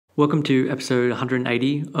Welcome to episode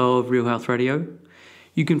 180 of Real Health Radio.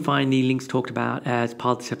 You can find the links talked about as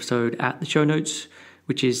part of this episode at the show notes,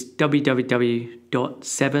 which is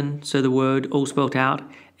www.7, so the word all spelled out,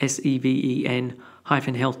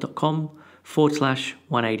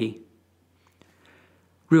 seven-health.com/180.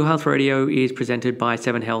 Real Health Radio is presented by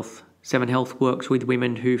 7 Health. 7 Health works with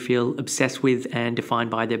women who feel obsessed with and defined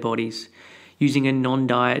by their bodies. Using a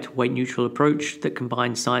non-diet, weight-neutral approach that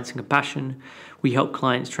combines science and compassion, we help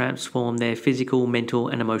clients transform their physical, mental,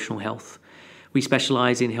 and emotional health. We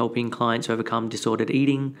specialize in helping clients overcome disordered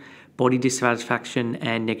eating, body dissatisfaction,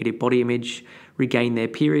 and negative body image, regain their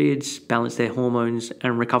periods, balance their hormones,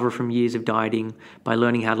 and recover from years of dieting by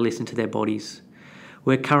learning how to listen to their bodies.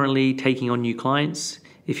 We're currently taking on new clients.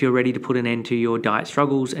 If you're ready to put an end to your diet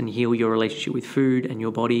struggles and heal your relationship with food and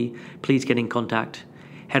your body, please get in contact.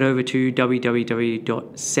 Head over to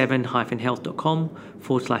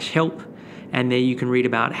www.7-health.com/help, and there you can read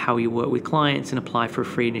about how we work with clients and apply for a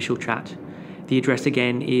free initial chat. The address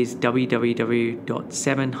again is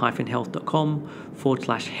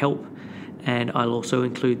www.7-health.com/help, and I'll also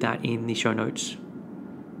include that in the show notes.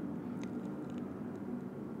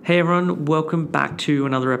 Hey everyone, welcome back to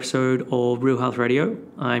another episode of Real Health Radio.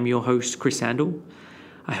 I'm your host, Chris Sandel.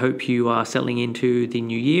 I hope you are settling into the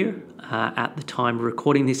new year. At the time of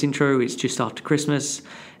recording this intro, it's just after Christmas,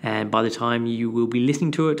 and by the time you will be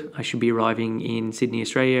listening to it, I should be arriving in Sydney,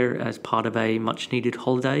 Australia as part of a much-needed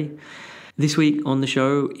holiday. This week on the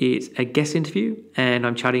show, it's a guest interview, and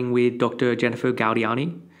I'm chatting with Dr. Jennifer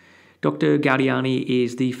Gaudiani. Dr. Gaudiani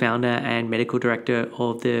is the founder and medical director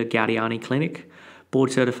of the Gaudiani Clinic.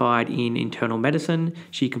 Board certified in internal medicine,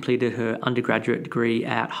 she completed her undergraduate degree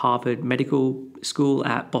at Harvard Medical School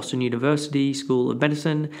at Boston University School of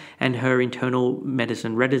Medicine and her internal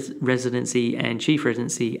medicine residency and chief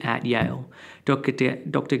residency at Yale. Dr.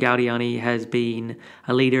 Gaudiani has been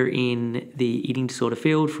a leader in the eating disorder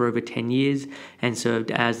field for over 10 years and served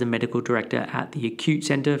as the medical director at the Acute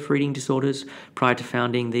Center for Eating Disorders prior to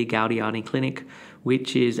founding the Gaudiani Clinic,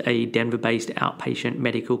 which is a Denver-based outpatient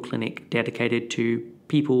medical clinic dedicated to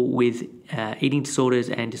people with eating disorders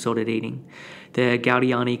and disordered eating. The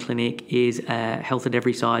Gaudiani Clinic is a health at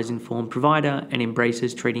every size informed provider and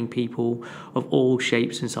embraces treating people of all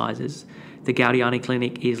shapes and sizes. The Gaudiani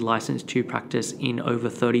Clinic is licensed to practice in over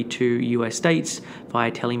 32 US states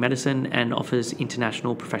via telemedicine and offers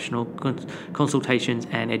international professional consultations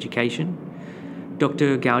and education.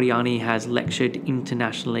 Dr. Gaudiani has lectured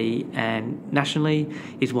internationally and nationally,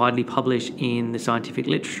 is widely published in the scientific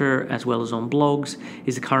literature as well as on blogs,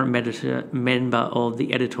 is a current member of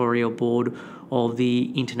the editorial board of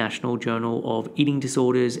the International Journal of Eating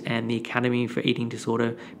Disorders and the Academy for Eating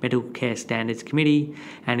Disorder Medical Care Standards Committee,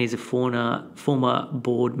 and is a former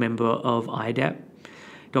board member of IADEP.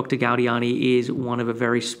 Dr. Gaudiani is one of a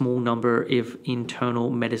very small number of internal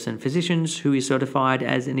medicine physicians who is certified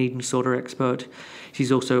as an eating disorder expert.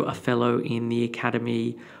 She's also a fellow in the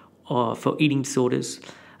Academy for Eating Disorders.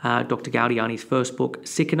 Dr. Gaudiani's first book,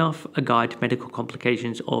 Sick Enough, A Guide to Medical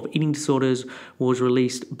Complications of Eating Disorders, was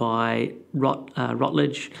released by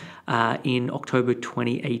Routledge in October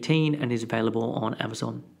 2018 and is available on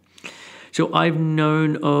Amazon. So I've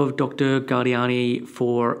known of Dr. Gaudiani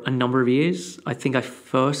for a number of years. I think I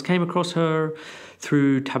first came across her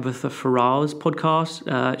through Tabitha Farrar's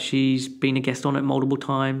podcast. She's been a guest on it multiple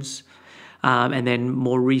times. And then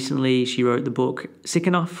more recently, she wrote the book Sick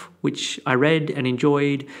Enough, which I read and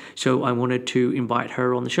enjoyed. So I wanted to invite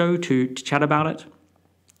her on the show to chat about it.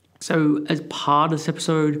 So as part of this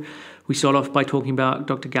episode, we start off by talking about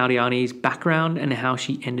Dr. Gaudiani's background and how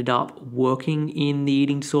she ended up working in the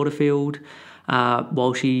eating disorder field.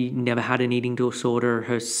 While she never had an eating disorder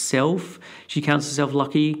herself, she counts herself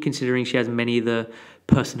lucky considering she has many of the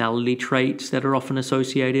personality traits that are often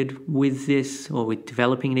associated with this or with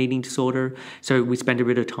developing an eating disorder. So we spend a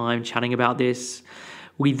bit of time chatting about this.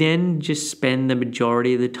 We then just spend the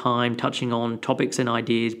majority of the time touching on topics and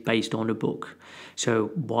ideas based on a book.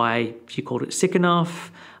 So why she called it Sick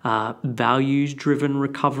Enough, values-driven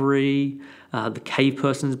recovery, the cave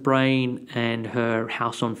person's brain and her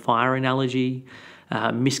house on fire analogy,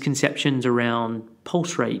 misconceptions around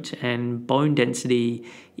pulse rate and bone density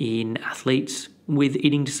in athletes with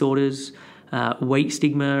eating disorders, weight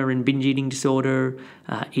stigma and binge eating disorder,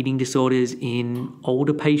 eating disorders in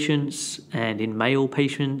older patients and in male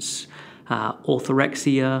patients,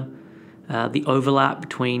 orthorexia, the overlap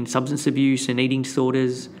between substance abuse and eating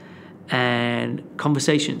disorders, and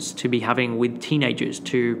conversations to be having with teenagers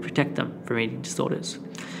to protect them from eating disorders.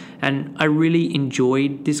 And I really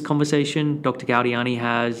enjoyed this conversation. Dr. Gaudiani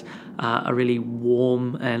has a really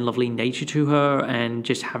warm and lovely nature to her, and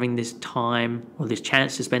just having this time or this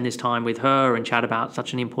chance to spend this time with her and chat about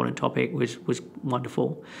such an important topic was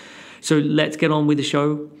wonderful. So let's get on with the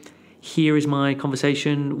show. Here is my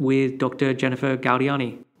conversation with Dr. Jennifer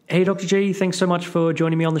Gaudiani. Hey, Dr. G, thanks so much for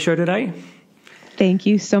joining me on the show today. Thank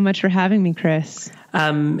you so much for having me, Chris.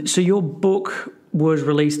 So your book was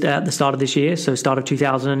released at the start of this year, so start of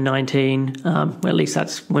 2019. Well, at least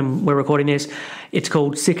that's when we're recording this. It's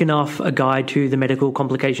called Sick Enough, A Guide to the Medical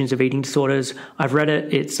Complications of Eating Disorders. I've read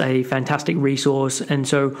it. It's a fantastic resource. And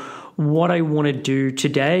so what I want to do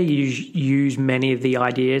today is use many of the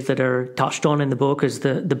ideas that are touched on in the book as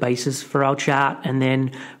the basis for our chat. And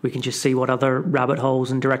then we can just see what other rabbit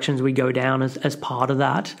holes and directions we go down as part of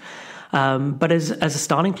that. But as a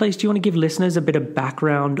starting place, do you want to give listeners a bit of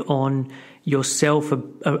background on yourself, a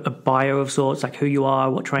bio of sorts, like who you are,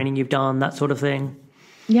 what training you've done, that sort of thing?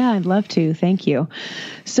 Yeah, I'd love to. Thank you.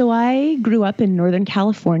 So I grew up in Northern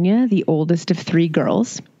California, the oldest of three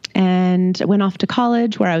girls, and went off to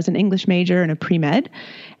college where I was an English major and a pre-med.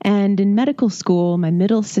 And in medical school, my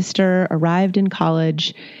middle sister arrived in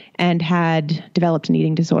college and had developed an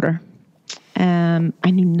eating disorder.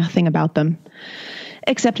 I knew nothing about them,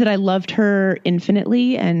 except that I loved her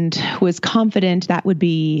infinitely and was confident that would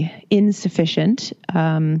be insufficient.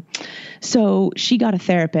 So she got a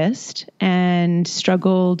therapist and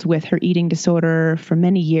struggled with her eating disorder for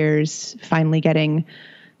many years, finally getting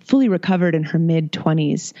fully recovered in her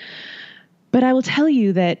mid-20s. But I will tell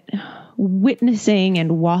you that witnessing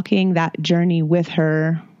and walking that journey with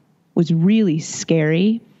her was really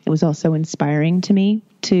scary. It was also inspiring to me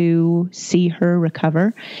to see her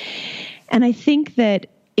recover. And I think that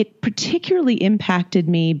it particularly impacted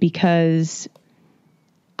me because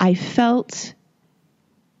I felt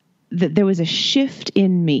that there was a shift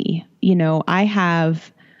in me. You know, I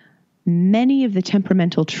have many of the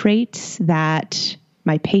temperamental traits that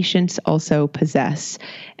my patients also possess.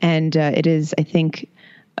 And it is, I think,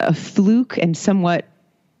 a fluke and somewhat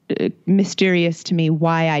mysterious to me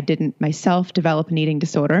why I didn't myself develop an eating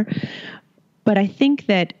disorder. But I think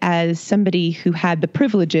that as somebody who had the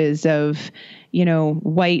privileges of, you know,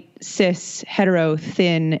 white, cis, hetero,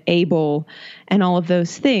 thin, able, and all of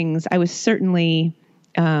those things, I was certainly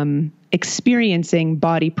experiencing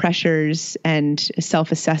body pressures and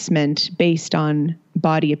self-assessment based on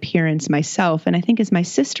body appearance myself. And I think as my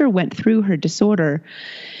sister went through her disorder,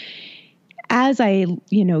 as I,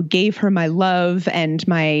 you know, gave her my love and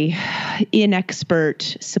my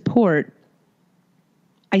inexpert support,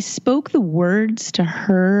 I spoke the words to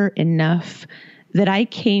her enough that I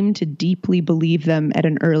came to deeply believe them at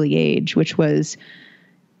an early age, which was,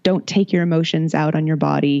 don't take your emotions out on your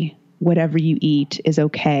body. Whatever you eat is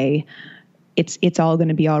okay. It's all going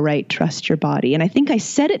to be all right. Trust your body. And I think I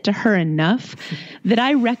said it to her enough that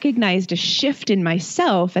I recognized a shift in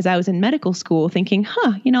myself as I was in medical school, thinking,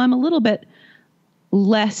 you know, I'm a little bit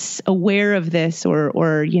less aware of this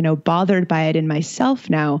or, you know, bothered by it in myself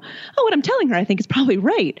now. Oh, what I'm telling her, I think is probably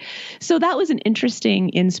right. So that was an interesting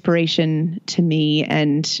inspiration to me,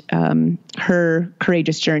 and her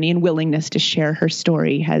courageous journey and willingness to share her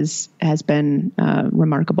story has been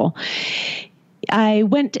remarkable. I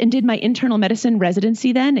went and did my internal medicine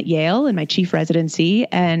residency then at Yale in my chief residency,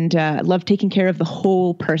 and loved taking care of the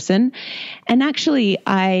whole person. And actually,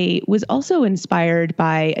 I was also inspired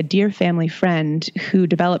by a dear family friend who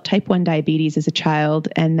developed type 1 diabetes as a child,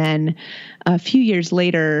 and then a few years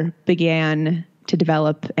later began to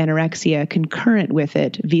develop anorexia concurrent with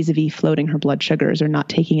it, vis-a-vis floating her blood sugars or not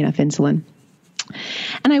taking enough insulin.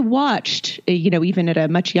 And I watched, you know, even at a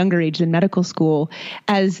much younger age than medical school,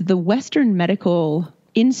 as the Western medical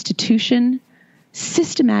institution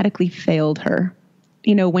systematically failed her.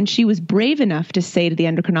 You know, when she was brave enough to say to the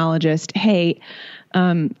endocrinologist, hey,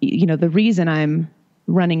 you know, the reason I'm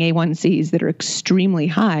running A1Cs that are extremely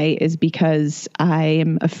high is because I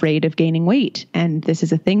am afraid of gaining weight, and this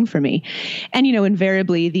is a thing for me. And, you know,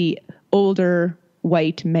 invariably the older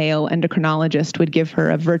white male endocrinologist would give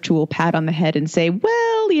her a virtual pat on the head and say,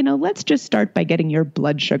 well, you know, let's just start by getting your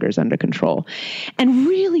blood sugars under control, and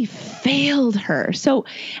really failed her. So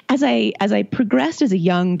as I progressed as a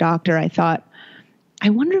young doctor, I thought,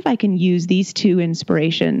 I wonder if I can use these two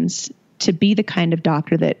inspirations to be the kind of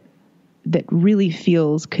doctor that really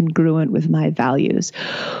feels congruent with my values.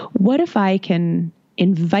 What if I can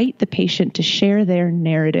invite the patient to share their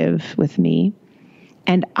narrative with me,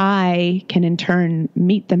 and I can in turn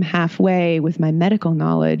meet them halfway with my medical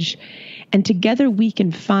knowledge, and together we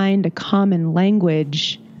can find a common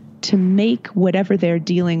language to make whatever they're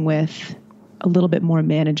dealing with a little bit more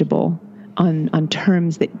manageable, on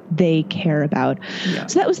terms that they care about. Yeah.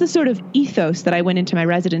 So that was the sort of ethos that I went into my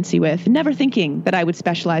residency with, never thinking that I would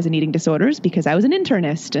specialize in eating disorders because I was an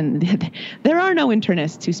internist, and there are no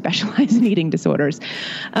internists who specialize in eating disorders.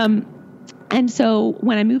 And so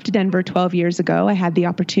when I moved to Denver 12 years ago, I had the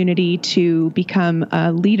opportunity to become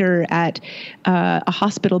a leader at a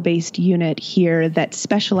hospital-based unit here that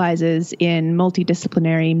specializes in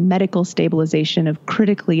multidisciplinary medical stabilization of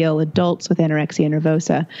critically ill adults with anorexia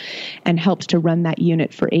nervosa, and helped to run that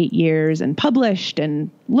unit for 8 years, and published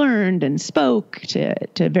and learned and spoke to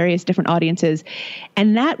various different audiences.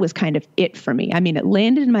 And that was kind of it for me. I mean, it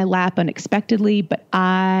landed in my lap unexpectedly, but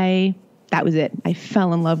that was it. I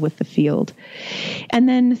fell in love with the field. And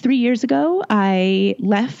then 3 years ago, I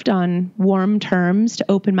left on warm terms to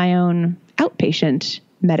open my own outpatient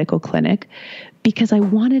medical clinic because I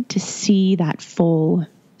wanted to see that full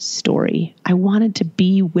story. I wanted to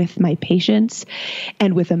be with my patients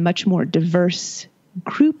and with a much more diverse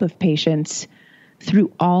group of patients through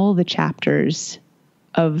all the chapters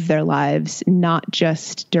of their lives, not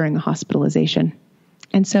just during a hospitalization.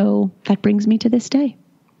 And so that brings me to this day.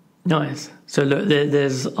 Nice. So look,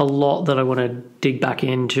 there's a lot that I want to dig back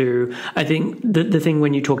into. I think the thing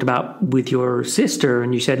when you talked about with your sister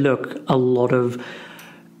and you said, look, a lot of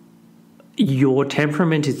your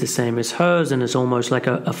temperament is the same as hers, and it's almost like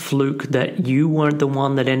a fluke that you weren't the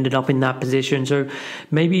one that ended up in that position. So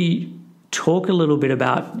maybe talk a little bit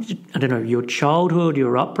about, I don't know, your childhood,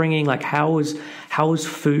 your upbringing, like how was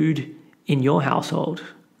food in your household?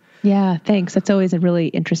 Yeah, thanks. That's always a really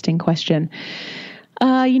interesting question.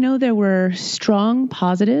 There were strong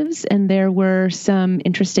positives and there were some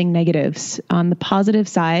interesting negatives. On the positive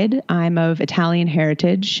side, I'm of Italian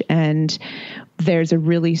heritage, and there's a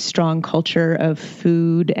really strong culture of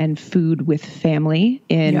food and food with family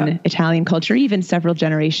in Italian culture, even several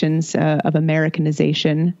generations of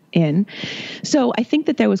Americanization in. So I think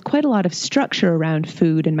that there was quite a lot of structure around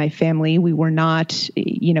food in my family. We were not,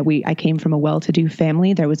 I came from a well-to-do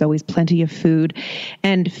family. There was always plenty of food,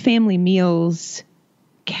 and family meals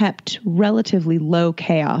kept relatively low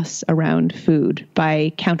chaos around food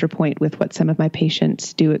by counterpoint with what some of my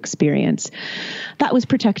patients do experience. That was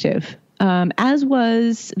protective, as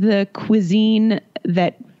was the cuisine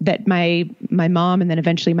that my mom and then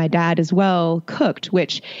eventually my dad as well cooked,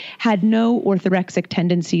 which had no orthorexic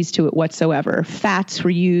tendencies to it whatsoever. Fats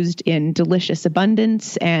were used in delicious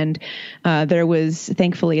abundance, and there was,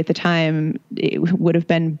 thankfully at the time, it would have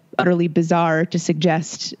been utterly bizarre to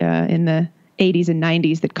suggest in the 80s and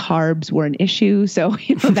 90s that carbs were an issue. So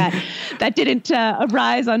that didn't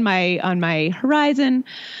arise on my horizon.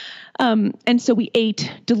 And so we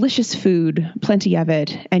ate delicious food, plenty of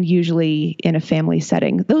it, and usually in a family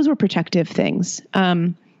setting. Those were protective things.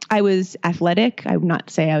 I was athletic. I would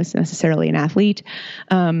not say I was necessarily an athlete,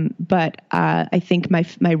 but I think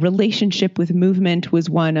my relationship with movement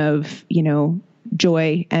was one of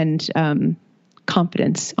joy and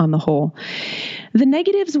confidence on the whole. The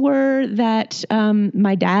negatives were that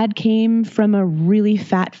my dad came from a really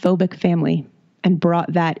fat-phobic family and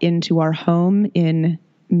brought that into our home in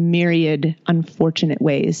myriad unfortunate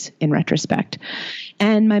ways in retrospect.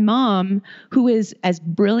 And my mom, who is as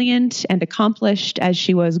brilliant and accomplished as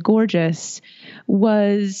she was gorgeous,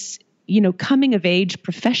 was coming of age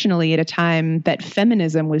professionally at a time that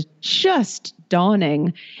feminism was just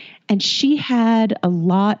dawning. And she had a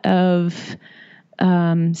lot of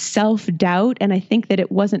self-doubt. And I think that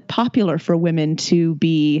it wasn't popular for women to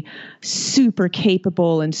be super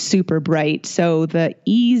capable and super bright. So the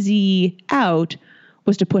easy out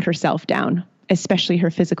was to put herself down, especially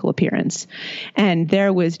her physical appearance. And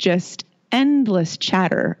there was just endless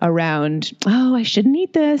chatter around, oh, I shouldn't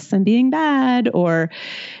eat this, I'm being bad, or,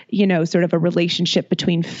 sort of a relationship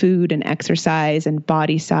between food and exercise and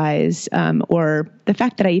body size, or the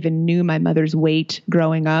fact that I even knew my mother's weight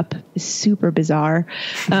growing up is super bizarre.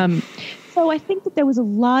 So I think that there was a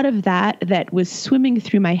lot of that was swimming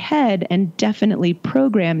through my head and definitely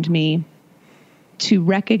programmed me to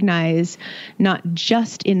recognize, not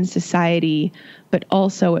just in society, but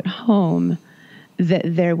also at home, that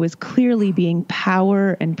there was clearly being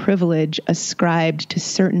power and privilege ascribed to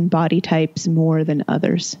certain body types more than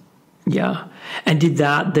others. Yeah. And did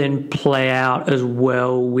that then play out as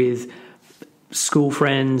well with school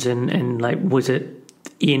friends and like, was it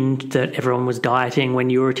in that everyone was dieting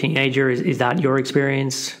when you were a teenager? Is that your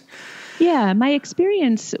experience? Yeah, my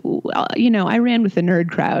experience, I ran with the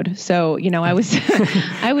nerd crowd. So, I was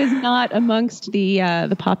I was not amongst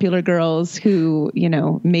the popular girls who,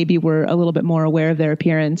 maybe were a little bit more aware of their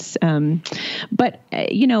appearance. But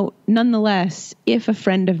nonetheless, if a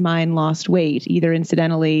friend of mine lost weight, either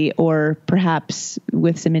incidentally or perhaps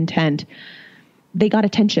with some intent, they got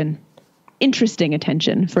attention. Interesting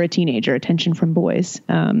attention for a teenager, attention from boys.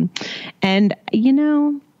 And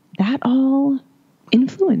that all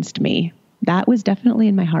influenced me. That was definitely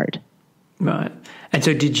in my heart. Right. And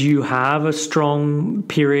so did you have a strong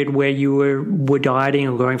period where you were dieting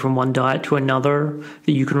or going from one diet to another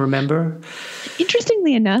that you can remember?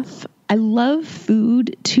 Interestingly enough, I love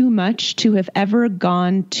food too much to have ever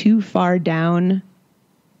gone too far down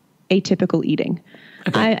atypical eating.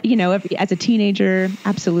 Okay. As a teenager,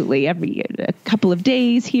 absolutely, a couple of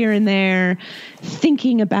days here and there,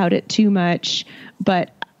 thinking about it too much.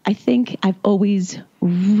 But I think I've always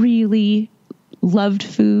really loved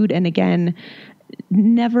food. And again,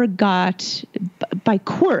 never got by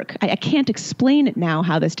quirk. I can't explain it now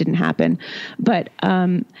how this didn't happen, but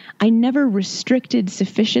I never restricted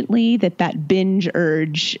sufficiently that binge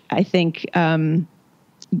urge, I think,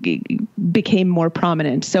 became more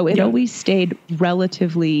prominent. So it always stayed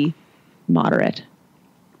relatively moderate.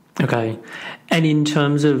 Okay. And in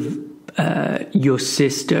terms of your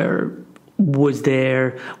sister, was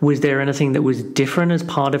there anything that was different as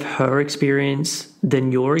part of her experience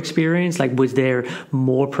than your experience? Like, was there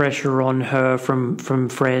more pressure on her from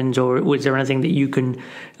friends, or was there anything that you can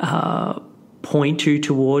point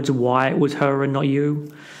towards why it was her and not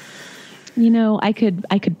you? I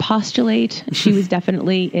could postulate she was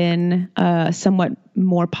definitely in a somewhat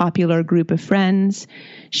more popular group of friends.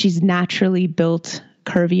 She's naturally built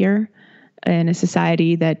curvier in a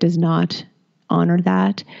society that does not honor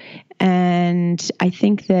that. And I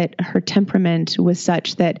think that her temperament was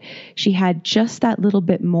such that she had just that little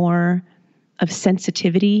bit more of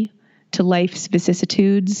sensitivity to life's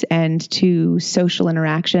vicissitudes and to social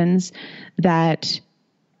interactions that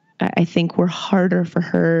I think were harder for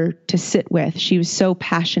her to sit with. She was so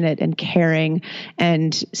passionate and caring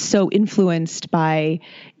and so influenced by,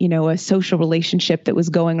 a social relationship that was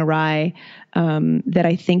going awry, that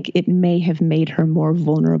I think it may have made her more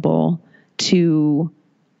vulnerable to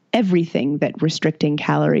everything that restricting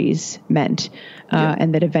calories meant,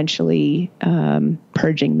 and that eventually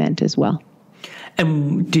purging meant as well.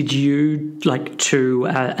 And did you,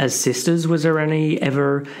 as sisters, was there any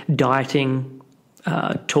ever dieting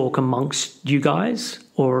talk amongst you guys,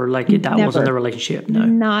 or that Never. Wasn't the relationship? No,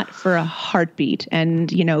 not for a heartbeat.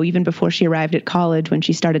 And even before she arrived at college, when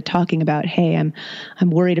she started talking about, hey, I'm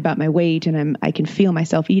worried about my weight and I can feel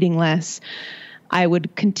myself eating less, I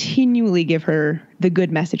would continually give her the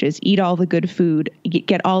good messages: eat all the good food,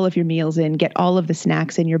 get all of your meals in, get all of the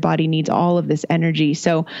snacks in. Your body needs all of this energy.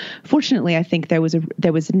 So fortunately, I think there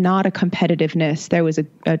was not a competitiveness. There was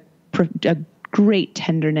a great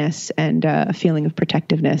tenderness and a feeling of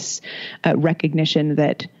protectiveness, recognition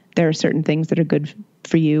that there are certain things that are good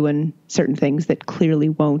for you and certain things that clearly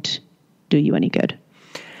won't do you any good.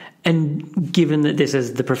 And given that this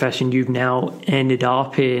is the profession you've now ended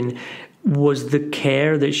up in, was the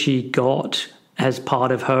care that she got as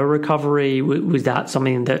part of her recovery, was that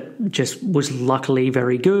something that just was luckily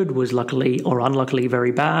very good, was luckily or unluckily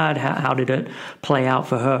very bad? How did it play out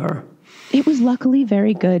for her? It was luckily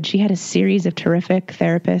very good. She had a series of terrific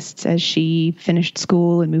therapists as she finished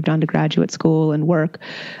school and moved on to graduate school and work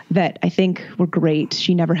that I think were great.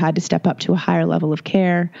 She never had to step up to a higher level of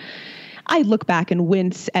care. I look back and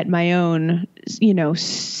wince at my own,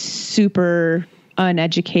 super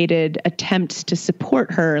uneducated attempts to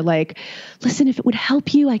support her. Like, listen, if it would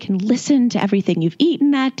help you, I can listen to everything you've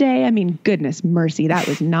eaten that day. I mean, goodness mercy, that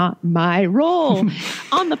was not my role.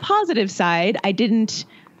 On the positive side, I didn't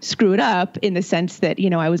screw it up in the sense that,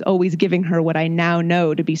 I was always giving her what I now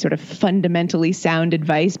know to be sort of fundamentally sound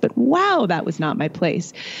advice, but wow, that was not my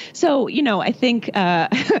place. So, I think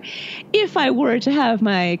if I were to have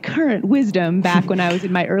my current wisdom back when I was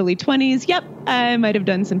in my early 20s, yep, I might have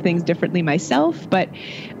done some things differently myself, but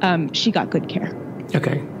she got good care.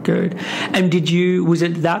 Okay, good. And was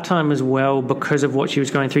it that time as well, because of what she was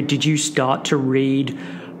going through, did you start to read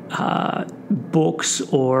books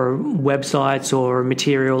or websites or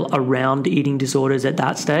material around eating disorders at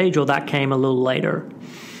that stage, or that came a little later?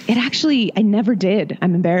 I never did.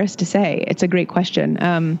 I'm embarrassed to say. It's a great question.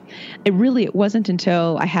 It wasn't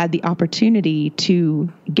until I had the opportunity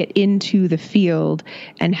to get into the field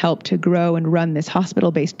and help to grow and run this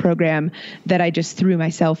hospital-based program that I just threw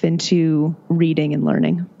myself into reading and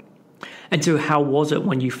learning. And so how was it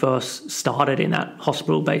when you first started in that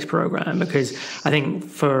hospital-based program? Because I think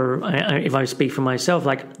if I speak for myself,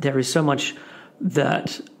 like there is so much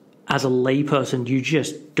that as a layperson, you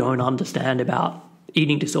just don't understand about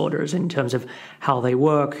eating disorders in terms of how they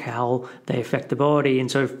work, how they affect the body. And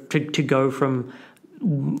so to go from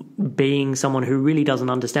being someone who really doesn't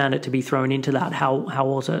understand it to be thrown into that, how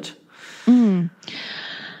was it?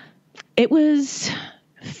 It was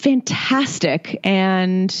fantastic,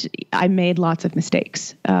 and I made lots of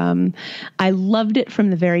mistakes. I loved it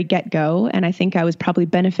from the very get-go, and I think I was probably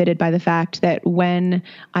benefited by the fact that when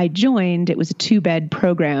I joined, it was a 2-bed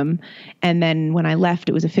program, and then when I left,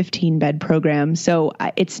 it was a 15-bed program. So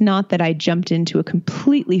it's not that I jumped into a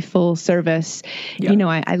completely full service.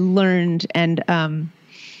 Yeah. I learned, and I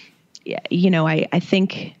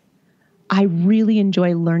think I really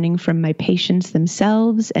enjoy learning from my patients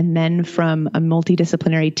themselves and then from a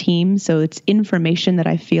multidisciplinary team. So it's information that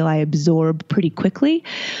I feel I absorb pretty quickly.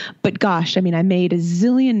 But gosh, I made a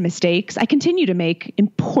zillion mistakes. I continue to make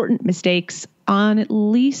important mistakes on at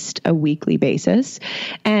least a weekly basis,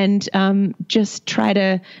 and just try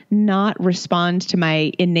to not respond to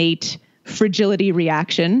my innate fragility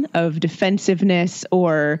reaction of defensiveness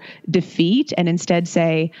or defeat, and instead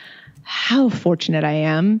say, how fortunate I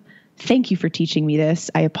am. Thank you for teaching me this.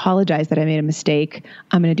 I apologize that I made a mistake.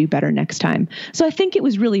 I'm going to do better next time. So I think it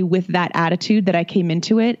was really with that attitude that I came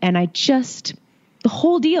into it. And the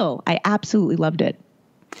whole deal, I absolutely loved it.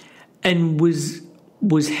 And was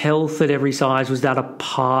health at every size, was that a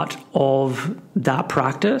part of that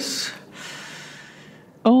practice?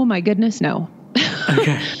 Oh my goodness, no.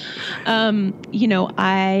 Okay.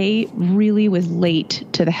 I really was late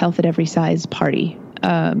to the health at every size party.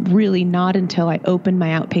 Really not until I opened my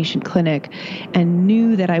outpatient clinic and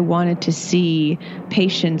knew that I wanted to see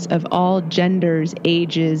patients of all genders,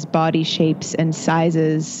 ages, body shapes, and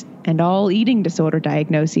sizes, and all eating disorder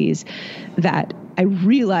diagnoses, that I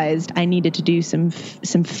realized I needed to do some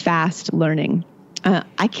fast learning.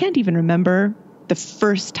 I can't even remember the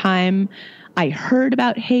first time I heard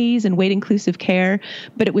about HAES and weight-inclusive care,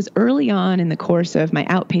 but it was early on in the course of my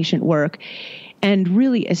outpatient work. And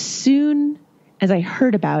really, as soon as I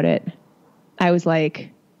heard about it, I was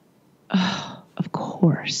like, oh, of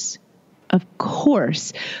course.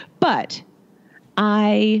 But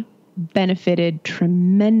I benefited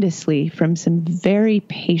tremendously from some very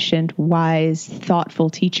patient, wise, thoughtful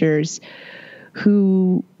teachers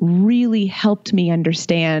who really helped me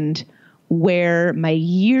understand where my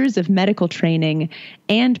years of medical training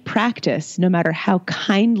and practice, no matter how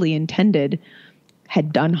kindly intended,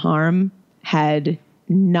 had done harm, had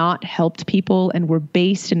not helped people, and were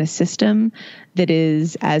based in a system that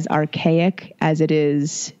is as archaic as it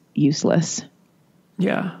is useless.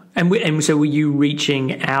 Yeah. And so were you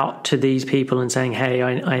reaching out to these people and saying, hey,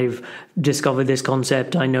 I've discovered this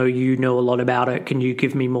concept. I know you know a lot about it. Can you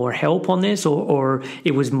give me more help on this? Or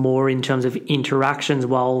it was more in terms of interactions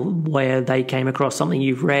where they came across something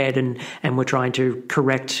you've read and were trying to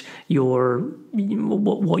correct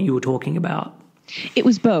what you were talking about? It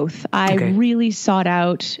was both. I really sought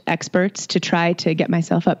out experts to try to get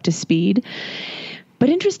myself up to speed. But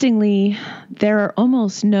interestingly, there are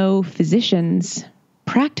almost no physicians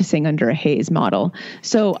practicing under a HAES model.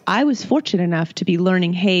 So I was fortunate enough to be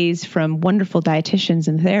learning HAES from wonderful dietitians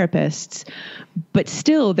and therapists, but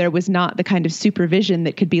still there was not the kind of supervision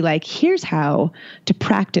that could be like, here's how to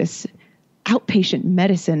practice outpatient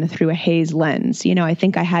medicine through a HAES lens. I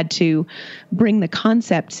think I had to bring the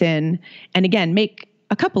concepts in and again, make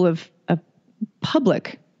a couple of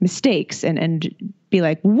public mistakes and be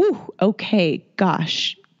like, woo, okay,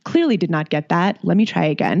 gosh, clearly did not get that. Let me try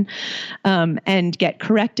again, and get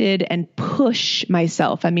corrected and push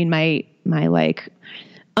myself. My like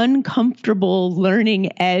uncomfortable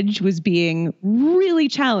learning edge was being really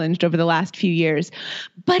challenged over the last few years.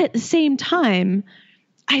 But at the same time,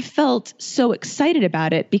 I felt so excited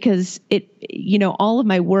about it because all of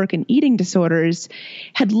my work in eating disorders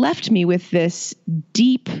had left me with this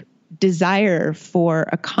deep desire for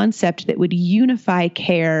a concept that would unify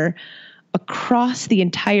care across the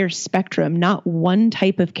entire spectrum, not one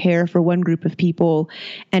type of care for one group of people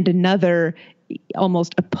and another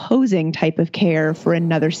almost opposing type of care for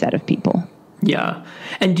another set of people. Yeah.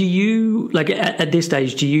 And do you, like at this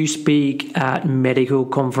stage, do you speak at medical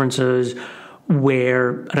conferences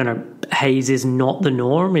where, I don't know, HAES is not the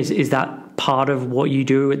norm? Is that part of what you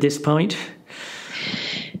do at this point?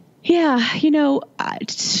 Yeah,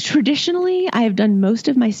 traditionally, I have done most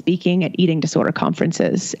of my speaking at eating disorder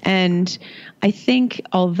conferences. And I think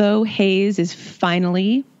although HAES is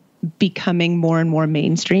finally becoming more and more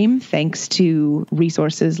mainstream, thanks to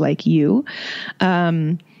resources like you,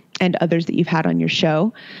 and others that you've had on your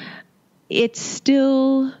show, it's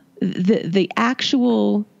still the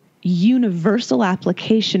actual universal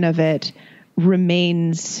application of it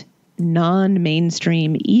remains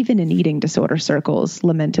non-mainstream, even in eating disorder circles,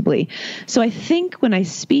 lamentably. So I think when I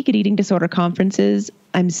speak at eating disorder conferences,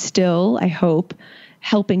 I'm still, I hope,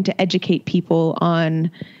 helping to educate people on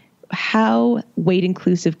how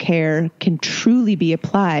weight-inclusive care can truly be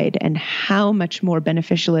applied and how much more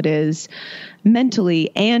beneficial it is mentally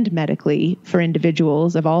and medically for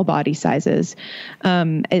individuals of all body sizes,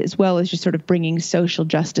 as well as just sort of bringing social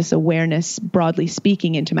justice awareness, broadly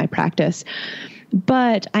speaking, into my practice.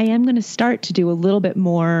 But I am going to start to do a little bit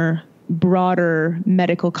more broader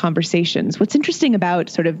medical conversations. What's interesting about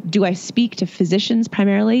sort of, do I speak to physicians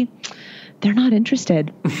primarily? They're not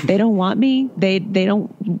interested. They don't want me. They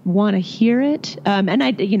don't want to hear it. And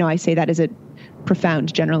I say that as a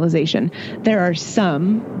profound generalization. There are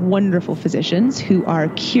some wonderful physicians who are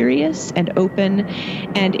curious and open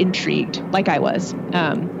and intrigued, like I was.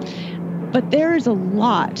 But there's a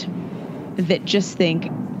lot that just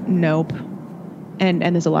think, nope. And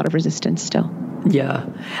there's a lot of resistance still. Yeah.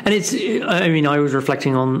 And I was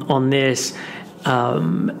reflecting on this,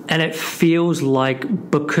 and it feels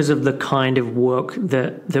like because of the kind of work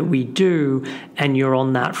that we do, and you're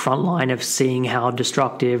on that front line of seeing how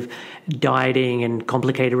destructive dieting and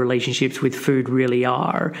complicated relationships with food really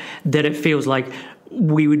are, that it feels like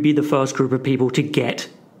we would be the first group of people to get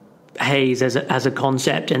HAES as a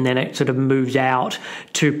concept, and then it sort of moves out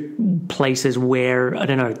to places where, I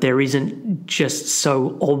don't know, there isn't just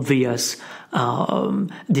so obvious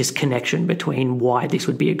this connection between why this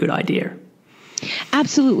would be a good idea.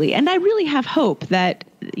 Absolutely. And I really have hope that,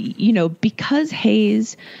 because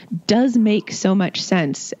HAES does make so much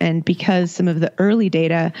sense, and because some of the early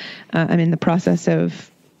data, I'm in the process of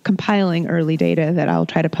compiling early data that I'll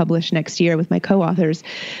try to publish next year with my co-authors,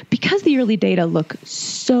 because the early data look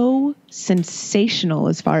so sensational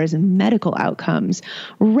as far as medical outcomes,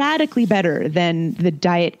 radically better than the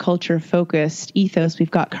diet culture focused ethos we've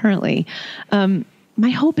got currently. My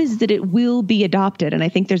hope is that it will be adopted. And I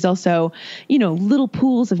think there's also, little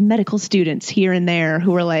pools of medical students here and there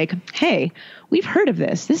who are like, hey, we've heard of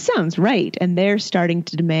this. This sounds right. And they're starting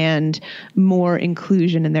to demand more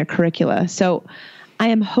inclusion in their curricula. So I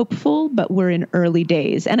am hopeful, but we're in early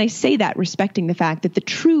days. And I say that respecting the fact that the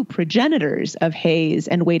true progenitors of HAES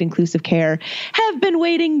and weight-inclusive care have been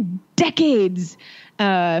waiting decades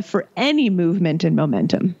for any movement and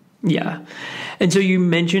momentum. Yeah. And so you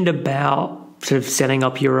mentioned about sort of setting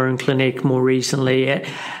up your own clinic more recently,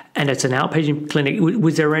 and it's an outpatient clinic.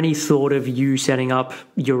 Was there any thought of you setting up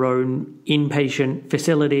your own inpatient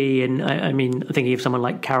facility? And I'm thinking of someone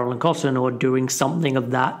like Carolyn Costin, or doing something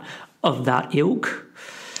of that ilk.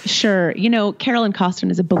 Sure. Carolyn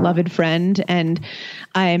Costin is a beloved friend, and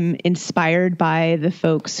I'm inspired by the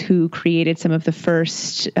folks who created some of the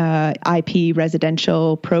first IP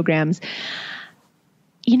residential programs.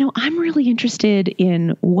 I'm really interested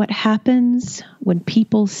in what happens when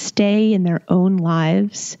people stay in their own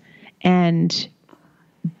lives and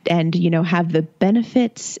have the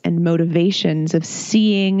benefits and motivations of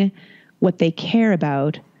seeing what they care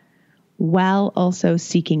about while also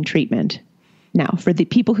seeking treatment. Now, for the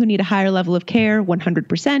people who need a higher level of care,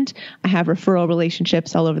 100%, I have referral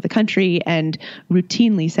relationships all over the country and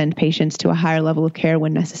routinely send patients to a higher level of care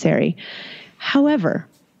when necessary. However,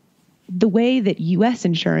 the way that U.S.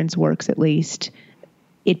 insurance works, at least,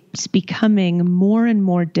 it's becoming more and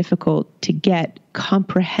more difficult to get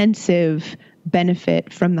comprehensive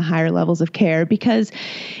benefit from the higher levels of care because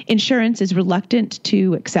insurance is reluctant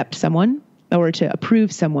to accept someone or to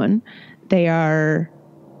approve someone. They are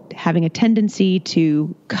having a tendency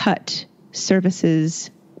to cut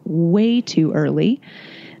services way too early.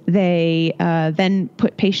 They then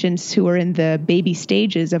put patients who are in the baby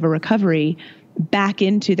stages of a recovery back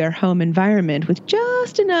into their home environment with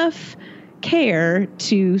just enough care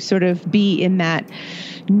to sort of be in that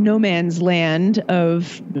no man's land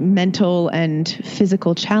of mental and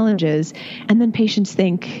physical challenges. And then patients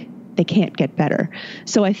think they can't get better.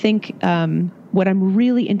 So I think what I'm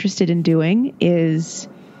really interested in doing is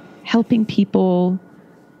helping people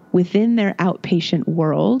within their outpatient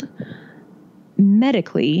world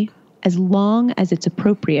medically, as long as it's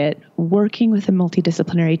appropriate, working with a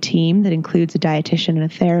multidisciplinary team that includes a dietitian and a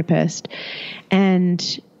therapist,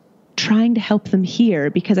 and trying to help them here.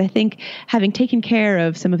 Because I think, having taken care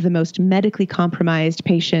of some of the most medically compromised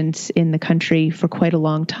patients in the country for quite a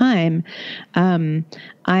long time,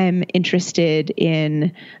 I'm interested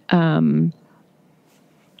in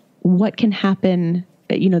what can happen,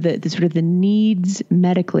 the sort of the needs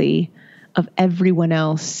medically of everyone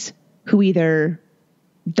else who either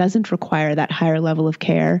doesn't require that higher level of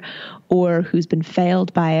care, or who's been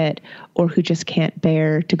failed by it, or who just can't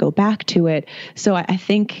bear to go back to it. So I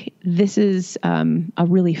think this is a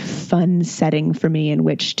really fun setting for me in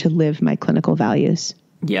which to live my clinical values.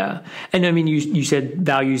 Yeah. And I mean, you said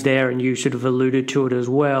values there, and you sort of alluded to it as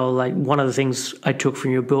well. Like, one of the things I took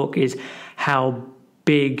from your book is how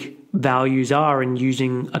big values are, and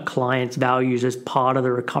using a client's values as part of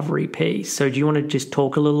the recovery piece. So do you want to just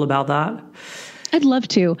talk a little about that? I'd love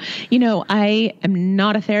to. I am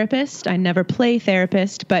not a therapist. I never play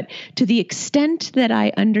therapist, but to the extent that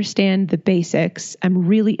I understand the basics, I'm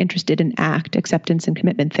really interested in ACT, acceptance and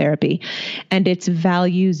commitment therapy, and its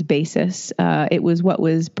values basis. It was what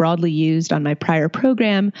was broadly used on my prior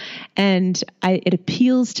program, and it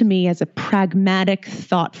appeals to me as a pragmatic,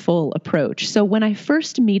 thoughtful approach. So when I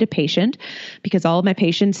first meet a patient, because all of my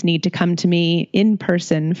patients need to come to me in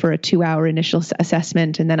person for a 2-hour initial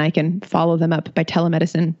assessment, and then I can follow them up by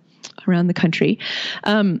telemedicine around the country,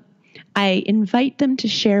 I invite them to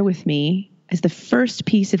share with me, as the first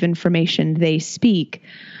piece of information they speak,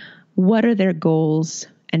 what are their goals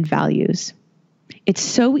and values. It's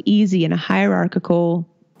so easy in a hierarchical,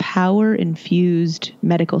 power-infused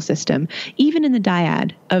medical system, even in the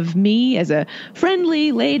dyad of me as a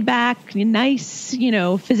friendly, laid-back, nice,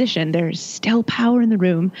 physician. There's still power in the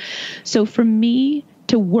room. So for me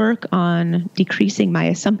to work on decreasing my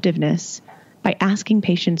assumptiveness by asking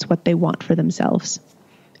patients what they want for themselves,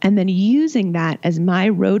 and then using that as my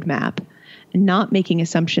roadmap, not making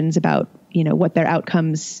assumptions about, what their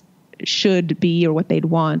outcomes should be or what they'd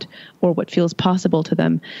want or what feels possible to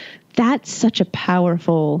them. That's such a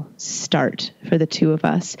powerful start for the two of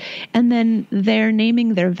us. And then they're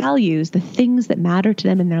naming their values, the things that matter to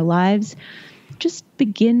them in their lives, just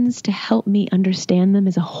begins to help me understand them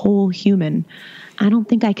as a whole human. I don't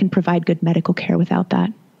think I can provide good medical care without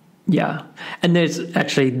that. Yeah. And there's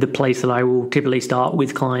actually the place that I will typically start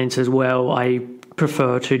with clients as well. I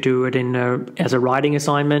prefer to do it as a writing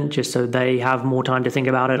assignment, just so they have more time to think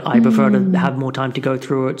about it. I prefer to have more time to go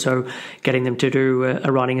through it. So getting them to do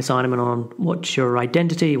a writing assignment on what's your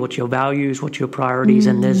identity, what's your values, what's your priorities.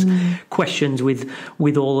 And there's questions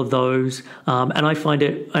with all of those. And I find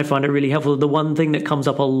it really helpful. The one thing that comes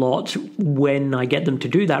up a lot when I get them to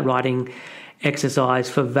do that writing exercise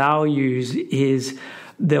for values is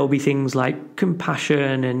there'll be things like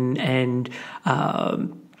compassion and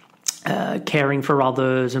caring for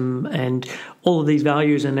others and all of these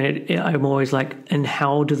values. And I'm always like, and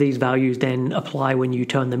how do these values then apply when you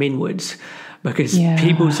turn them inwards? Because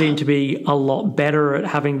people seem to be a lot better at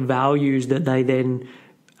having values that they then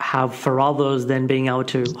have for others than being able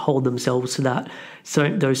to hold themselves to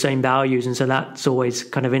those same values. And so that's always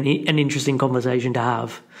kind of an interesting conversation to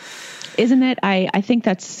have. Isn't it? I think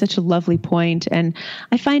that's such a lovely point. And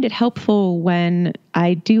I find it helpful when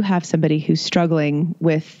I do have somebody who's struggling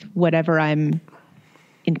with whatever I'm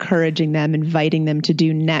encouraging them, inviting them to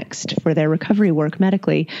do next for their recovery work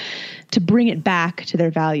medically, to bring it back to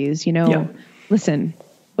their values. Listen,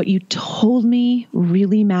 what you told me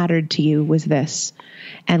really mattered to you was this.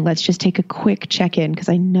 And let's just take a quick check-in, because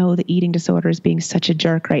I know the eating disorder is being such a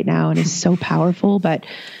jerk right now and is so powerful, but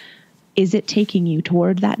is it taking you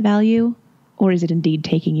toward that value, or is it indeed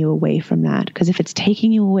taking you away from that? Because if it's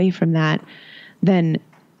taking you away from that, then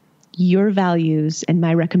your values and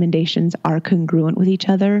my recommendations are congruent with each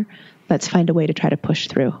other. Let's find a way to try to push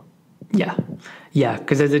through. Yeah. Yeah.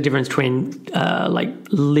 Because there's a difference between like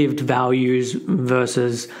lived values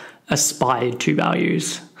versus aspired to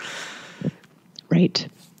values. Right.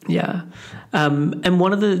 Yeah. And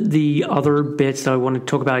one of the other bits that I want to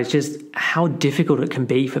talk about is just how difficult it can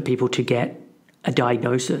be for people to get a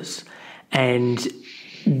diagnosis. And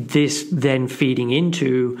this then feeding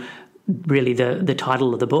into really the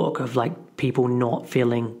title of the book of like people not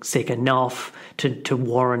feeling sick enough to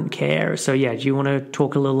warrant care. So do you want to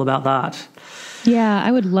talk a little about that? Yeah,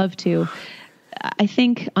 I would love to. I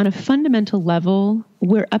think on a fundamental level,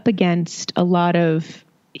 we're up against a lot of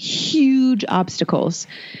huge obstacles.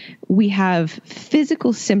 We have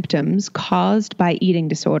physical symptoms caused by eating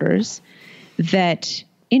disorders that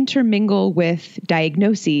intermingle with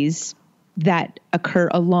diagnoses that occur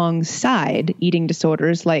alongside eating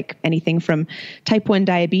disorders, like anything from type 1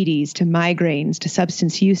 diabetes to migraines to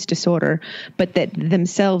substance use disorder, but that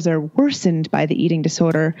themselves are worsened by the eating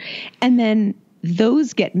disorder. And then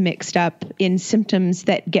those get mixed up in symptoms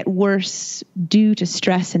that get worse due to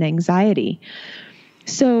stress and anxiety.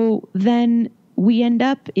 So then we end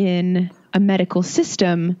up in a medical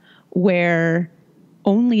system where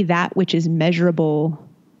only that which is measurable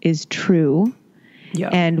is true,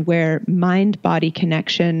 and where mind-body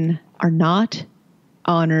connection are not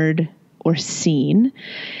honored or seen,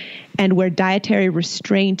 and where dietary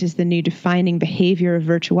restraint is the new defining behavior of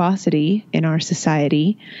virtuosity in our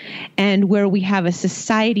society, and where we have a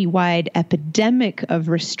society-wide epidemic of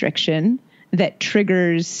restriction that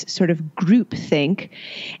triggers sort of groupthink,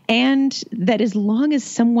 and that as long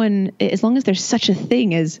as there's such a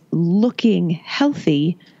thing as looking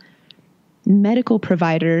healthy, medical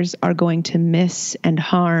providers are going to miss and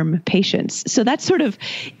harm patients. So that's sort of,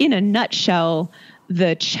 in a nutshell,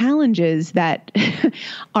 the challenges that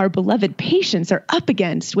our beloved patients are up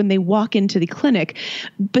against when they walk into the clinic,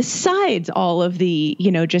 besides all of the,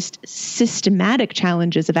 just systematic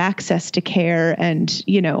challenges of access to care and,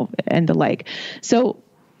 and the like. So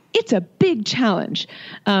it's a big challenge.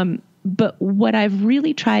 But what I've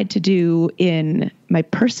really tried to do in my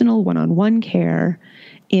personal one-on-one care,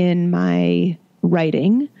 in my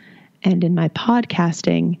writing, and in my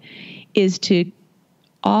podcasting is to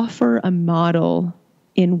offer a model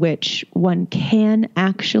in which one can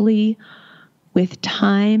actually, with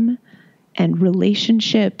time and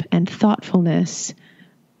relationship and thoughtfulness,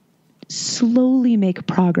 slowly make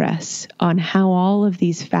progress on how all of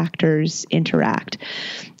these factors interact.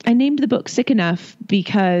 I named the book Sick Enough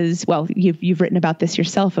because, well, you've written about this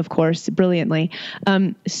yourself, of course, brilliantly.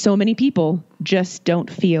 So many people just don't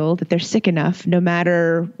feel that they're sick enough, no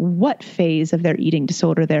matter what phase of their eating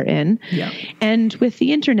disorder they're in. Yeah. And with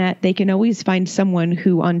the internet, they can always find someone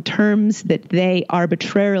who, on terms that they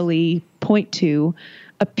arbitrarily point to,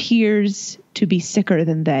 appears to be sicker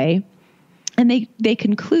than they. And they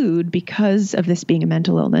conclude, because of this being a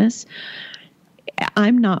mental illness,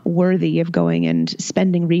 I'm not worthy of going and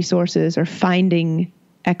spending resources or finding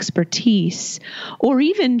expertise or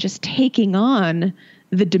even just taking on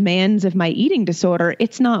the demands of my eating disorder.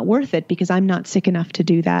 It's not worth it because I'm not sick enough to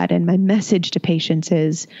do that. And my message to patients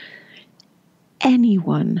is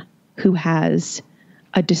anyone who has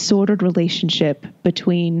a disordered relationship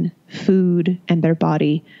between food and their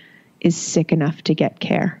body is sick enough to get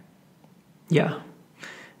care. Yeah.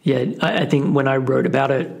 Yeah, I think when I wrote about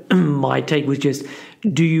it, my take was just,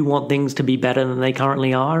 do you want things to be better than they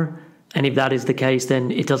currently are? And if that is the case, then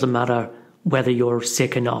it doesn't matter whether you're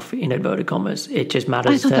sick enough, in inverted commas. It just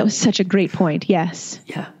matters. I thought that was such a great point. Yes.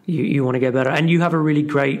 Yeah, you want to get better. And you have a really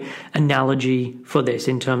great analogy for this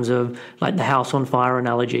in terms of like the house on fire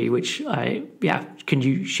analogy, which can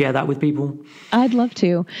you share that with people? I'd love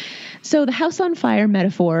to. So the house on fire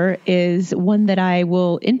metaphor is one that I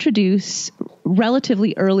will introduce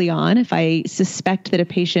relatively early on if I suspect that a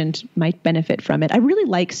patient might benefit from it. I really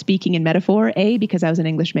like speaking in metaphor, A, because I was an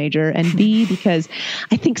English major, and B, because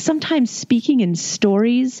I think sometimes speaking in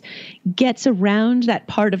stories gets around that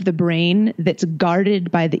part of the brain that's guarded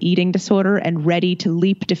by the eating disorder and ready to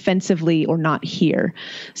leap defensively or not hear.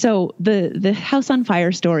 So the house on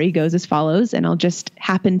fire story goes as follows, and I'll just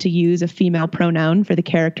happen to use a female pronoun for the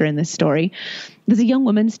character in this story. There's a young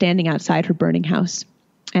woman standing outside her burning house.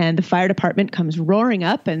 And the fire department comes roaring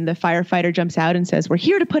up, and the firefighter jumps out and says, "We're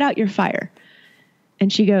here to put out your fire." And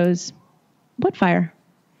she goes, "What fire?"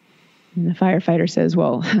 And the firefighter says,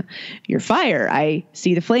 "Well, your fire. I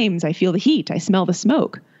see the flames. I feel the heat. I smell the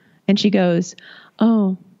smoke." And she goes,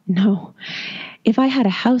 "Oh, no. If I had a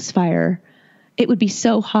house fire, it would be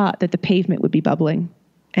so hot that the pavement would be bubbling.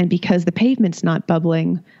 And because the pavement's not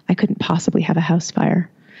bubbling, I couldn't possibly have a house fire."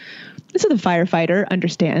 So the firefighter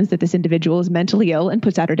understands that this individual is mentally ill and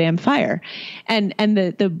puts out her damn fire. And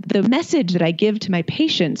the message that I give to my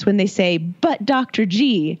patients when they say, "But Dr.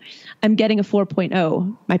 G, I'm getting a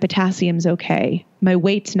 4.0. My potassium's okay. My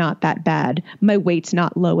weight's not that bad. My weight's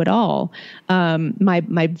not low at all.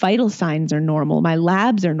 My vital signs are normal. My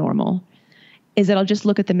labs are normal," is that I'll just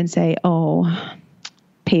look at them and say, "Oh,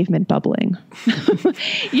 pavement bubbling,"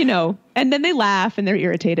 and then they laugh and they're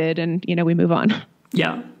irritated and, we move on.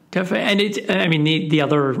 Yeah. Definitely. And the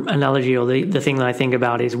other analogy or the thing that I think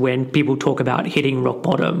about is when people talk about hitting rock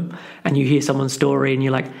bottom and you hear someone's story and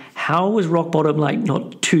you're like, how was rock bottom like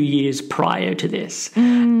not 2 years prior to this?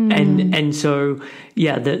 And so,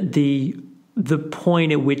 yeah, the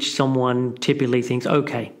point at which someone typically thinks,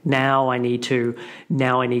 okay, now I need to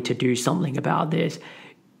do something about this.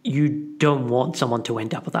 You don't want someone to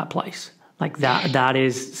end up at that place. Like that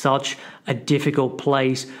is such a difficult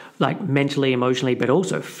place, like mentally, emotionally, but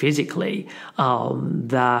also physically,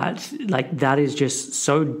 that is just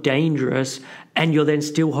so dangerous. And you're then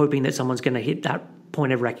still hoping that someone's going to hit that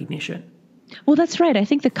point of recognition. Well, that's right. I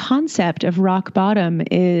think the concept of rock bottom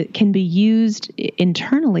can be used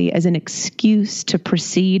internally as an excuse to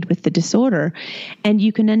proceed with the disorder. And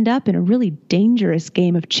you can end up in a really dangerous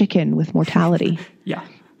game of chicken with mortality.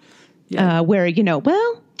 Yeah. Where,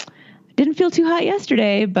 didn't feel too hot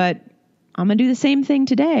yesterday, but I'm going to do the same thing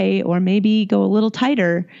today, or maybe go a little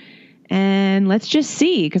tighter, and let's just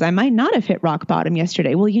see, because I might not have hit rock bottom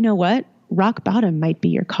yesterday. Well, you know what? Rock bottom might be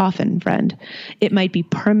your coffin, friend. It might be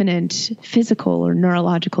permanent physical or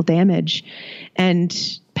neurological damage. And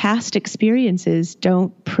past experiences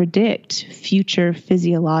don't predict future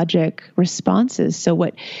physiologic responses. So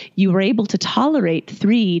what you were able to tolerate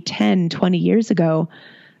 3, 10, 20 years ago,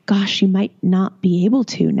 gosh, you might not be able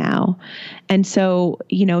to now. And so,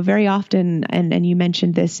 very often, and you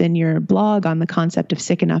mentioned this in your blog on the concept of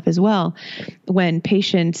sick enough as well, when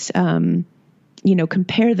patients,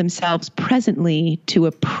 compare themselves presently to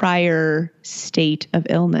a prior state of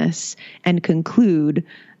illness and conclude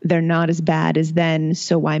they're not as bad as then,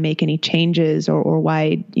 so why make any changes or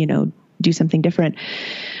why, do something different?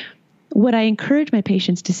 What I encourage my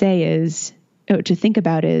patients to say is, to think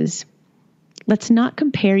about is, let's not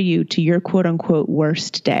compare you to your quote unquote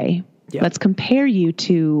worst day. Yep. Let's compare you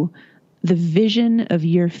to the vision of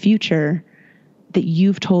your future that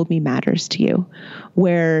you've told me matters to you,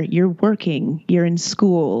 where you're working, you're in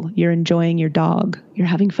school, you're enjoying your dog, you're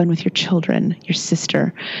having fun with your children, your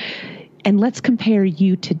sister. And let's compare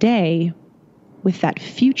you today with that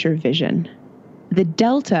future vision. The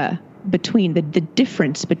delta between, the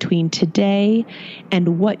difference between today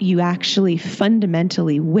and what you actually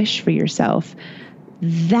fundamentally wish for yourself,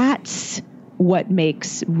 that's what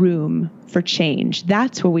makes room for change.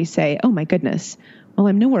 That's where we say, oh my goodness, well,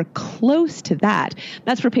 I'm nowhere close to that.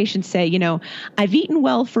 That's where patients say, I've eaten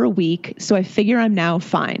well for a week, so I figure I'm now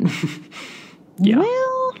fine. Yeah.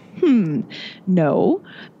 Well, no,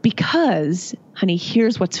 because, honey,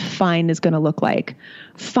 here's what's fine is going to look like.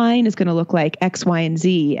 Fine is going to look like X, Y, and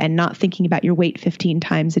Z, and not thinking about your weight 15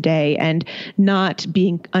 times a day, and not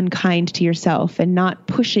being unkind to yourself, and not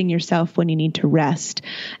pushing yourself when you need to rest,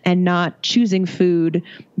 and not choosing food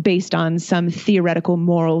based on some theoretical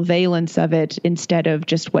moral valence of it instead of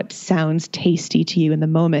just what sounds tasty to you in the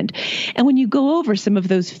moment. And when you go over some of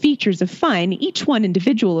those features of fine, each one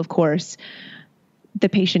individual, of course, the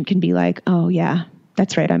patient can be like, oh yeah,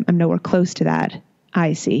 that's right. I'm nowhere close to that.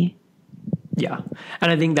 I see. Yeah. And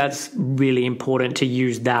I think that's really important to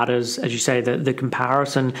use that as you say, the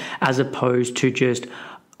comparison, as opposed to just,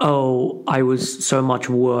 oh, I was so much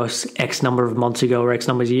worse X number of months ago or X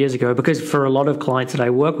numbers of years ago. Because for a lot of clients that I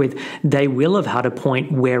work with, they will have had a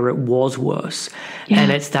point where it was worse. Yeah.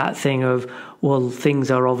 And it's that thing of, well,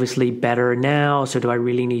 things are obviously better now, so do I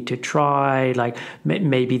really need to try? Like,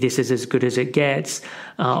 maybe this is as good as it gets.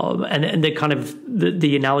 And the kind of,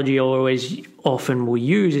 the analogy I always often will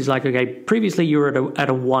use is like, okay, previously you were at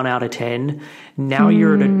a 1 out of 10. Now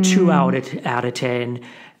you're at a 2 out of 10.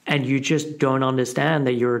 And you just don't understand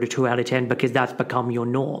that you're at a 2 out of 10 because that's become your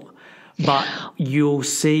norm. But you'll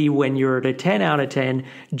see when you're at a 10 out of 10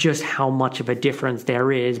 just how much of a difference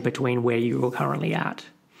there is between where you are currently at.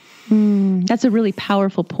 That's a really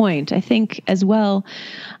powerful point. I think as well,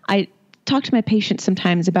 I talk to my patients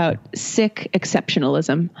sometimes about sick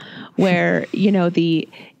exceptionalism, where,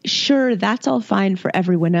 sure, that's all fine for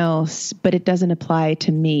everyone else, but it doesn't apply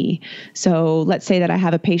to me. So let's say that I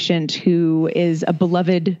have a patient who is a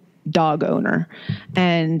beloved dog owner,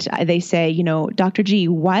 and they say, Dr. G,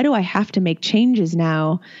 why do I have to make changes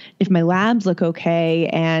now if my labs look okay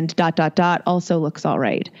and ... also looks all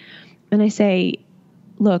right? And I say,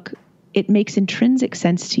 look, it makes intrinsic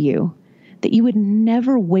sense to you that you would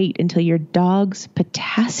never wait until your dog's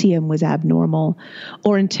potassium was abnormal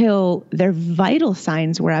or until their vital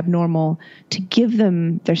signs were abnormal to give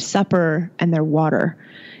them their supper and their water.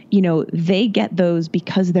 They get those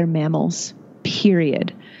because they're mammals,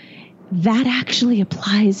 period. That actually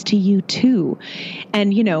applies to you too.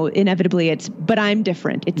 And, inevitably but I'm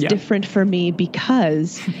different. It's different for me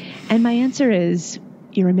because, and my answer is,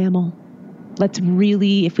 you're a mammal. Let's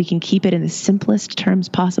really, if we can keep it in the simplest terms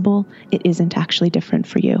possible, it isn't actually different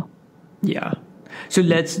for you. Yeah. So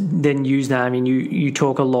let's then use that. I mean, you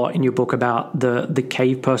talk a lot in your book about the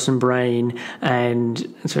cave person brain,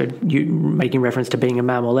 and so you making reference to being a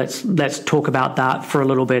mammal. Let's talk about that for a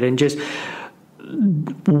little bit and just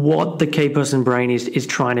what the cave person brain is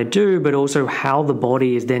trying to do, but also how the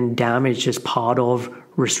body is then damaged as part of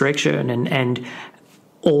restriction and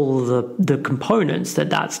all the components that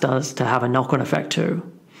does to have a knock-on effect too.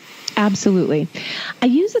 Absolutely. I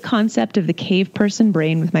use the concept of the cave person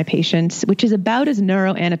brain with my patients, which is about as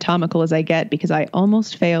neuroanatomical as I get because I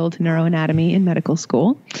almost failed neuroanatomy in medical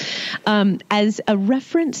school, as a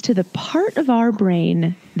reference to the part of our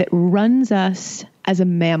brain that runs us as a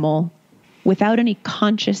mammal without any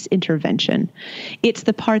conscious intervention. It's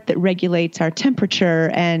the part that regulates our temperature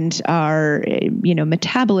and our,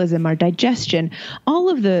 metabolism, our digestion, all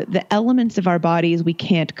of the elements of our bodies we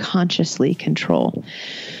can't consciously control.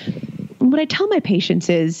 What I tell my patients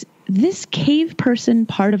is this cave person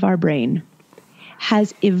part of our brain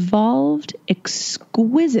has evolved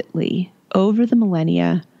exquisitely over the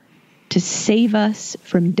millennia to save us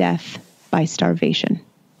from death by starvation.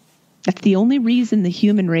 That's the only reason the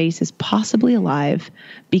human race is possibly alive,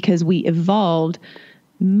 because we evolved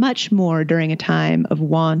much more during a time of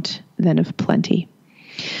want than of plenty.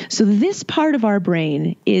 So this part of our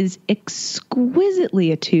brain is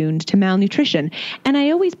exquisitely attuned to malnutrition. And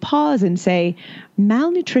I always pause and say,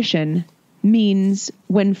 malnutrition means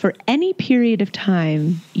when for any period of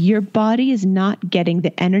time, your body is not getting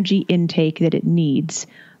the energy intake that it needs,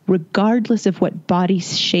 regardless of what body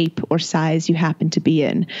shape or size you happen to be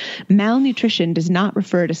in. Malnutrition does not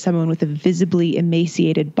refer to someone with a visibly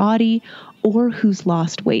emaciated body or who's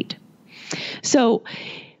lost weight. So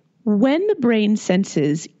when the brain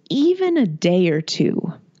senses even a day or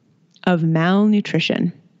two of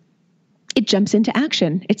malnutrition, it jumps into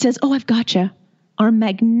action. It says, oh, I've gotcha. Our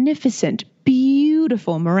magnificent,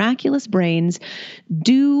 beautiful, miraculous brains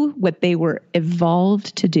do what they were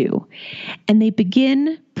evolved to do. And they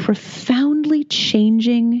begin profoundly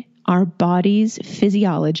changing our body's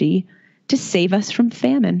physiology to save us from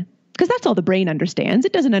famine. Because that's all the brain understands.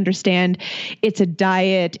 It doesn't understand it's a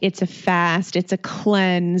diet, it's a fast, it's a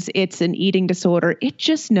cleanse, it's an eating disorder. It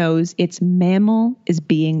just knows its mammal is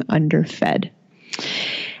being underfed.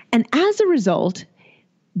 And as a result,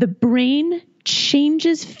 the brain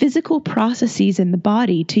changes physical processes in the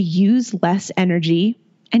body to use less energy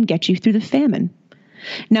and get you through the famine.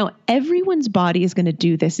 Now, everyone's body is going to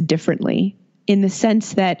do this differently, in the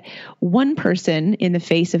sense that one person in the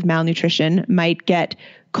face of malnutrition might get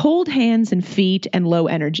cold hands and feet and low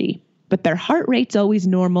energy, but their heart rate's always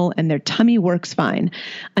normal and their tummy works fine.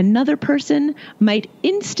 Another person might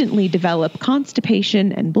instantly develop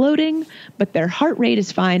constipation and bloating, but their heart rate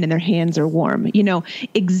is fine and their hands are warm.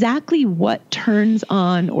 Exactly what turns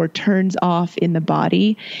on or turns off in the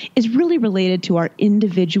body is really related to our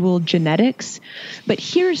individual genetics. But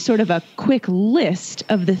here's sort of a quick list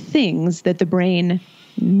of the things that the brain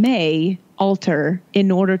may alter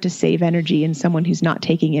in order to save energy in someone who's not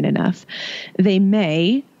taking in enough. They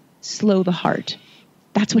may slow the heart.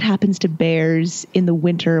 That's what happens to bears in the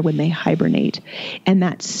winter when they hibernate. And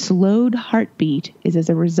that slowed heartbeat is as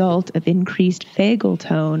a result of increased vagal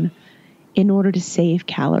tone in order to save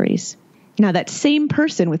calories. Now, that same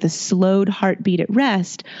person with a slowed heartbeat at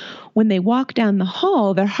rest, when they walk down the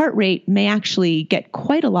hall, their heart rate may actually get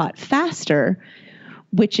quite a lot faster,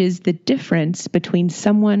 which is the difference between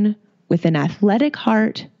someone with an athletic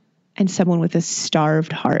heart and someone with a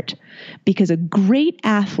starved heart. Because a great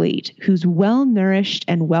athlete who's well-nourished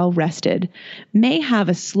and well-rested may have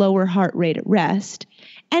a slower heart rate at rest,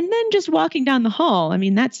 and then just walking down the hall,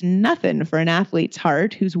 that's nothing for an athlete's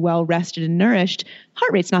heart who's well-rested and nourished.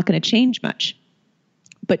 Heart rate's not going to change much.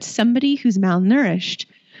 But somebody who's malnourished,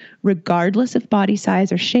 regardless of body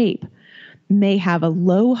size or shape, may have a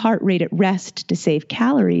low heart rate at rest to save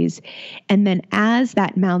calories, and then as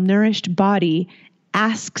that malnourished body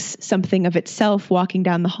asks something of itself walking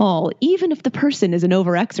down the hall, even if the person is an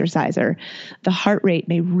overexerciser, the heart rate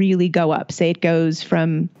may really go up. Say it goes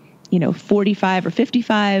from, 45 or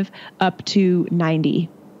 55 up to 90.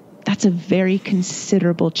 That's a very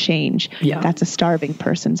considerable change. Yeah. That's a starving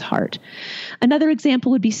person's heart. Another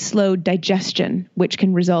example would be slowed digestion, which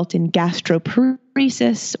can result in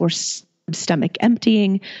gastroparesis or stomach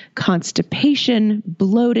emptying, constipation,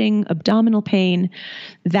 bloating, abdominal pain.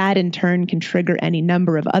 That in turn can trigger any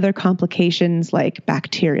number of other complications like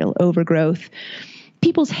bacterial overgrowth.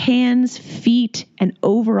 People's hands, feet, and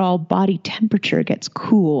overall body temperature gets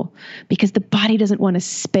cool because the body doesn't want to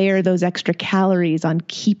spare those extra calories on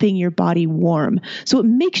keeping your body warm. So it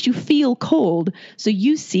makes you feel cold, so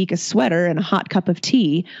you seek a sweater and a hot cup of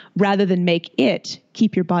tea rather than make it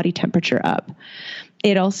keep your body temperature up.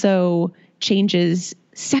 It also changes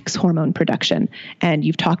sex hormone production. And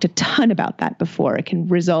you've talked a ton about that before. It can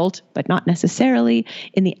result, but not necessarily,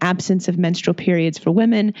 in the absence of menstrual periods for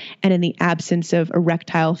women and in the absence of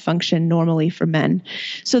erectile function normally for men.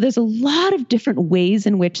 So there's a lot of different ways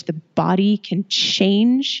in which the body can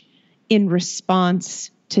change in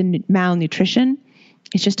response to malnutrition.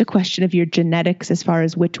 It's just a question of your genetics as far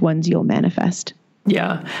as which ones you'll manifest.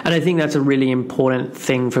 Yeah. And I think that's a really important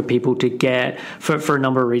thing for people to get for a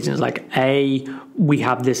number of reasons. Like, A, we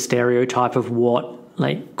have this stereotype of what,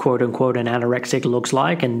 like, quote unquote, an anorexic looks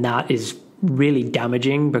like. And that is really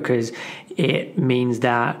damaging because it means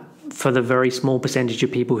that for the very small percentage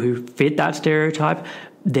of people who fit that stereotype,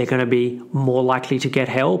 they're going to be more likely to get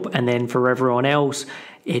help. And then for everyone else,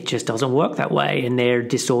 it just doesn't work that way. And their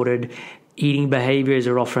disordered eating behaviors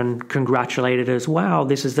are often congratulated as, wow,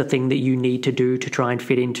 this is the thing that you need to do to try and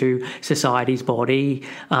fit into society's body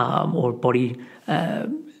or body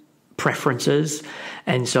preferences.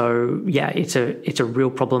 And so, yeah, it's a real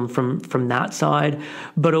problem from that side.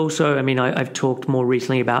 But also, I mean, I've talked more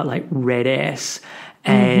recently about like Red S,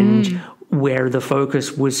 and where the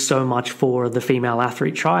focus was so much for the female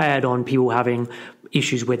athlete triad on people having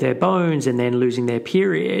issues with their bones and then losing their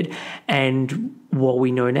period. And what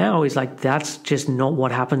we know now is like that's just not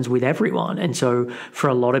what happens with everyone. And so for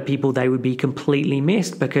a lot of people, they would be completely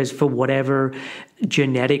missed because for whatever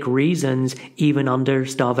genetic reasons, even under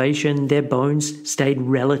starvation, their bones stayed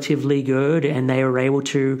relatively good and they were able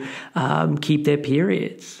to keep their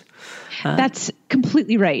periods. That's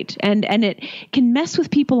completely right. And it can mess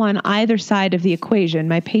with people on either side of the equation.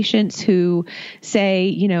 My patients who say,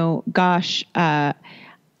 you know, gosh,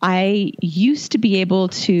 I used to be able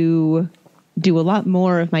to do a lot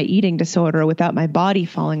more of my eating disorder without my body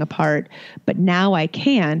falling apart, but now I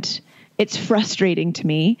can't. It's frustrating to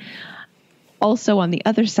me. Also, on the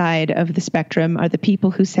other side of the spectrum are the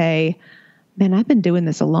people who say, man, I've been doing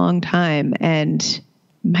this a long time and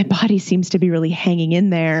my body seems to be really hanging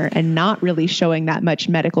in there and not really showing that much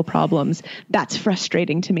medical problems. That's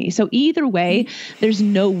frustrating to me. So either way, there's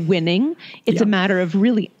no winning. It's a matter of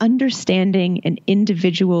really understanding an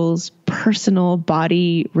individual's personal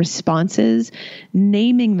body responses,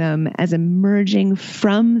 naming them as emerging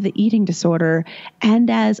from the eating disorder and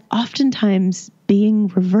as oftentimes being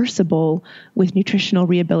reversible with nutritional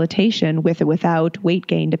rehabilitation, with or without weight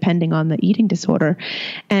gain, depending on the eating disorder.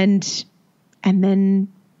 And then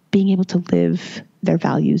being able to live their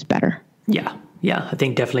values better. Yeah. I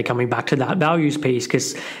think definitely coming back to that values piece,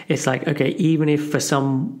 because it's like, okay, even if for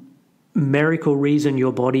some miracle reason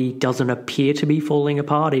your body doesn't appear to be falling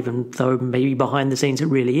apart, even though maybe behind the scenes it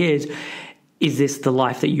really is this the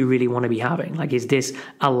life that you really want to be having? Like, is this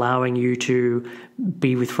allowing you to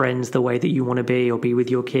be with friends the way that you want to be, or be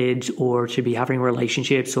with your kids, or to be having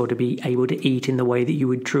relationships, or to be able to eat in the way that you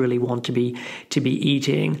would truly want to be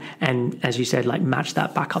eating? And as you said, like match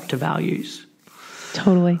that back up to values.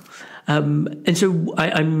 Totally. And so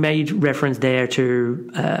I made reference there to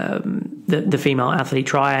the female athlete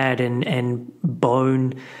triad and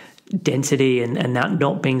bone density and that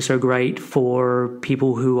not being so great for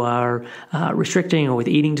people who are restricting or with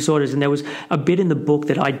eating disorders. And there was a bit in the book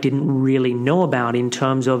that I didn't really know about in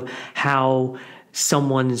terms of how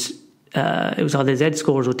someone's it was either Z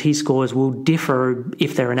scores or T scores will differ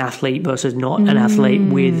if they're an athlete versus not an athlete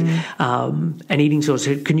with an eating disorder.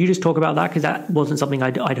 So can you just talk about that? Because that wasn't something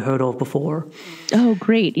I'd heard of before. Oh,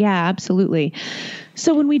 great. Yeah, absolutely.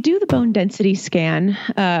 So when we do the bone density scan,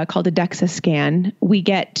 called a DEXA scan, we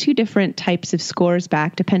get two different types of scores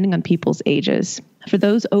back depending on people's ages. For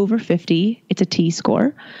those over 50, it's a T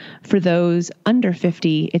score. For those under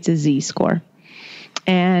 50, it's a Z score.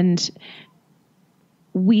 And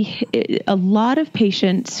a lot of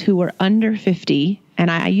patients who are under 50,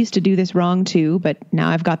 and I used to do this wrong too, but now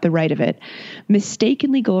I've got the right of it,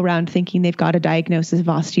 mistakenly go around thinking they've got a diagnosis of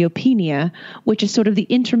osteopenia, which is sort of the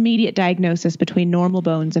intermediate diagnosis between normal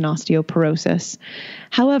bones and osteoporosis.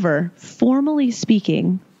 However, formally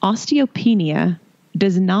speaking, osteopenia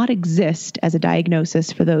does not exist as a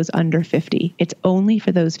diagnosis for those under 50. It's only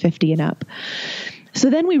for those 50 and up. So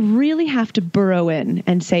then we really have to burrow in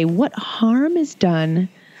and say, what harm is done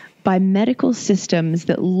by medical systems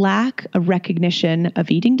that lack a recognition of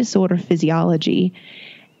eating disorder physiology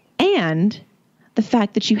and the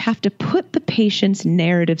fact that you have to put the patient's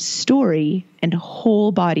narrative story and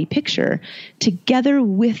whole body picture together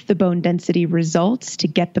with the bone density results to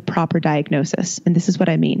get the proper diagnosis. And this is what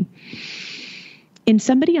I mean. In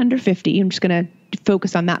somebody under 50, I'm just going to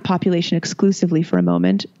focus on that population exclusively for a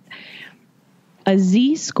moment, a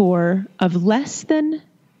Z score of less than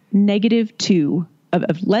 -2,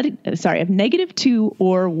 of -2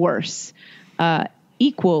 or worse,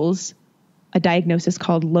 equals a diagnosis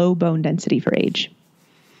called low bone density for age.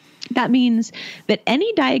 That means that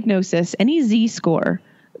any diagnosis, any Z score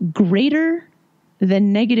greater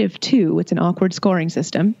than -2, it's an awkward scoring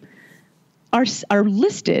system, are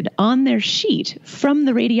listed on their sheet from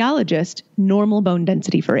the radiologist, normal bone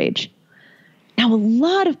density for age. Now, a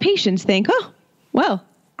lot of patients think, oh, well,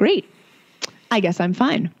 great. I guess I'm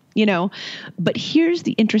fine, But here's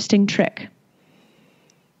the interesting trick.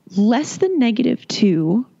 Less than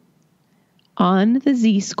 -2 on the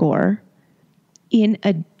Z score, in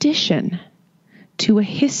addition to a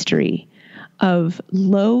history of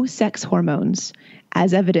low sex hormones,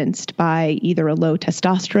 as evidenced by either a low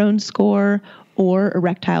testosterone score or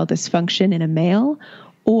erectile dysfunction in a male,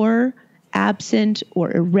 or absent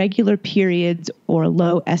or irregular periods or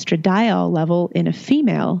low estradiol level in a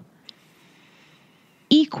female,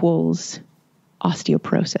 equals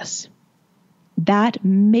osteoporosis. That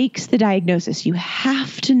makes the diagnosis. You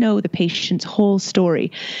have to know the patient's whole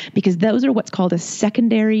story, because those are what's called a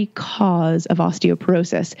secondary cause of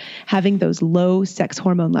osteoporosis, having those low sex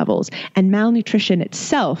hormone levels. And malnutrition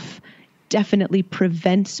itself definitely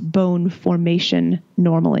prevents bone formation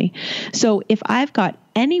normally. So if I've got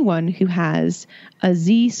anyone who has a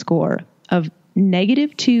Z-score of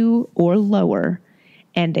 -2 or lower,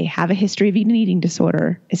 and they have a history of an eating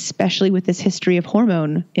disorder, especially with this history of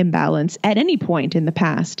hormone imbalance at any point in the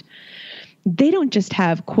past, they don't just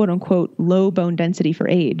have quote unquote low bone density for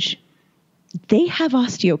age. They have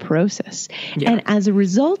osteoporosis. Yeah. And as a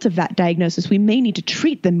result of that diagnosis, we may need to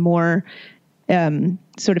treat them more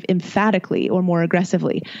sort of emphatically or more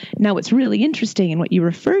aggressively. Now, what's really interesting and what you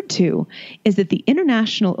referred to is that the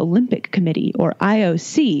International Olympic Committee, or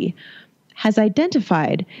IOC, has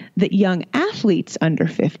identified that young athletes under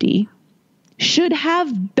 50 should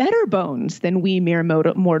have better bones than we mere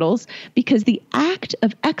mortals, because the act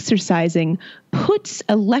of exercising puts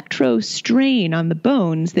electrostrain on the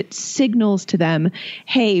bones that signals to them,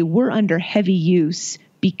 hey, we're under heavy use,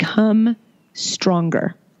 become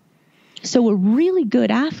stronger. So a really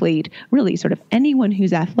good athlete, really sort of anyone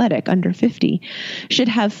who's athletic under 50, should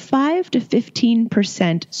have 5 to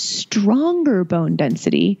 15% stronger bone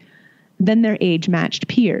density than their age-matched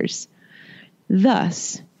peers.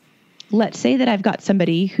 Thus, let's say that I've got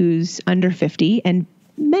somebody who's under 50, and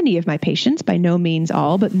many of my patients, by no means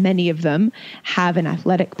all, but many of them have an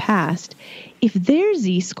athletic past. If their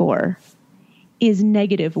Z-score is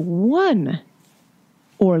 -1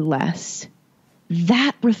 or less,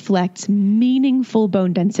 that reflects meaningful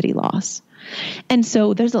bone density loss. And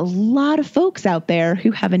so there's a lot of folks out there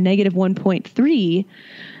who have a -1.3.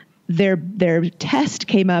 Their test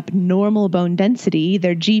came up normal bone density.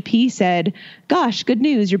 Their GP said, gosh, good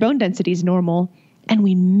news, your bone density is normal. And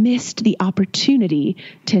we missed the opportunity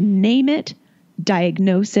to name it,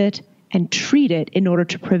 diagnose it, and treat it in order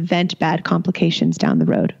to prevent bad complications down the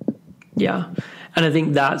road. Yeah. And I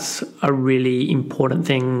think that's a really important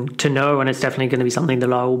thing to know. And it's definitely going to be something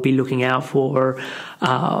that I will be looking out for,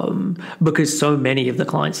 because so many of the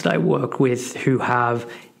clients that I work with who have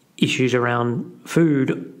issues around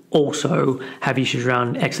food also have issues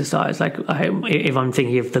around exercise. Like if I'm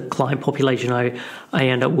thinking of the client population I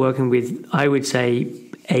end up working with, I would say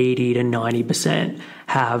 80 to 90%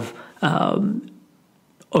 have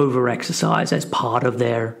over-exercise as part of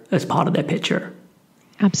their picture.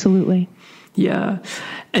 Absolutely. Yeah.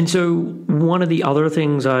 And so one of the other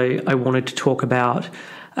things I wanted to talk about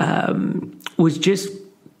was just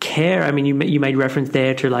care. I mean, you made reference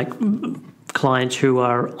there to like clients who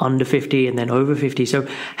are under 50 and then over 50. So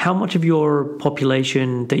how much of your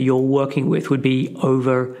population that you're working with would be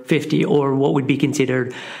over 50, or what would be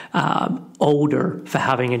considered older for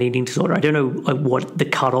having an eating disorder? I don't know what the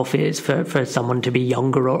cutoff is for someone to be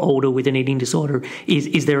younger or older with an eating disorder.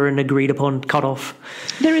 Is there an agreed upon cutoff?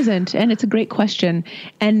 There isn't. And it's a great question.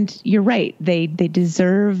 And you're right. They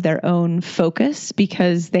deserve their own focus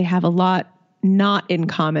because they have a lot not in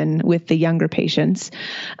common with the younger patients.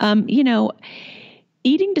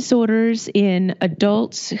 Eating disorders in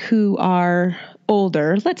adults who are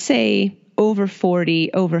older, let's say over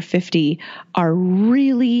 40, over 50, are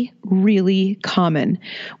really, really common.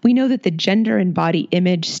 We know that the Gender and Body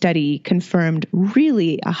Image study confirmed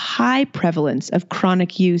really a high prevalence of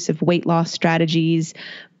chronic use of weight loss strategies,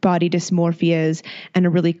 body dysmorphias, and a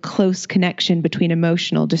really close connection between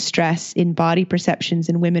emotional distress in body perceptions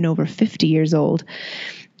in women over 50 years old.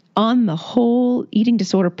 On the whole, eating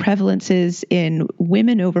disorder prevalences in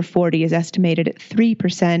women over 40 is estimated at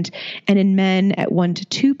 3%, and in men at 1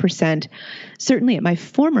 to 2%. Certainly at my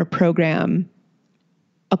former program,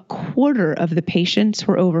 a quarter of the patients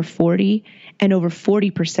were over 40, and over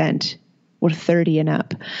 40% were 30 and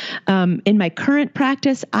up. In my current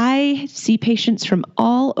practice, I see patients from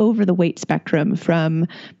all over the weight spectrum, from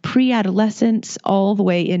pre-adolescents all the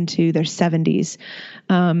way into their 70s.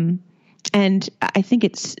 And I think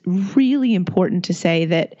it's really important to say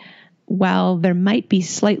that while there might be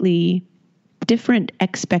slightly different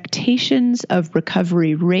expectations of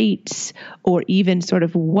recovery rates, or even sort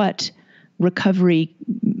of what recovery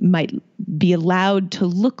might be allowed to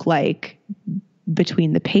look like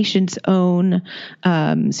between the patient's own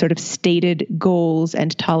sort of stated goals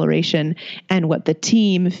and toleration and what the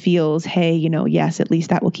team feels, hey, yes, at least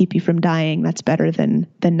that will keep you from dying. That's better than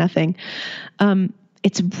nothing.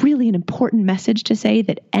 It's really an important message to say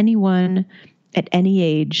that anyone at any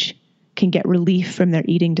age can get relief from their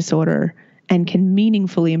eating disorder and can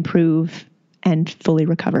meaningfully improve and fully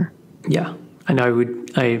recover. Yeah, and I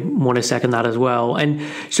want to second that as well. And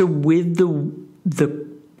so with the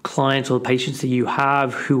clients or patients that you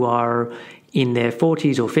have who are in their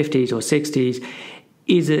 40s or 50s or 60s,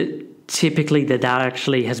 is it typically that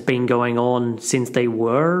actually has been going on since they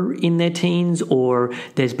were in their teens, or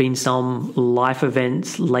there's been some life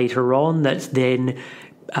events later on that's then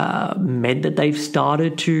meant that they've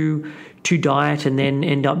started to diet and then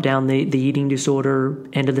end up down the eating disorder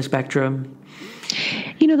end of the spectrum?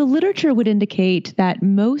 The literature would indicate that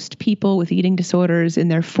most people with eating disorders in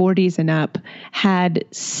their 40s and up had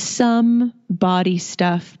some body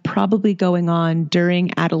stuff probably going on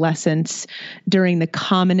during adolescence, during the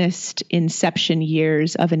commonest inception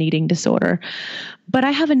years of an eating disorder. But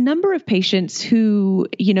I have a number of patients who,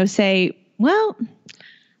 say, well,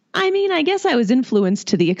 I guess I was influenced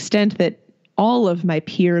to the extent that all of my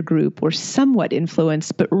peer group were somewhat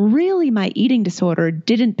influenced, but really my eating disorder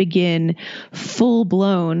didn't begin full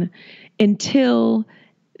blown until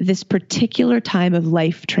this particular time of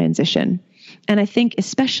life transition. And I think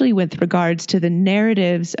especially with regards to the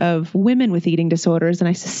narratives of women with eating disorders, and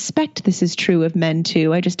I suspect this is true of men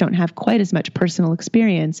too, I just don't have quite as much personal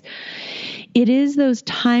experience. It is those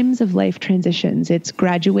times of life transitions. It's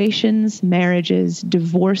graduations, marriages,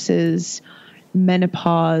 divorces,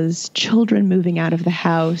 menopause, children moving out of the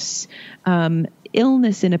house,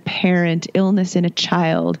 illness in a parent, illness in a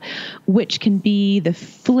child, which can be the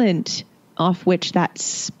flint off which that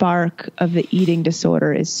spark of the eating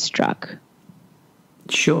disorder is struck.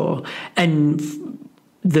 Sure. And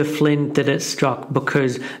the flint that it's struck,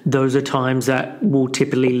 because those are times that will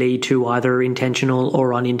typically lead to either intentional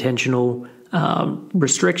or unintentional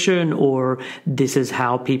restriction, or this is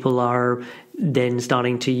how people are then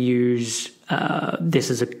starting to use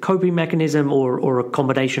this as a coping mechanism, or a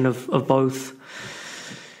combination of both?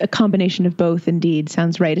 A combination of both, indeed.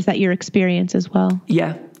 Sounds right. Is that your experience as well?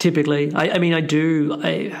 Yeah, typically. I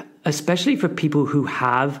do, especially for people who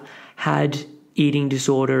have had eating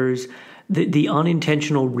disorders, the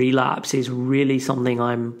unintentional relapse is really something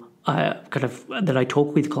that I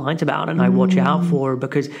talk with clients about and I watch out for,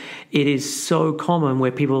 because it is so common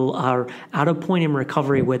where people are at a point in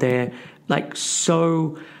recovery where they're like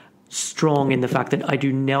so strong in the fact that I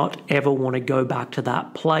do not ever want to go back to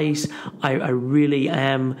that place. I really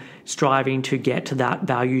am striving to get to that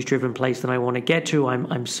values-driven place that I want to get to.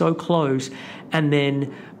 I'm so close. And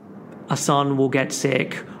then a son will get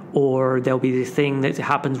sick, or there'll be this thing that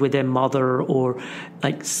happens with their mother, or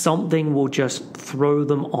like something will just throw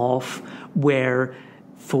them off where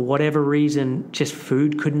for whatever reason just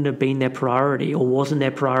food couldn't have been their priority, or wasn't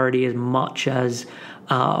their priority as much as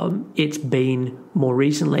it's been more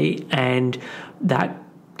recently. And that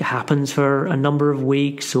happens for a number of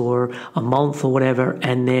weeks or a month or whatever,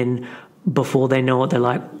 and then before they know it, they're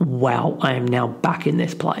like, wow, I am now back in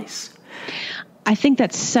this place. I think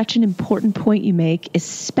that's such an important point you make,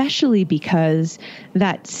 especially because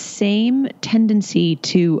that same tendency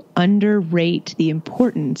to underrate the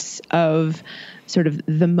importance of sort of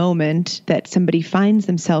the moment that somebody finds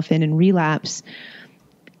themselves in relapse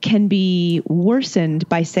can be worsened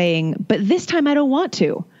by saying, but this time I don't want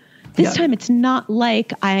to. This time it's not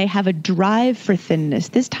like I have a drive for thinness.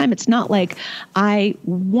 This time it's not like I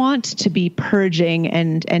want to be purging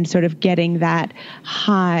and sort of getting that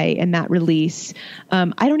high and that release. I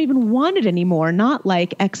don't even want it anymore, not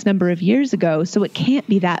like X number of years ago, so it can't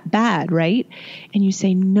be that bad, right? And you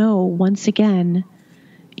say, no, once again,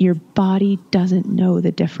 your body doesn't know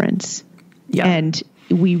the difference. Yeah. And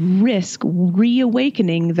we risk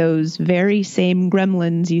reawakening those very same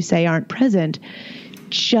gremlins you say aren't present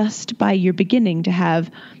just by your beginning to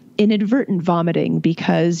have inadvertent vomiting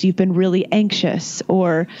because you've been really anxious,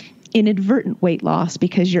 or inadvertent weight loss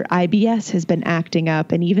because your IBS has been acting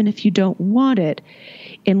up. And even if you don't want it,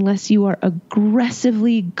 unless you are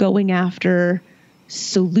aggressively going after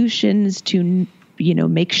solutions to,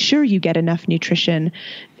 make sure you get enough nutrition,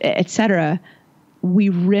 etc., we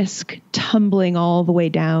risk tumbling all the way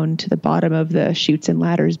down to the bottom of the chutes and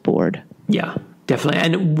ladders board. Yeah, definitely.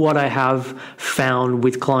 And what I have found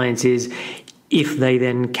with clients is if they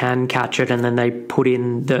then can catch it and then they put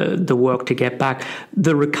in the work to get back,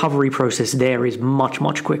 the recovery process there is much,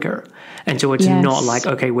 much quicker. And so it's not like,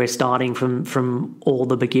 okay, we're starting from all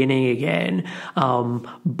the beginning again.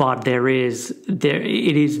 But it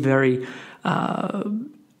is very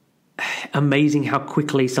amazing how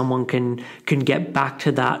quickly someone can get back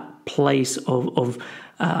to that place of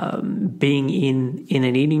being in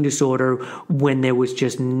an eating disorder when there was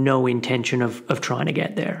just no intention of trying to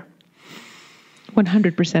get there.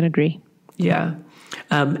 100% agree. Yeah.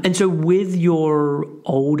 And so with your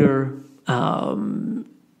older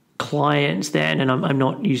clients then, and I'm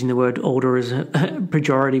not using the word older as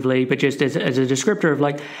pejoratively, but just as a descriptor of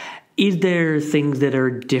like, is there things that are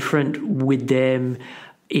different with them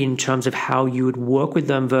in terms of how you would work with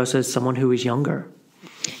them versus someone who is younger?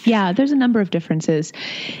 Yeah, there's a number of differences.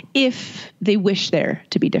 If they wish there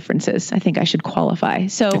to be differences, I think I should qualify.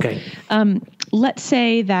 So let's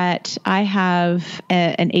say that I have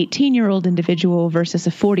an 18-year-old individual versus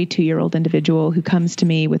a 42-year-old individual who comes to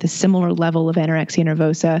me with a similar level of anorexia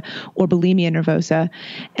nervosa or bulimia nervosa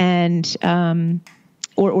and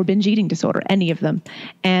or binge eating disorder, any of them.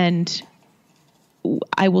 And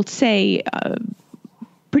I will say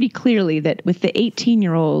pretty clearly that with the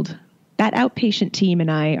 18-year-old, that outpatient team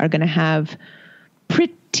and I are going to have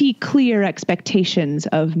pretty clear expectations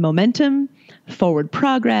of momentum, forward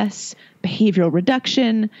progress, behavioral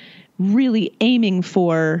reduction, really aiming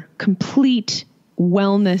for complete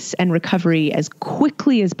wellness and recovery as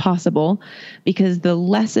quickly as possible, because the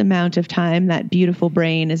less amount of time that beautiful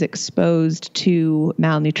brain is exposed to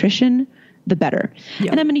malnutrition, the better. Yeah.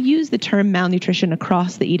 And I'm going to use the term malnutrition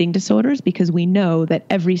across the eating disorders because we know that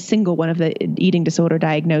every single one of the eating disorder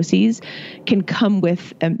diagnoses can come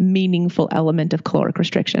with a meaningful element of caloric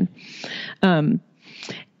restriction. Then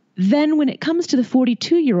when it comes to the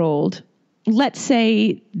 42-year-old, let's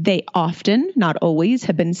say they often, not always,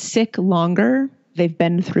 have been sick longer. They've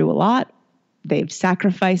been through a lot. They've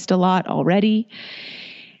sacrificed a lot already.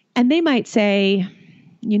 And they might say,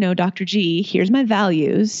 you know, Dr. G, here's my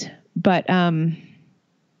values, but I'm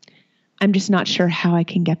just not sure how I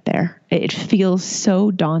can get there. It feels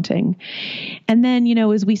so daunting. And then, you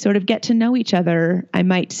know, as we sort of get to know each other, I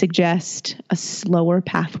might suggest a slower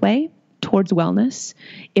pathway towards wellness,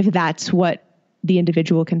 if that's what the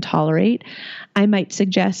individual can tolerate. I might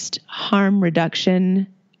suggest harm reduction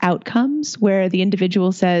outcomes where the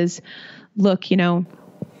individual says, look, you know,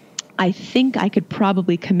 I think I could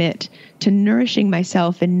probably commit to nourishing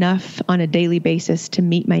myself enough on a daily basis to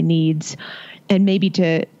meet my needs and maybe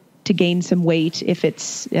to gain some weight if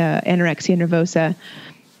it's anorexia nervosa.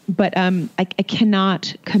 But I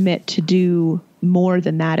cannot commit to do more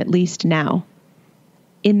than that, at least now.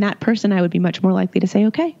 In that person, I would be much more likely to say,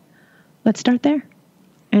 okay, let's start there.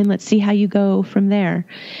 And let's see how you go from there.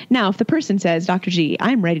 Now, if the person says, Dr. G,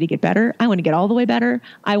 I'm ready to get better. I want to get all the way better.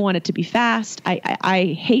 I want it to be fast.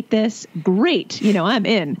 I hate this. Great. You know, I'm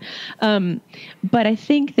in. But I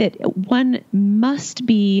think that one must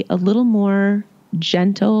be a little more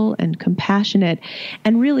gentle and compassionate.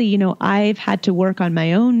 And really, you know, I've had to work on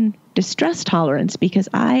my own distress tolerance because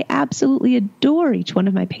I absolutely adore each one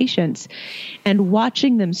of my patients. And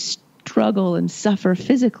watching them struggle and suffer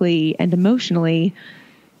physically and emotionally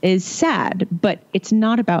is sad, but it's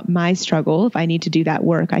not about my struggle. If I need to do that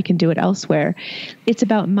work, I can do it elsewhere. It's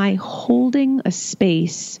about my holding a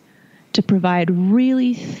space to provide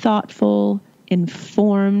really thoughtful,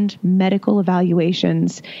 informed medical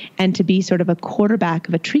evaluations and to be sort of a quarterback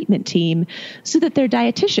of a treatment team so that their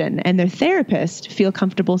dietitian and their therapist feel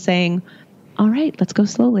comfortable saying, all right, let's go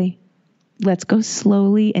slowly. Let's go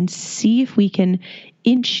slowly and see if we can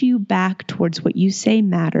inch you back towards what you say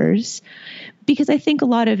matters. Because I think a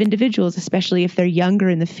lot of individuals, especially if they're younger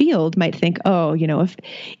in the field, might think, oh, you know,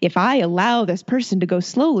 if I allow this person to go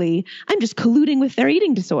slowly, I'm just colluding with their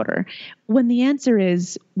eating disorder. When the answer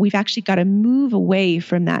is we've actually got to move away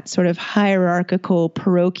from that sort of hierarchical,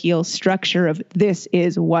 parochial structure of this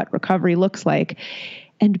is what recovery looks like,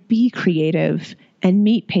 and be creative and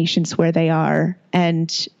meet patients where they are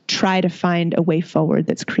and try to find a way forward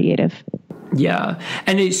that's creative. Yeah.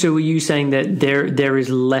 And so are you saying that there is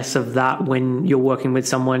less of that when you're working with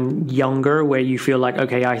someone younger where you feel like,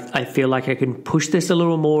 okay, I feel like I can push this a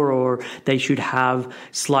little more, or they should have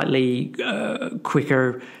slightly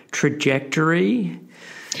quicker trajectory?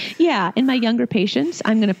 Yeah. In my younger patients,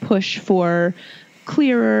 I'm going to push for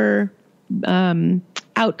clearer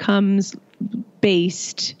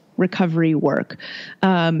outcomes-based recovery work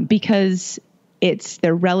because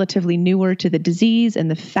they're relatively newer to the disease, and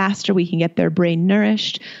the faster we can get their brain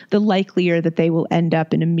nourished, the likelier that they will end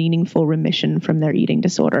up in a meaningful remission from their eating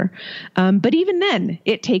disorder. But even then,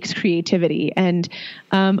 it takes creativity. And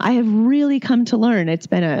I have really come to learn it's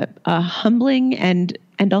been a humbling and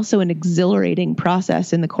also an exhilarating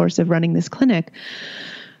process in the course of running this clinic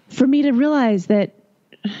for me to realize that,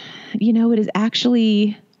 you know, it is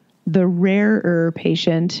actually the rarer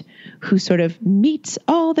patient who sort of meets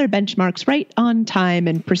all their benchmarks right on time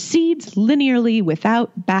and proceeds linearly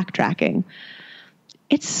without backtracking.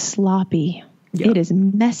 It's sloppy. Yeah. It is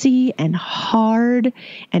messy and hard,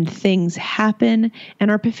 and things happen, and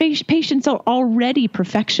our patients are already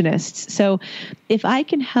perfectionists. So if I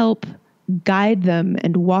can help guide them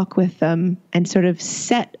and walk with them and sort of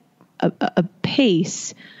set a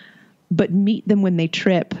pace, but meet them when they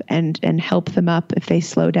trip and help them up if they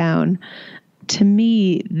slow down, to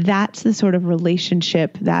me, that's the sort of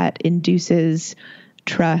relationship that induces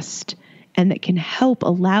trust and that can help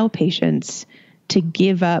allow patients to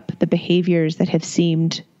give up the behaviors that have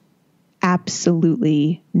seemed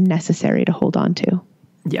absolutely necessary to hold on to.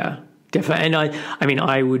 Yeah, definitely. And I mean,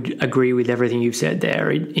 I would agree with everything you've said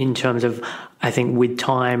there in terms of, I think with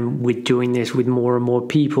time, with doing this with more and more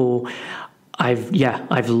people, I've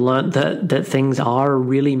learned that things are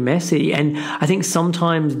really messy. And I think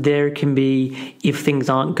sometimes there can be, if things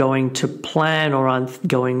aren't going to plan or aren't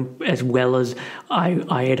going as well as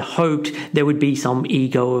I had hoped, there would be some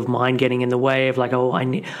ego of mine getting in the way of like, oh,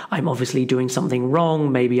 I'm obviously doing something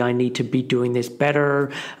wrong. Maybe I need to be doing this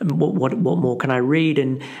better. What more can I read?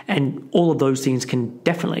 And all of those things can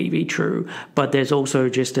definitely be true. But there's also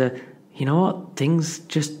just you know what? Things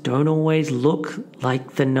just don't always look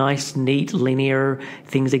like the nice, neat, linear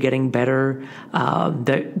things are getting better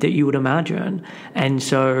that you would imagine. And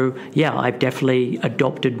so, yeah, I've definitely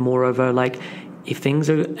adopted more of a like, if things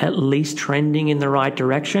are at least trending in the right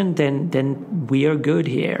direction, then we are good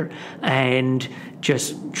here. And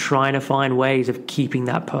just trying to find ways of keeping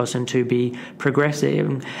that person to be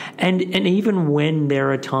progressive. And even when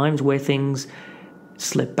there are times where things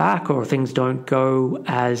slip back or things don't go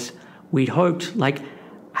as we'd hoped, like,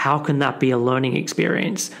 how can that be a learning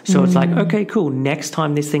experience? So it's like, okay, cool. Next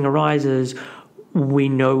time this thing arises, we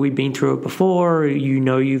know we've been through it before. You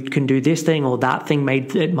know, you can do this thing or that thing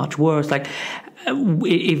made it much worse. Like,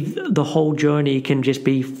 if the whole journey can just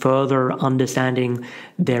be further understanding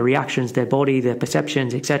their reactions, their body, their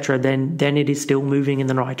perceptions, etc., then it is still moving in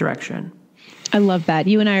the right direction. I love that.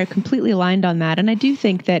 You and I are completely aligned on that. And I do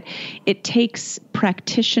think that it takes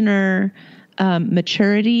practitioner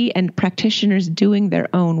maturity and practitioners doing their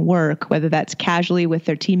own work, whether that's casually with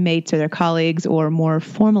their teammates or their colleagues or more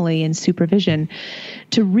formally in supervision,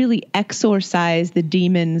 to really exorcise the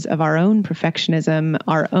demons of our own perfectionism,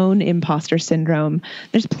 our own imposter syndrome.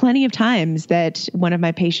 There's plenty of times that one of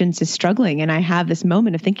my patients is struggling and I have this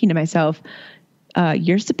moment of thinking to myself,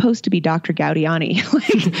 you're supposed to be Dr. Gaudiani.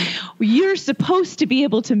 Like, you're supposed to be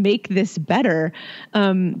able to make this better.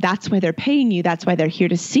 That's why they're paying you. That's why they're here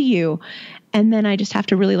to see you. And then I just have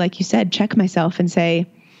to really, like you said, check myself and say,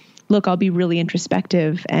 look, I'll be really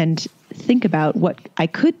introspective and think about what I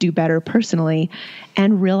could do better personally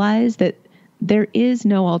and realize that there is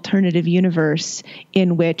no alternative universe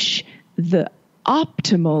in which the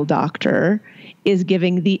optimal doctor is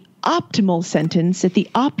giving the optimal sentence at the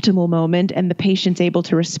optimal moment and the patient's able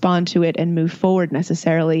to respond to it and move forward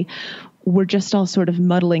necessarily. We're just all sort of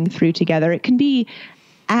muddling through together. It can be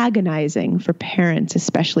agonizing for parents,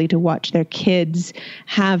 especially, to watch their kids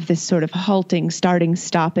have this sort of halting, starting,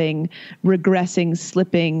 stopping, regressing,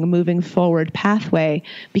 slipping, moving forward pathway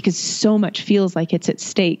because so much feels like it's at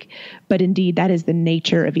stake. But indeed, that is the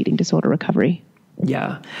nature of eating disorder recovery.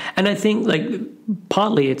 Yeah. And I think like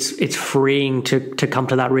partly it's freeing to come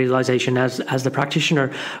to that realization as the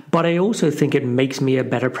practitioner, but I also think it makes me a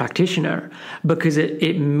better practitioner because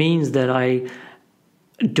it means that I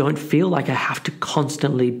don't feel like I have to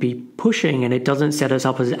constantly be pushing, and it doesn't set us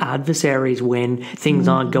up as adversaries when things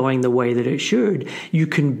aren't going the way that it should. You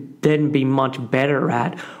can then be much better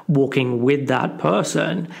at walking with that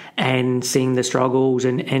person and seeing the struggles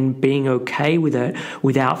and being okay with it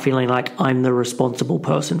without feeling like I'm the responsible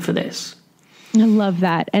person for this. I love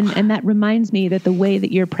that. And that reminds me that the way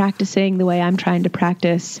that you're practicing, the way I'm trying to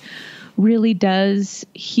practice, really does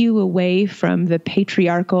hew away from the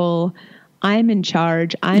patriarchal, I'm in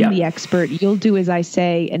charge, I'm the expert, you'll do as I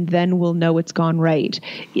say, and then we'll know it's gone right.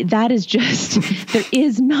 That is just, there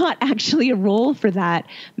is not actually a role for that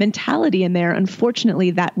mentality in there. Unfortunately,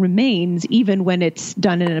 that remains, even when it's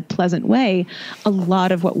done in a pleasant way, a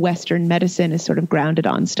lot of what Western medicine is sort of grounded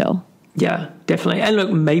on still. Yeah, definitely. And look,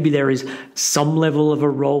 maybe there is some level of a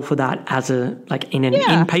role for that as in an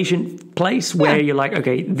inpatient place where you're like,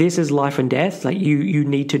 okay, this is life and death. Like you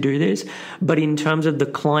need to do this. But in terms of the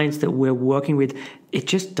clients that we're working with, it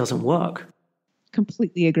just doesn't work.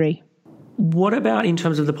 Completely agree. What about in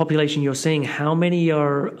terms of the population you're seeing? How many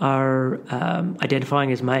are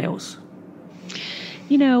identifying as males?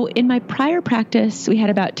 In my prior practice, we had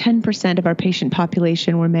about 10% of our patient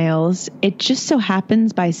population were males. It just so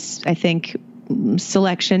happens by, I think,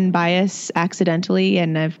 selection bias accidentally,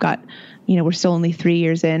 and I've got, we're still only 3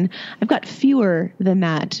 years in, I've got fewer than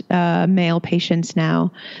that male patients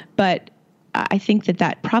now. But I think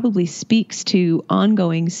that probably speaks to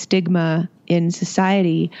ongoing stigma in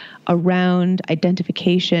society around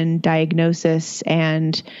identification, diagnosis,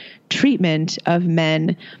 and treatment of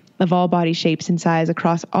men of all body shapes and size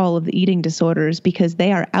across all of the eating disorders, because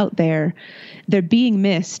they are out there. They're being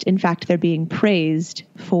missed. In fact, they're being praised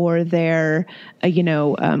for their,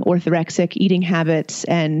 orthorexic eating habits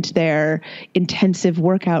and their intensive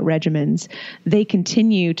workout regimens. They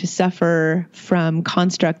continue to suffer from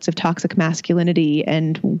constructs of toxic masculinity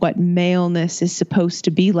and what maleness is supposed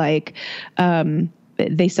to be like.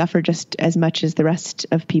 They suffer just as much as the rest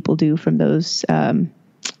of people do from those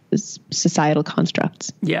societal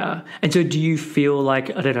constructs. Yeah. And so do you feel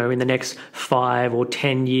like, I don't know, in the next 5 or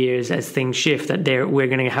 10 years as things shift, that we're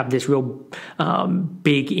going to have this real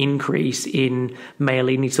big increase in male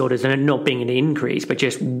eating disorders, and not being an increase, but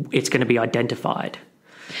just it's going to be identified?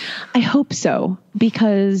 I hope so,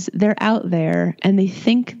 because they're out there and they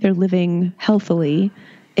think they're living healthily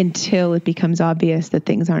until it becomes obvious that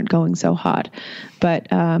things aren't going so hot. But,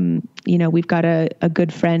 we've got a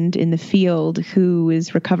good friend in the field who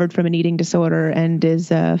is recovered from an eating disorder and is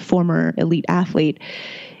a former elite athlete.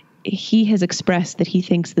 He has expressed that he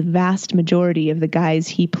thinks the vast majority of the guys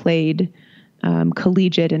he played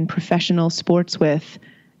collegiate and professional sports with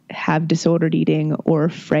have disordered eating or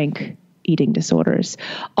frank eating disorders,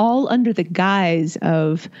 all under the guise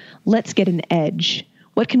of, let's get an edge.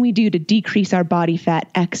 What can we do to decrease our body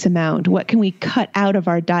fat X amount? What can we cut out of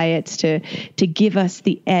our diets to give us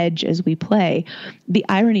the edge as we play? The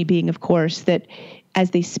irony being, of course, that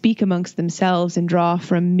as they speak amongst themselves and draw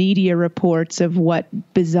from media reports of what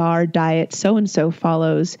bizarre diet so-and-so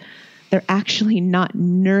follows, they're actually not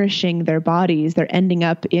nourishing their bodies. They're ending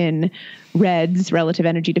up in REDS, relative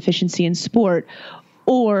energy deficiency in sport,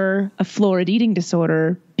 or a florid eating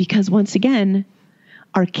disorder, because once again,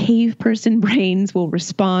 our cave person brains will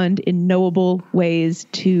respond in knowable ways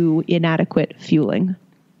to inadequate fueling.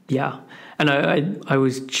 Yeah. And I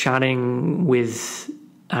was chatting with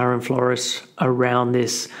Aaron Flores around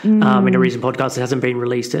this in a recent podcast that hasn't been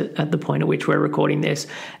released at the point at which we're recording this.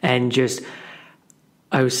 And just,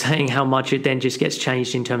 I was saying how much it then just gets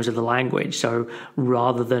changed in terms of the language. So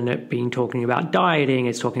rather than it being talking about dieting,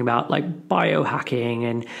 it's talking about like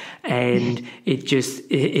biohacking, and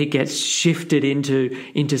it gets shifted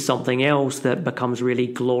into something else that becomes really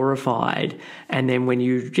glorified. And then when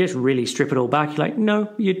you just really strip it all back, you're like,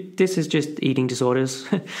 no, this is just eating disorders.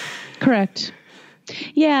 Correct.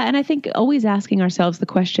 Yeah. And I think always asking ourselves the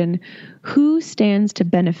question, who stands to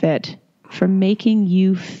benefit from making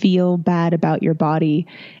you feel bad about your body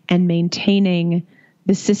and maintaining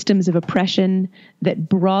the systems of oppression that,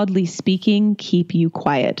 broadly speaking, keep you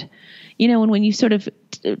quiet? And when you sort of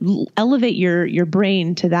elevate your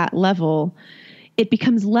brain to that level, it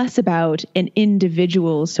becomes less about an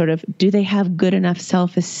individual's sort of, do they have good enough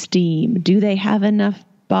self-esteem? Do they have enough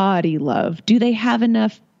body love? Do they have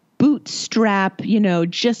enough bootstrap,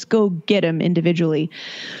 just go get them individually?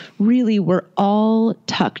 Really, we're all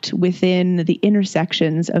tucked within the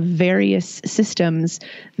intersections of various systems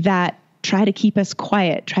that try to keep us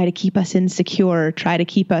quiet, try to keep us insecure, try to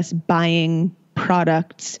keep us buying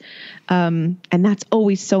products. And that's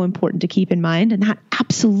always so important to keep in mind. And that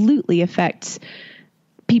absolutely affects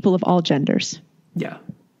people of all genders. Yeah,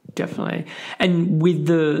 definitely. And with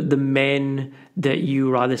the men that you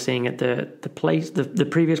were either seeing at the place, the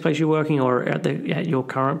previous place you're working, or at your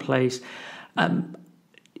current place,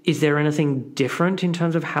 is there anything different in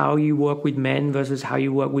terms of how you work with men versus how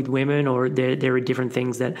you work with women, or there are different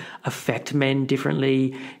things that affect men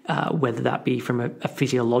differently, whether that be from a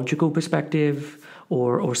physiological perspective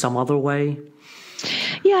or some other way?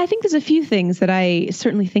 Yeah, I think there's a few things that I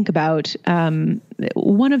certainly think about.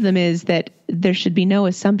 One of them is that there should be no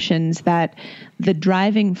assumptions that the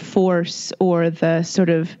driving force, or the sort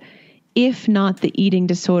of, if not the eating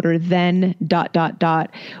disorder, then ...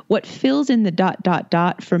 What fills in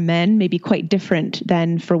the ... for men may be quite different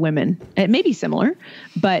than for women. It may be similar,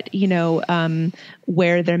 but,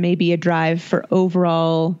 where there may be a drive for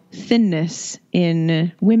overall thinness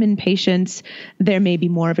in women patients, there may be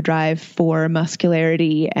more of a drive for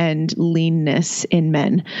muscularity and leanness in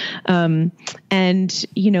men. And,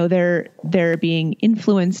 they're being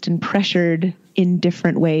influenced and pressured in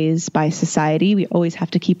different ways by society. We always have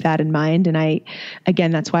to keep that in mind. And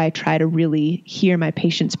that's why I try to really hear my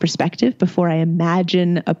patient's perspective before I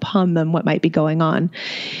imagine upon them what might be going on.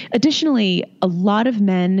 Additionally, a lot of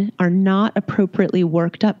men are not appropriately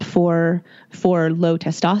worked up for low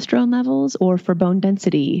testosterone levels or for bone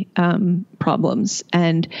density problems.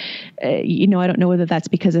 And, I don't know whether that's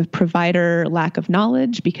because of provider lack of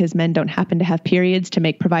knowledge, because men don't happen to have periods to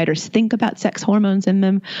make providers think about sex hormones in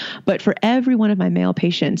them. But for every one of my male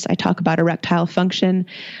patients, I talk about erectile function.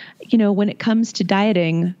 When it comes to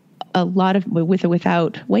dieting, a lot of with or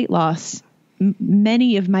without weight loss,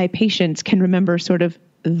 many of my patients can remember sort of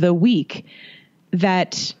the week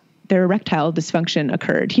that their erectile dysfunction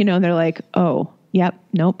occurred, and they're like, oh, yep,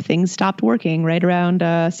 nope, things stopped working right around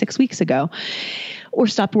 6 weeks ago, or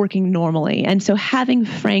stopped working normally. And so having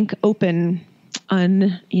frank, open,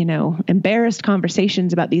 embarrassed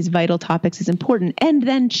conversations about these vital topics is important. And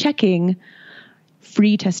then checking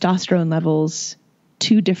free testosterone levels,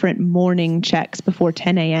 2 different morning checks before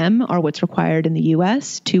 10 a.m. are what's required in the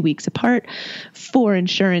US, 2 weeks apart, for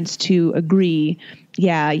insurance to agree,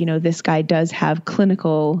 this guy does have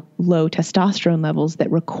clinical low testosterone levels that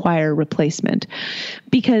require replacement.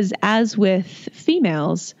 Because as with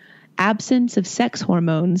females, absence of sex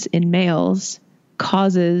hormones in males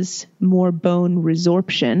causes more bone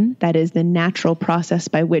resorption. That is the natural process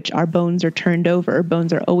by which our bones are turned over.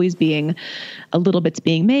 Bones are always a little bit's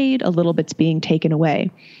being made, a little bit's being taken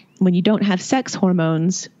away. When you don't have sex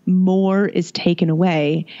hormones, more is taken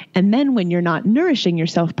away. And then when you're not nourishing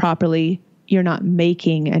yourself properly, you're not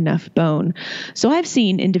making enough bone. So I've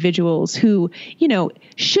seen individuals who,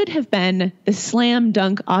 should have been the slam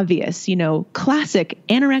dunk obvious, classic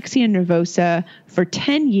anorexia nervosa for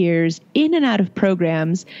 10 years, in and out of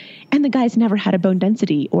programs, and the guy's never had a bone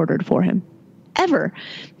density ordered for him, ever.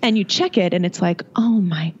 And you check it and it's like, oh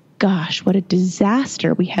my gosh, what a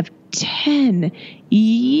disaster. We have 10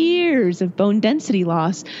 years of bone density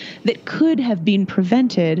loss that could have been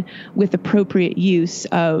prevented with appropriate use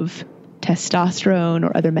of testosterone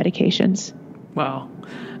or other medications. Wow.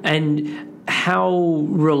 And how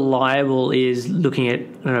reliable is looking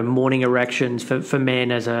at morning erections for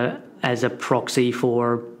men as a proxy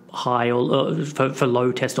for high or for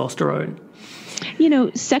low testosterone?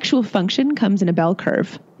 Sexual function comes in a bell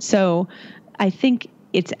curve. So I think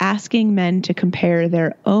it's asking men to compare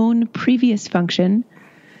their own previous function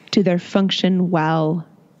to their function while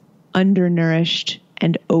undernourished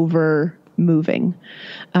and over moving.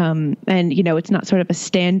 And, it's not sort of a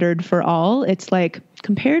standard for all. It's like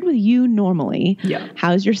compared with you normally,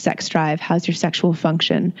 how's your sex drive? How's your sexual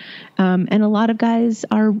function? And a lot of guys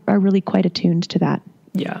are really quite attuned to that.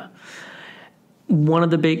 Yeah. One of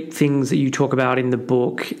the big things that you talk about in the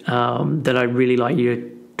book that I really like you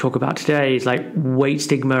to talk about today is like weight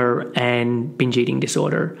stigma and binge eating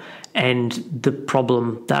disorder and the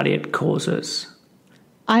problem that it causes.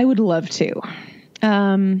 I would love to.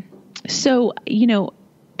 So,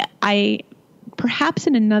 I perhaps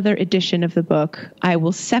in another edition of the book, I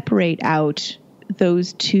will separate out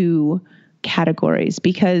those 2 categories,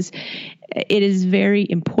 because it is very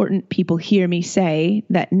important people hear me say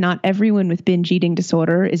that not everyone with binge eating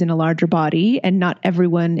disorder is in a larger body, and not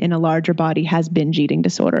everyone in a larger body has binge eating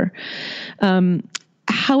disorder.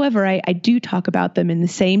 However, I do talk about them in the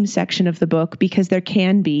same section of the book because there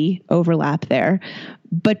can be overlap there.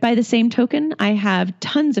 But by the same token, I have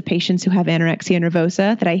tons of patients who have anorexia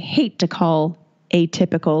nervosa that I hate to call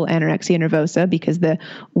atypical anorexia nervosa, because the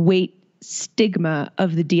weight stigma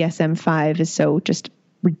of the DSM-5 is so just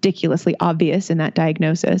ridiculously obvious in that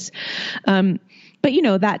diagnosis. But,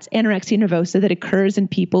 that's anorexia nervosa that occurs in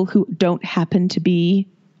people who don't happen to be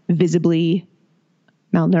visibly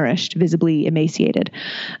malnourished, visibly emaciated.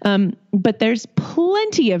 But there's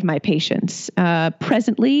plenty of my patients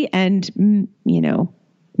presently, and,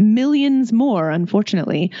 millions more,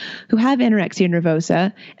 unfortunately, who have anorexia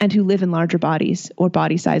nervosa and who live in larger bodies or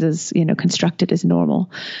body sizes, constructed as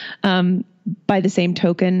normal. By the same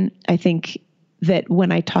token, I think that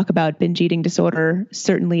when I talk about binge eating disorder,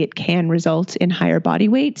 certainly it can result in higher body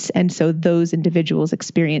weights. And so those individuals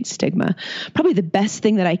experience stigma. Probably the best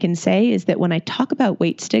thing that I can say is that when I talk about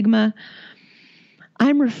weight stigma,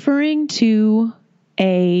 I'm referring to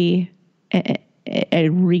a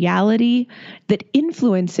reality that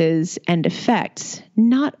influences and affects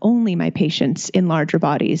not only my patients in larger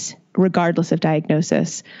bodies, regardless of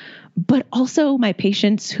diagnosis, but also my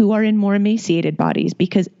patients who are in more emaciated bodies,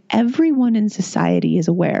 because everyone in society is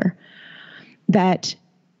aware that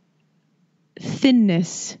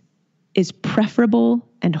thinness is preferable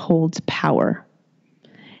and holds power.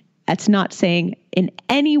 That's not saying in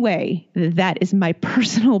any way. That is my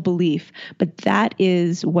personal belief, but that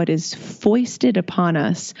is what is foisted upon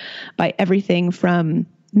us by everything from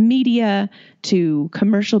media to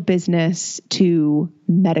commercial business to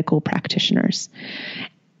medical practitioners.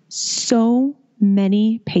 So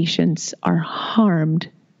many patients are harmed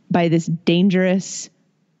by this dangerous,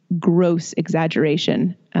 gross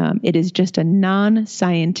exaggeration. It is just a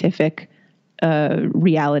non-scientific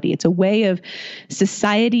reality. It's a way of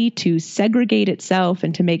society to segregate itself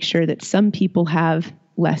and to make sure that some people have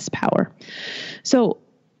less power. So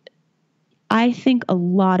I think a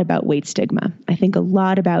lot about weight stigma. I think a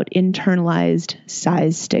lot about internalized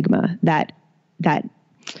size stigma, that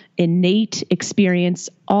innate experience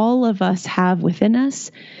all of us have within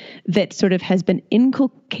us that sort of has been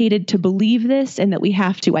inculcated to believe this, and that we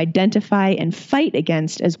have to identify and fight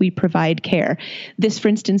against as we provide care. This, for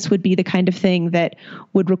instance, would be the kind of thing that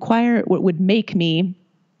would make me,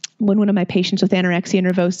 when one of my patients with anorexia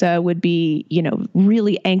nervosa would be,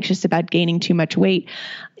 really anxious about gaining too much weight.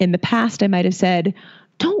 In the past, I might have said,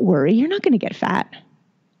 "Don't worry, you're not going to get fat."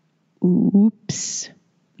 Oops.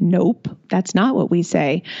 Nope, that's not what we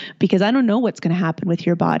say, because I don't know what's going to happen with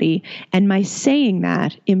your body. And my saying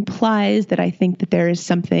that implies that I think that there is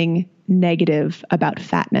something negative about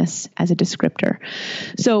fatness as a descriptor.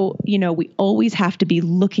 So, we always have to be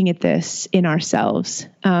looking at this in ourselves.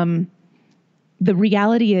 The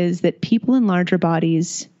reality is that people in larger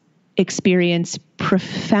bodies experience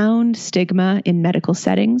profound stigma in medical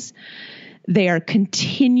settings. They are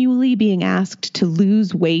continually being asked to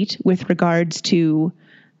lose weight with regards to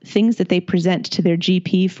things that they present to their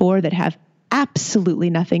GP for that have absolutely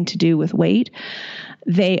nothing to do with weight.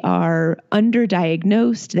 They are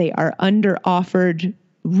underdiagnosed. They are under-offered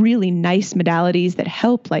really nice modalities that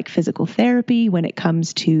help, like physical therapy when it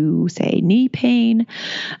comes to, say, knee pain.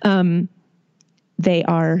 They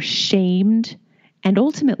are shamed, and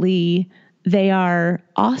ultimately they are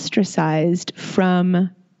ostracized from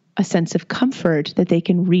a sense of comfort that they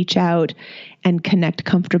can reach out and connect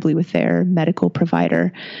comfortably with their medical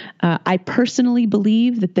provider. I personally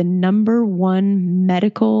believe that the number one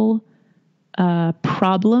medical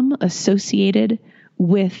problem associated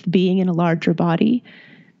with being in a larger body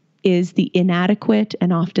is the inadequate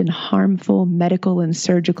and often harmful medical and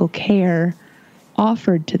surgical care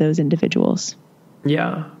offered to those individuals.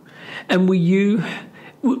 Yeah. And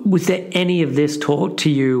was there any of this taught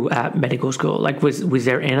to you at medical school? Like, was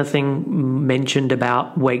there anything mentioned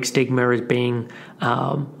about weight stigma as being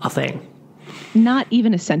a thing? Not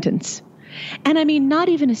even a sentence. And I mean, not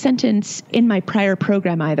even a sentence in my prior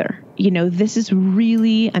program either. This is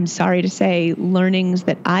really, I'm sorry to say, learnings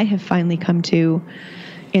that I have finally come to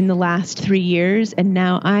in the last 3 years. And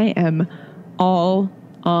now I am all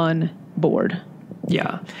on board.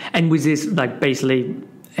 Yeah. And was this like basically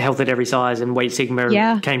health at every size and weight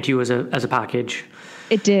stigma came to you as a package?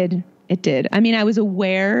 It did. I mean, I was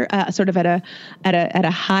aware, sort of at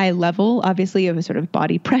a high level, obviously, of a sort of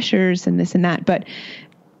body pressures and this and that, but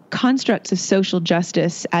constructs of social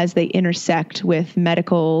justice as they intersect with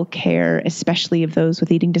medical care, especially of those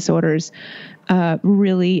with eating disorders,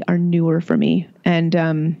 really are newer for me, and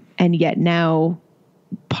yet now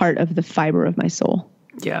part of the fiber of my soul.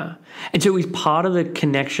 Yeah. And so is part of the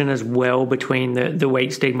connection as well between the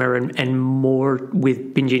weight stigma and more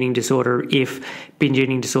with binge eating disorder, if binge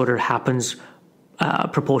eating disorder happens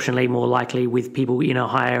proportionally more likely with people in a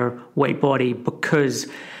higher weight body, because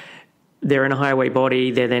they're in a higher weight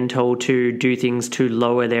body, they're then told to do things to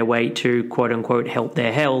lower their weight to quote unquote help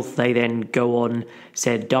their health. They then go on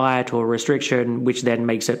said diet or restriction, which then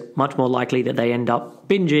makes it much more likely that they end up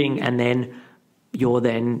binging, and then you're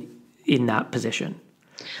then in that position.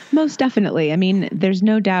 Most definitely. I mean, there's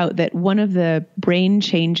no doubt that one of the brain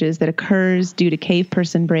changes that occurs due to cave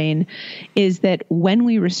person brain is that when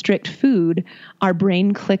we restrict food, our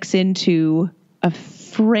brain clicks into a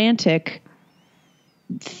frantic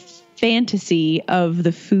fantasy of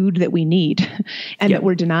the food that we need and that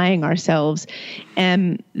we're denying ourselves.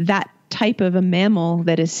 And that type of a mammal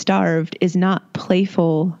that is starved is not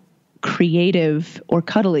playful, creative, or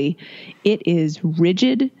cuddly. It is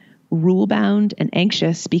rigid, rule-bound, and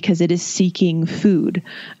anxious because it is seeking food.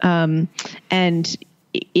 And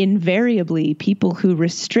invariably, people who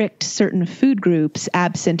restrict certain food groups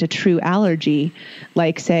absent a true allergy,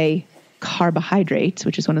 like, say, carbohydrates,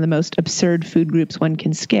 which is one of the most absurd food groups one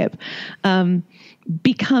can skip,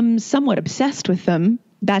 become somewhat obsessed with them.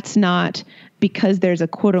 That's not because there's a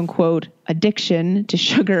quote-unquote addiction to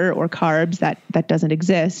sugar or carbs. That doesn't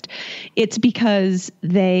exist. It's because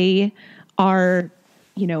they are,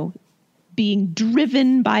 being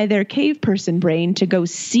driven by their cave person brain to go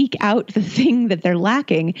seek out the thing that they're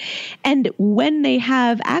lacking. And when they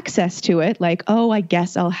have access to it, like, oh, I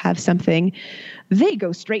guess I'll have something, they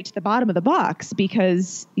go straight to the bottom of the box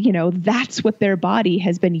because, that's what their body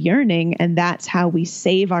has been yearning. And that's how we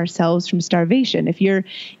save ourselves from starvation. If you're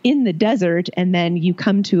in the desert and then you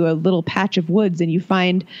come to a little patch of woods and you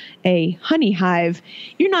find a honey hive,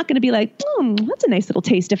 you're not going to be like, that's a nice little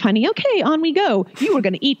taste of honey. Okay, on we go. You are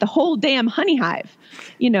going to eat the whole damn honey hive,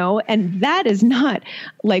 and that is not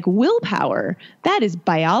like willpower. That is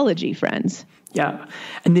biology, friends. Yeah.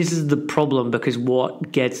 And this is the problem, because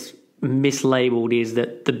what gets mislabeled is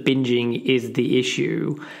that the binging is the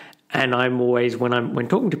issue. And I'm always, when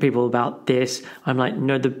talking to people about this, I'm like,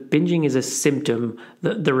 no, the binging is a symptom.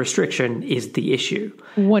 The restriction is the issue.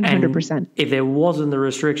 100%. And if there wasn't the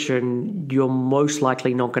restriction, you're most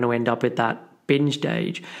likely not going to end up at that binge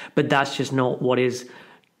stage. But that's just not what is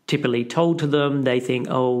typically told to them. They think,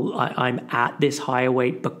 oh, I'm at this higher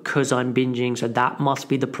weight because I'm binging, so that must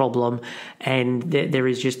be the problem. And there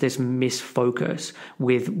is just this misfocus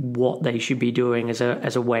with what they should be doing as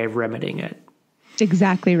a way of remedying it.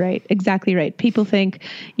 Exactly right. Exactly right. People think,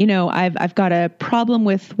 I've got a problem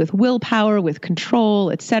with willpower, with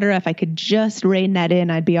control, et cetera. If I could just rein that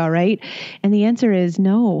in, I'd be all right. And the answer is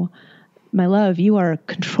no. My love, you are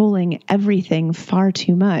controlling everything far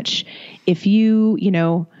too much. If you,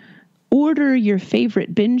 order your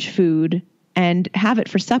favorite binge food and have it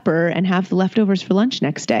for supper and have the leftovers for lunch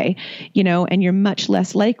next day, and you're much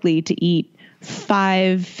less likely to eat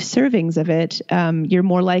 5 servings of it. You're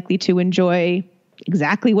more likely to enjoy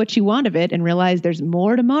exactly what you want of it and realize there's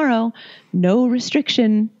more tomorrow. No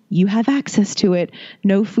restriction. You have access to it.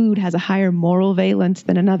 No food has a higher moral valence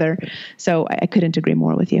than another. So I couldn't agree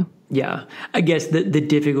more with you. Yeah. I guess the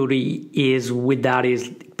difficulty is with that is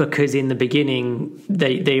because in the beginning,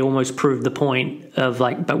 they almost proved the point of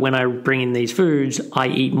like, but when I bring in these foods, I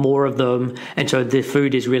eat more of them. And so the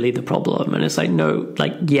food is really the problem. And it's like, no,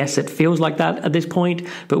 like, yes, it feels like that at this point,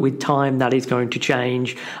 but with time that is going to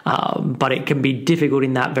change. But it can be difficult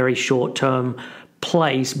in that very short term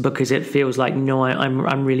place because it feels like, no,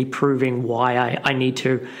 I'm really proving why I need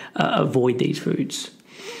to avoid these foods.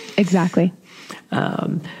 Exactly.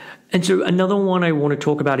 And so another one I want to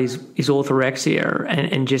talk about is orthorexia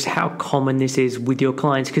and just how common this is with your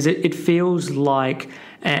clients, because it feels like,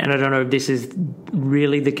 and I don't know if this is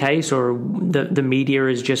really the case or the media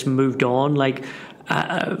has just moved on, like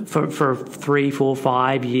for 3, 4,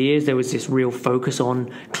 5 years, there was this real focus on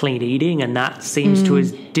clean eating, and that seems to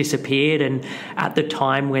have disappeared. And at the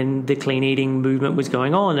time when the clean eating movement was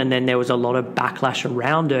going on, and then there was a lot of backlash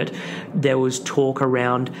around it, there was talk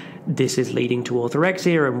around this is leading to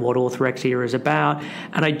orthorexia and what orthorexia is about.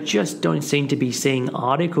 And I just don't seem to be seeing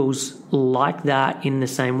articles like that in the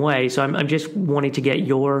same way. So I'm just wanting to get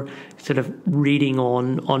your sort of reading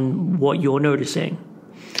on what you're noticing.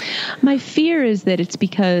 My fear is that it's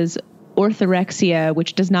because orthorexia,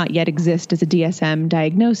 which does not yet exist as a DSM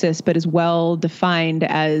diagnosis, but is well defined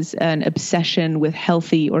as an obsession with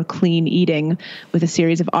healthy or clean eating with a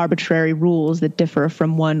series of arbitrary rules that differ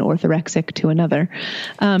from one orthorexic to another.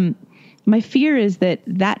 My fear is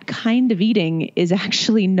that kind of eating is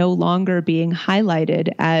actually no longer being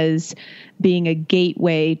highlighted as being a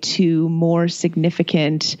gateway to more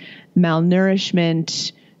significant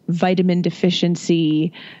malnourishment, vitamin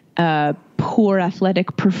deficiency, poor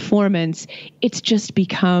athletic performance. It's just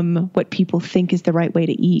become what people think is the right way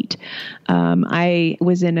to eat. I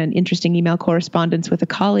was in an interesting email correspondence with a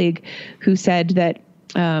colleague who said that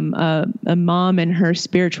a mom in her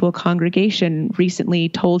spiritual congregation recently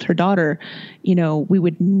told her daughter, we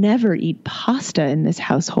would never eat pasta in this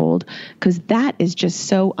household because that is just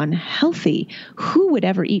so unhealthy. Who would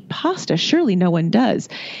ever eat pasta? Surely no one does.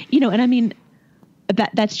 And I mean,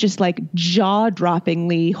 that's just like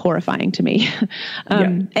jaw-droppingly horrifying to me.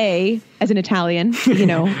 A, as an Italian,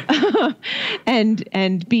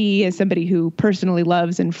 and B, as somebody who personally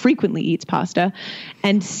loves and frequently eats pasta,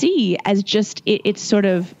 and C, as just it's sort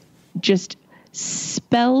of just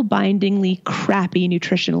spellbindingly crappy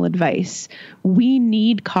nutritional advice. We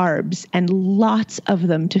need carbs and lots of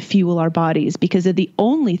them to fuel our bodies because they're the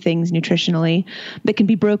only things nutritionally that can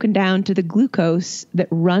be broken down to the glucose that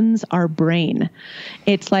runs our brain.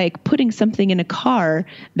 It's like putting something in a car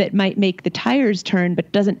that might make the tires turn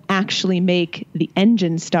but doesn't actually make the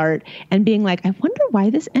engine start and being like, I wonder why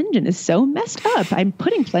this engine is so messed up. I'm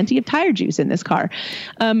putting plenty of tire juice in this car.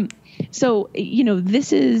 So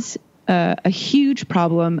this is a huge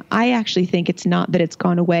problem. I actually think it's not that it's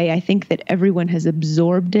gone away. I think that everyone has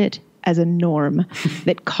absorbed it as a norm,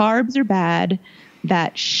 that carbs are bad,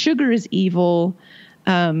 that sugar is evil.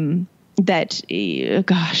 that,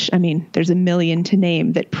 gosh, I mean, there's a million to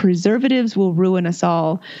name, that preservatives will ruin us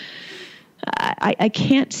all. I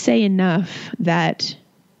can't say enough that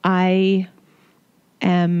I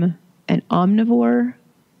am an omnivore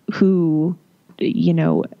who,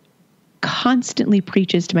 constantly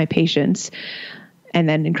preaches to my patients and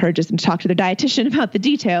then encourages them to talk to their dietitian about the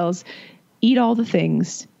details. Eat all the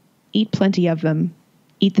things, eat plenty of them,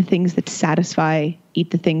 eat the things that satisfy, eat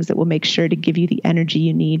the things that will make sure to give you the energy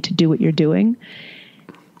you need to do what you're doing.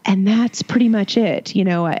 And that's pretty much it.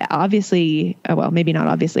 Obviously, well, maybe not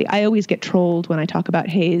obviously, I always get trolled when I talk about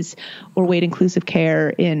HAES or weight inclusive care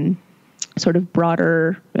in sort of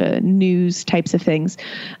broader news types of things.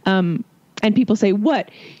 And people say, what,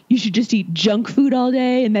 you should just eat junk food all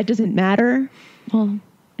day and that doesn't matter? Well,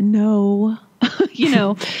 no.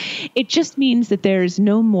 It just means that there's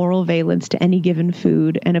no moral valence to any given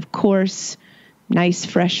food. And of course, nice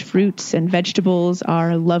fresh fruits and vegetables are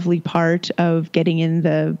a lovely part of getting in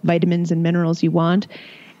the vitamins and minerals you want,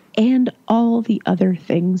 and all the other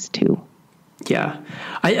things too. Yeah.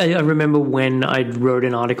 I remember when I wrote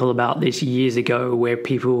an article about this years ago where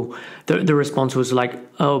people, the response was like,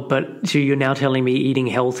 oh, but so you're now telling me eating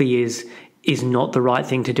healthy is not the right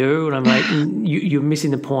thing to do? And I'm like, you're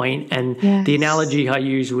missing the point. And yes. The analogy I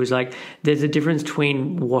used was like, there's a difference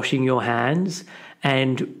between washing your hands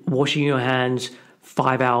and washing your hands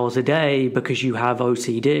 5 hours a day because you have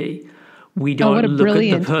OCD. We don't look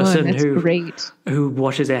at the person who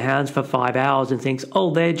washes their hands for 5 hours and thinks,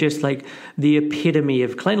 oh, they're just like the epitome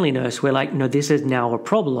of cleanliness. We're like, no, this is now a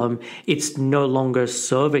problem. It's no longer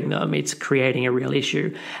serving them. It's creating a real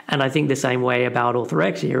issue. And I think the same way about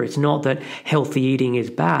orthorexia. It's not that healthy eating is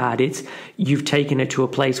bad. It's you've taken it to a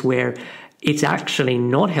place where it's actually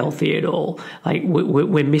not healthy at all. Like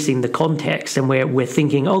we're missing the context, and we're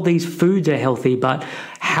thinking, oh, these foods are healthy, but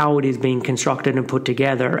how it is being constructed and put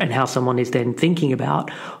together and how someone is then thinking about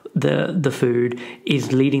the food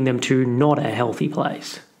is leading them to not a healthy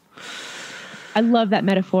place. I love that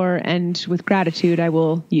metaphor, and with gratitude, I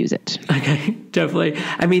will use it. Okay, definitely.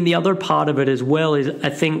 I mean, the other part of it as well is I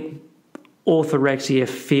think orthorexia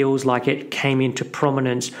feels like it came into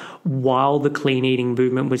prominence while the clean eating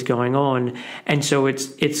movement was going on. And so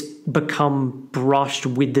it's become brushed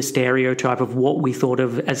with the stereotype of what we thought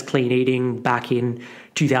of as clean eating back in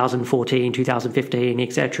 2014, 2015,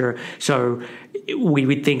 etc. So we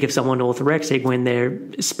would think of someone orthorexic when they're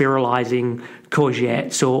spiralizing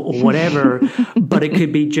courgettes or whatever, but it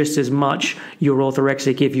could be just as much you're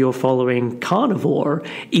orthorexic if you're following carnivore,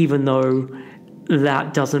 even though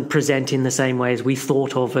that doesn't present in the same way as we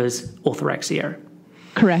thought of as orthorexia.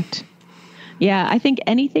 Correct. Yeah, I think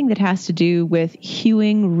anything that has to do with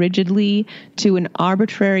hewing rigidly to an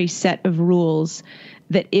arbitrary set of rules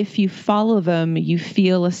that if you follow them, you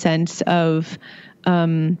feel a sense of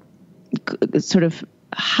sort of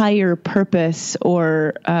higher purpose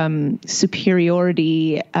or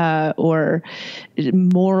superiority or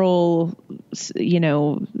moral,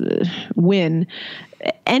 win.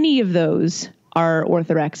 Any of those are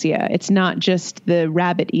orthorexia. It's not just the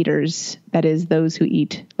rabbit eaters, that is those who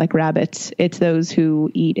eat like rabbits. It's those who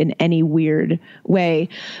eat in any weird way,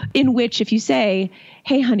 in which if you say,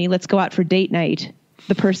 hey, honey, let's go out for date night,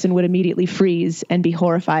 the person would immediately freeze and be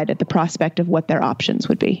horrified at the prospect of what their options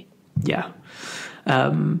would be. Yeah.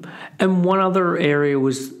 And one other area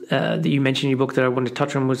was that you mentioned in your book that I wanted to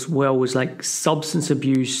touch on was like substance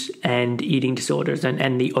abuse and eating disorders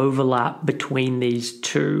and the overlap between these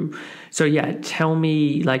two. So yeah, tell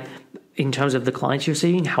me, like, in terms of the clients you're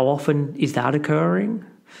seeing, how often is that occurring?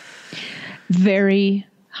 Very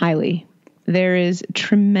highly. There is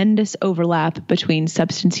tremendous overlap between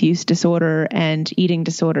substance use disorder and eating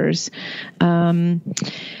disorders. And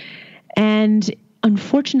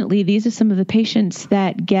unfortunately, these are some of the patients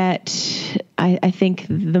that get, I think,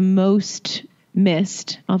 the most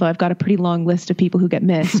missed, although I've got a pretty long list of people who get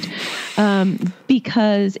missed,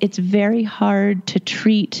 because it's very hard to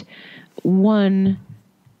treat one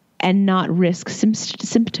and not risk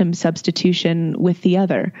symptom substitution with the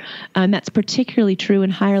other. That's particularly true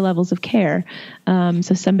in higher levels of care.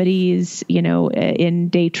 So somebody's, in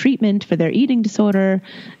day treatment for their eating disorder,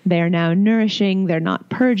 they're now nourishing, they're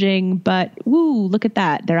not purging, but woo, look at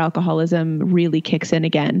that, their alcoholism really kicks in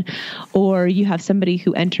again. Or you have somebody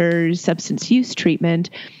who enters substance use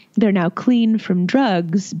treatment, they're now clean from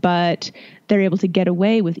drugs, but they're able to get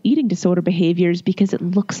away with eating disorder behaviors because it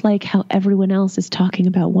looks like how everyone else is talking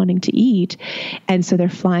about wanting to eat. And so they're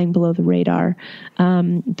flying below the radar.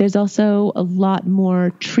 There's also a lot more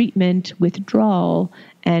treatment withdrawal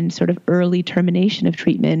and sort of early termination of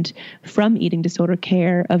treatment from eating disorder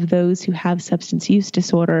care of those who have substance use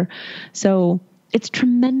disorder. So it's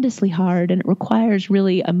tremendously hard, and it requires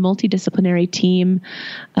really a multidisciplinary team,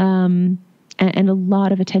 and a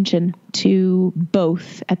lot of attention to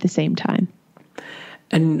both at the same time.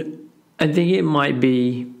 And I think it might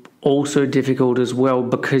be also difficult as well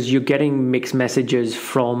because you're getting mixed messages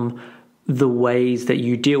from the ways that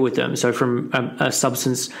you deal with them. So from a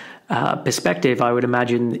substance perspective, I would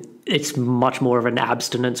imagine it's much more of an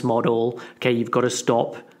abstinence model. Okay, you've got to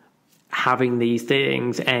stop having these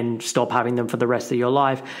things and stop having them for the rest of your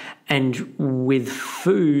life. And with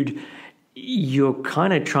food, you're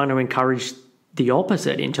kind of trying to encourage the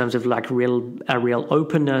opposite in terms of like a real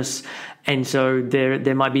openness. And so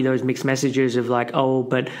there might be those mixed messages of like, oh,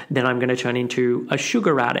 but then I'm going to turn into a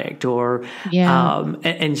sugar addict, or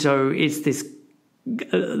and so it's this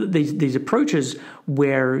these approaches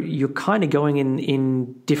where you're kind of going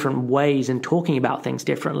in different ways and talking about things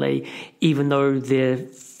differently, even though they're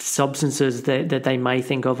substances that they may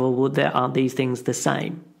think of, well, there aren't these things the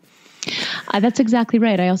same. That's exactly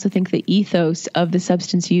right. I also think the ethos of the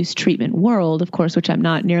substance use treatment world, of course, which I'm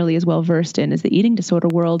not nearly as well versed in as the eating disorder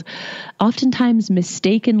world, oftentimes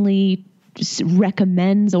mistakenly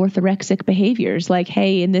recommends orthorexic behaviors like,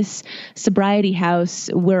 hey, in this sobriety house,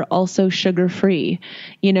 we're also sugar-free,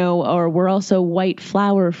 or we're also white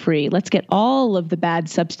flour-free. Let's get all of the bad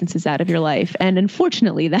substances out of your life. And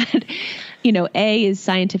unfortunately, that, A, is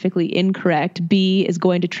scientifically incorrect, B, is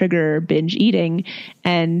going to trigger binge eating,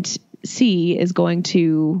 and C, is going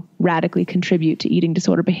to radically contribute to eating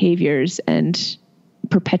disorder behaviors and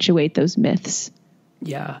perpetuate those myths.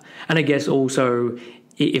 Yeah. And I guess also,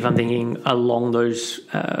 if I'm thinking along those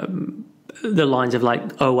the lines of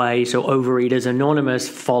like OA, so Overeaters Anonymous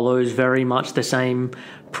follows very much the same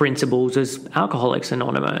principles as Alcoholics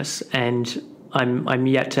Anonymous, and I'm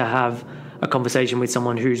yet to have a conversation with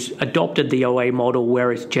someone who's adopted the OA model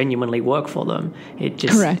where it's genuinely worked for them. It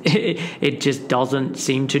just Correct. It just doesn't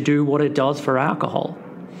seem to do what it does for alcohol.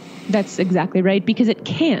 That's exactly right, because it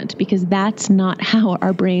can't, because that's not how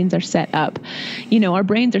our brains are set up. Our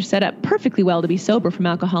brains are set up perfectly well to be sober from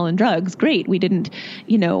alcohol and drugs. Great. We didn't,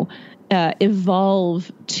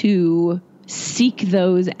 evolve to seek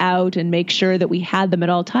those out and make sure that we had them at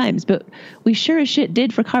all times, but we sure as shit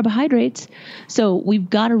did for carbohydrates. So we've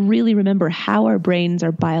got to really remember how our brains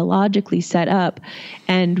are biologically set up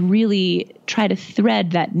and really try to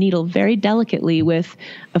thread that needle very delicately with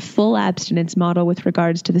a full abstinence model with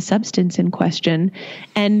regards to the substance in question,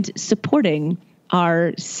 and supporting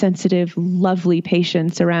our sensitive, lovely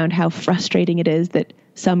patients around how frustrating it is that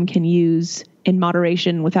some can use in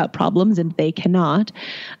moderation without problems and they cannot,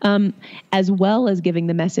 as well as giving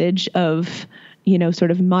the message of,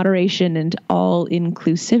 sort of moderation and all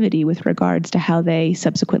inclusivity with regards to how they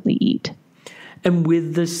subsequently eat. And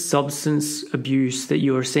with the substance abuse that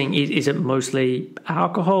you're seeing, is it mostly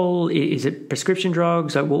alcohol? Is it prescription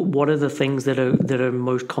drugs? Like, what are the things that are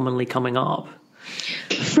most commonly coming up?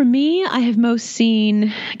 For me, I have most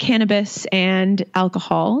seen cannabis and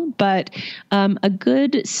alcohol, but a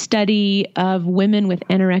good study of women with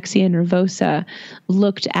anorexia nervosa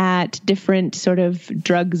looked at different sort of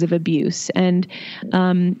drugs of abuse. And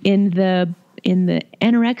in the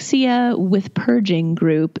anorexia with purging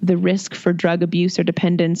group, the risk for drug abuse or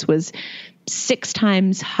dependence was 6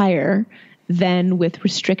 times higher than with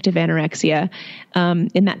restrictive anorexia.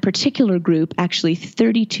 In that particular group, actually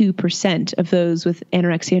 32% of those with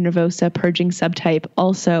anorexia nervosa purging subtype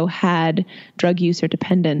also had drug use or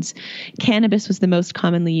dependence. Cannabis was the most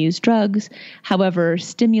commonly used drugs. However,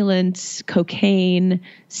 stimulants, cocaine,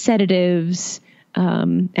 sedatives,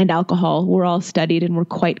 and alcohol were all studied and were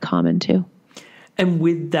quite common too. And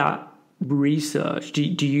with that research, do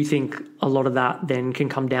you think a lot of that then can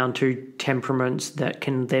come down to temperaments that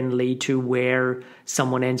can then lead to where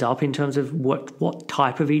someone ends up in terms of what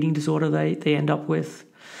type of eating disorder they end up with?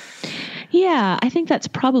 Yeah, I think that's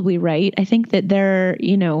probably right. I think that there,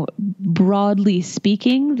 broadly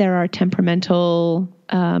speaking, there are temperamental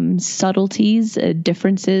subtleties,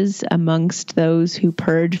 differences amongst those who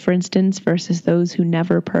purge, for instance, versus those who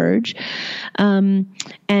never purge.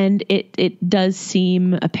 And it does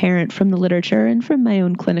seem apparent from the literature and from my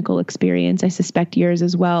own clinical experience, I suspect yours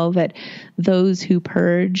as well, that those who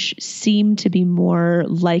purge seem to be more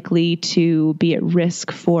likely to be at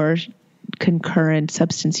risk for concurrent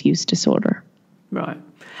substance use disorder. Right.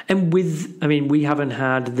 And we haven't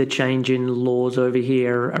had the change in laws over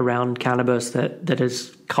here around cannabis that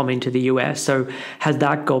has come into the US. So has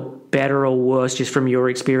that got better or worse just from your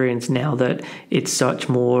experience now that it's so much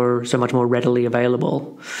more readily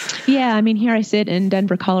available? Yeah, here I sit in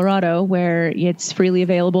Denver, Colorado, where it's freely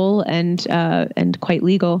available and quite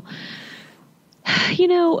legal.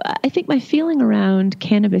 I think my feeling around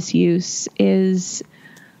cannabis use is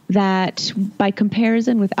that by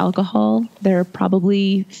comparison with alcohol, there are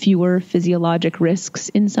probably fewer physiologic risks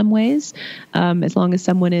in some ways. As long as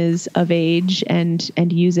someone is of age and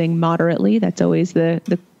using moderately, that's always the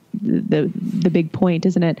big point,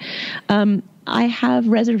 isn't it? I have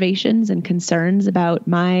reservations and concerns about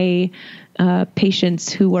my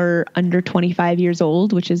patients who are under 25 years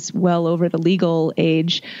old, which is well over the legal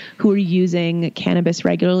age, who are using cannabis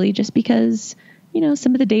regularly, just because,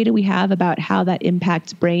 some of the data we have about how that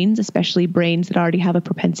impacts brains, especially brains that already have a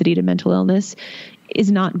propensity to mental illness,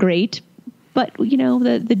 is not great. But,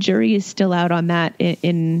 the jury is still out on that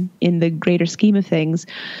in the greater scheme of things.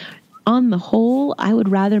 On the whole, I would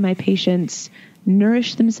rather my patients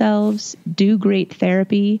nourish themselves, do great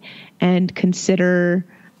therapy, and consider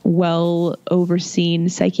well overseen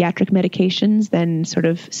psychiatric medications than sort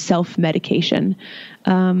of self-medication.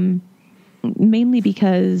 Mainly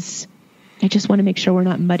because I just want to make sure we're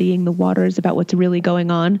not muddying the waters about what's really going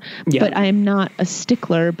on. Yeah. But I am not a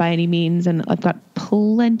stickler by any means, and I've got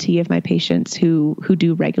plenty of my patients who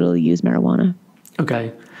do regularly use marijuana.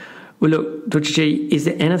 Okay. Well, look, Dr. G, is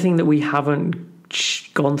there anything that we haven't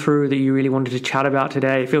gone through that you really wanted to chat about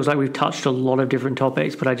today? It feels like we've touched a lot of different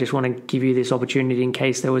topics, but I just want to give you this opportunity in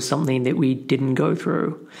case there was something that we didn't go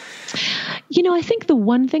through. I think the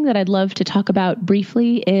one thing that I'd love to talk about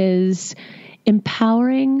briefly is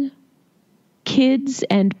empowering kids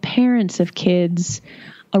and parents of kids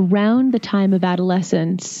around the time of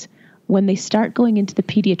adolescence when they start going into the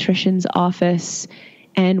pediatrician's office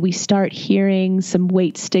and we start hearing some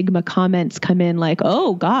weight stigma comments come in like,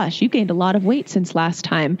 oh gosh, you gained a lot of weight since last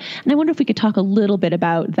time. And I wonder if we could talk a little bit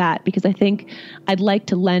about that, because I think I'd like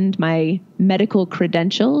to lend my medical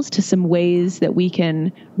credentials to some ways that we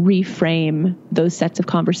can reframe those sets of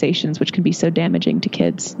conversations, which can be so damaging to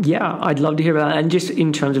kids. Yeah, I'd love to hear about that. And just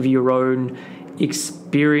in terms of your own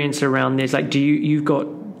experience around this, like, you've got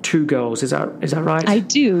 2 girls, is that right? I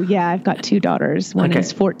do. Yeah, I've got 2 daughters. One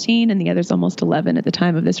is 14 and the other's almost 11 at the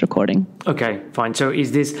time of this recording. Okay, fine. So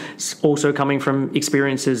is this also coming from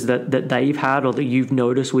experiences that they've had or that you've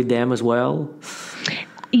noticed with them as well?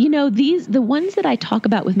 The ones that I talk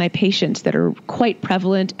about with my patients that are quite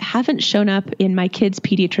prevalent haven't shown up in my kids'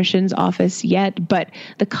 pediatrician's office yet, but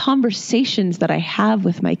the conversations that I have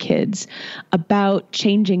with my kids about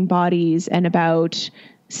changing bodies and about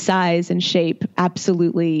size and shape,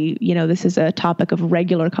 absolutely, this is a topic of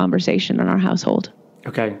regular conversation in our household.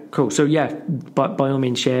 Okay, cool. So yeah, but by all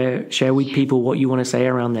means, share with people what you want to say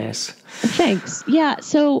around this. Thanks. Yeah,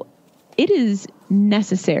 so it is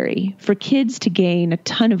necessary for kids to gain a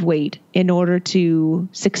ton of weight in order to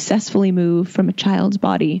successfully move from a child's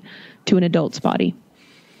body to an adult's body.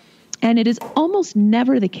 And it is almost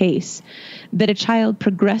never the case that a child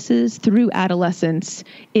progresses through adolescence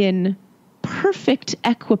in perfect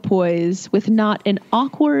equipoise with not an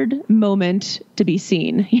awkward moment to be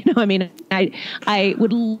seen. I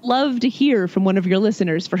would love to hear from one of your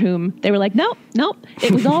listeners for whom they were like, nope,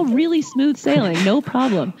 it was all really smooth sailing, no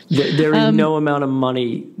problem. There is no amount of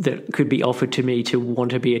money that could be offered to me to want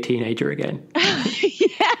to be a teenager again.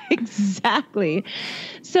 Yeah, exactly.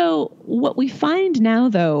 So what we find now,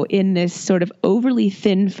 though, in this sort of overly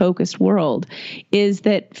thin focused world is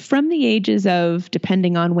that from the ages of,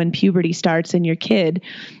 depending on when puberty starts in your kid,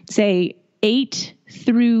 say 8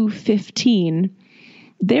 through 15,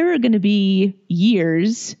 there are going to be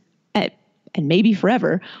years and maybe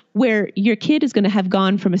forever where your kid is going to have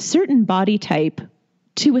gone from a certain body type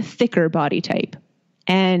to a thicker body type.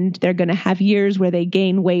 And they're going to have years where they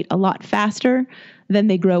gain weight a lot faster than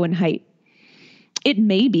they grow in height. It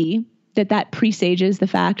may be that presages the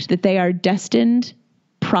fact that they are destined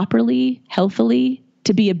properly, healthily,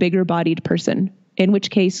 to be a bigger bodied person, in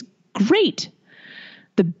which case, great.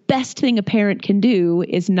 The best thing a parent can do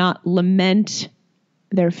is not lament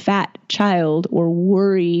their fat child or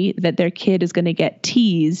worry that their kid is going to get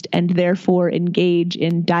teased and therefore engage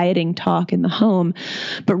in dieting talk in the home,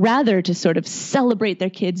 but rather to sort of celebrate their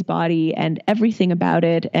kid's body and everything about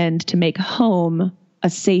it, and to make home a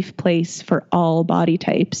safe place for all body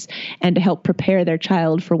types and to help prepare their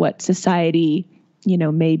child for what society,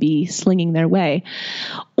 may be slinging their way.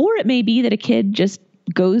 Or it may be that a kid just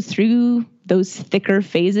goes through those thicker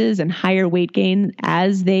phases and higher weight gain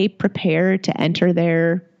as they prepare to enter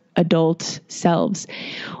their adult selves.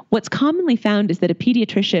 What's commonly found is that a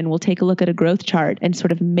pediatrician will take a look at a growth chart and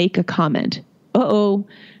sort of make a comment. Uh-oh,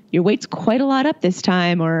 your weight's quite a lot up this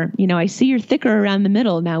time, or, I see you're thicker around the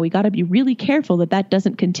middle. Now we got to be really careful that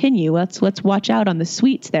doesn't continue. Let's watch out on the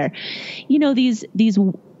sweets there. These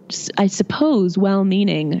I suppose,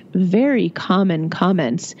 well-meaning, very common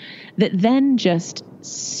comments that then just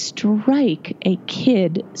strike a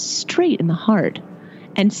kid straight in the heart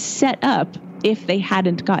and set up, if they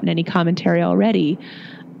hadn't gotten any commentary already,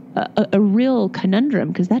 a real conundrum,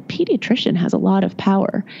 because that pediatrician has a lot of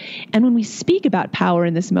power. And when we speak about power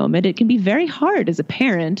in this moment, it can be very hard as a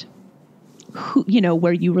parent who,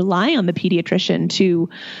 where you rely on the pediatrician to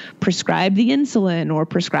prescribe the insulin or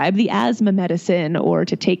prescribe the asthma medicine or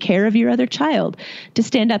to take care of your other child, to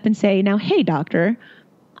stand up and say, now, hey, doctor,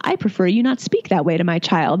 I prefer you not speak that way to my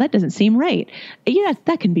child. That doesn't seem right. Yeah,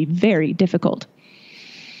 that can be very difficult.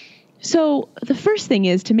 So the first thing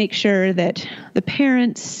is to make sure that the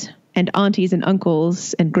parents and aunties and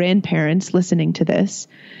uncles and grandparents listening to this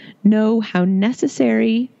know how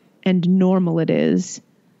necessary and normal it is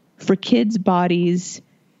for kids' bodies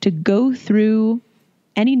to go through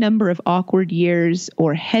any number of awkward years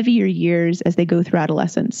or heavier years as they go through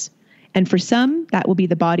adolescence. And for some, that will be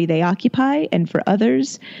the body they occupy. And for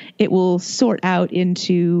others, it will sort out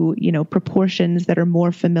into, proportions that are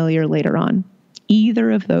more familiar later on.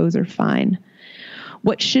 Either of those are fine.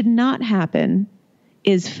 What should not happen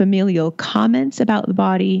is familial comments about the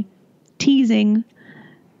body, teasing,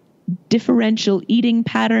 differential eating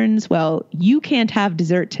patterns. Well, you can't have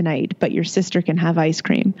dessert tonight, but your sister can have ice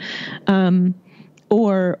cream.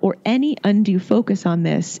 Or any undue focus on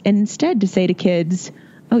this. And instead to say to kids,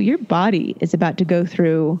 oh, your body is about to go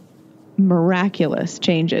through miraculous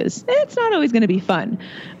changes. It's not always going to be fun,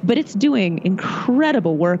 but it's doing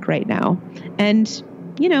incredible work right now. And,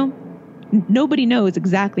 nobody knows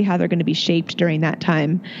exactly how they're going to be shaped during that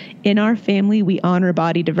time. In our family, we honor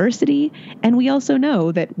body diversity, and we also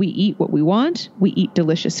know that we eat what we want. We eat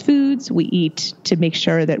delicious foods. We eat to make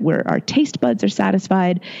sure that our taste buds are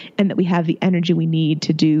satisfied and that we have the energy we need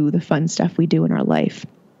to do the fun stuff we do in our life.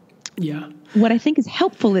 Yeah. What I think is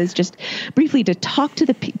helpful is just briefly to talk to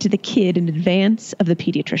the kid in advance of the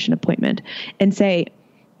pediatrician appointment and say,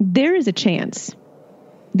 there is a chance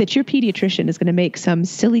that your pediatrician is going to make some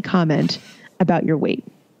silly comment about your weight.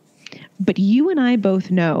 But you and I both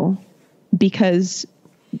know, because,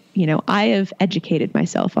 I have educated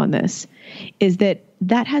myself on this, is that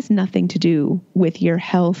has nothing to do with your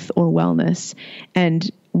health or wellness. And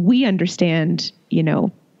we understand,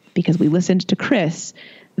 because we listened to Chris,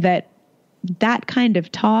 that kind of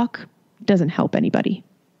talk doesn't help anybody.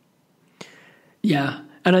 Yeah.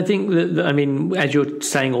 And I think that, as you're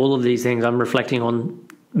saying all of these things, I'm reflecting on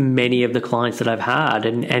many of the clients that I've had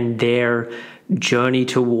and their journey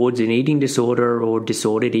towards an eating disorder or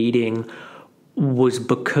disordered eating was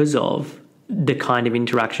because of the kind of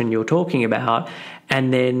interaction you're talking about.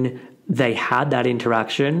 And then they had that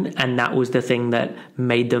interaction, and that was the thing that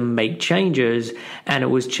made them make changes. And it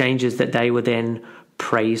was changes that they were then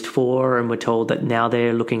praised for and were told that now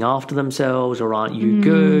they're looking after themselves, or aren't you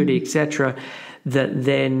good, etc., that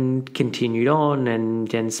then continued on and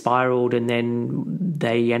then spiraled, and then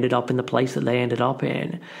they ended up in the place that they ended up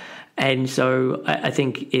in. And so I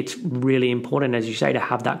think it's really important, as you say, to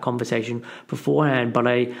have that conversation beforehand. But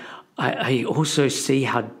I also see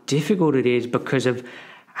how difficult it is because of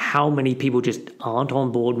how many people just aren't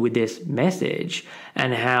on board with this message,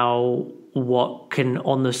 and how what can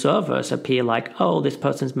on the surface appear like, oh, this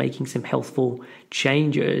person's making some healthful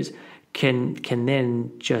changes, can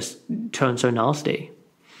then just turn so nasty.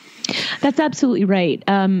 That's absolutely right.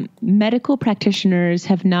 Medical practitioners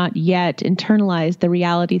have not yet internalized the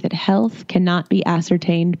reality that health cannot be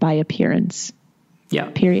ascertained by appearance. Yeah.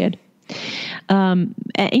 Period. And,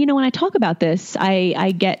 when I talk about this,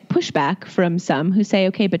 I get pushback from some who say,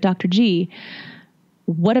 okay, but Dr. G,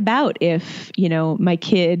 what about if, my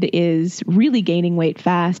kid is really gaining weight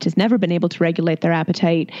fast, has never been able to regulate their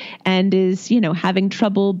appetite, and is, having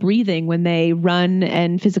trouble breathing when they run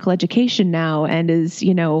and physical education now, and is,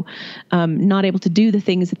 not able to do the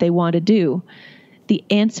things that they want to do? The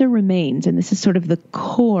answer remains, and this is sort of the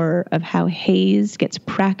core of how HAES gets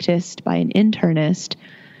practiced by an internist,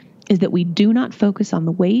 is that we do not focus on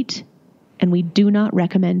the weight, and we do not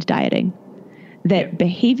recommend dieting. That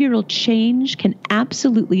behavioral change can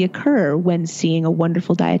absolutely occur when seeing a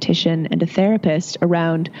wonderful dietitian and a therapist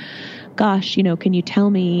around, gosh, can you tell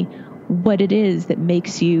me what it is that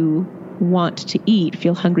makes you want to eat,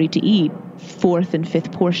 feel hungry to eat fourth and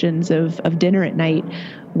fifth portions of dinner at night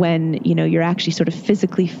when, you're actually sort of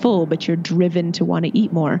physically full, but you're driven to want to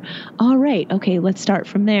eat more. All right. Okay. Let's start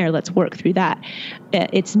from there. Let's work through that.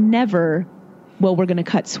 It's never, well, we're going to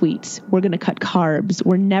cut sweets. We're going to cut carbs.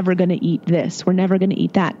 We're never going to eat this. We're never going to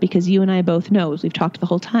eat that, because you and I both know, as we've talked the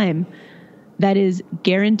whole time, that is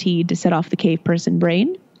guaranteed to set off the cave person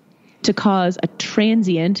brain, to cause a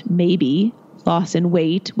transient, maybe loss in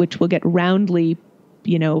weight, which will get roundly,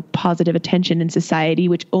 positive attention in society,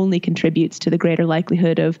 which only contributes to the greater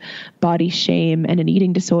likelihood of body shame and an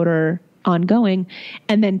eating disorder ongoing,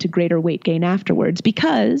 and then to greater weight gain afterwards,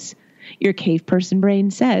 because your cave person brain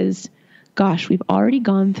says, gosh, we've already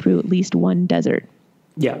gone through at least one desert.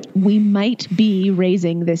 Yeah. We might be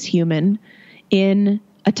raising this human in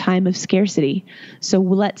a time of scarcity. So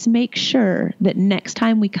let's make sure that next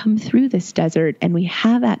time we come through this desert and we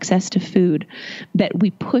have access to food, that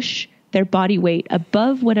we push their body weight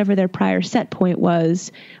above whatever their prior set point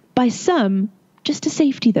was by some, just to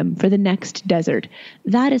safety them for the next desert.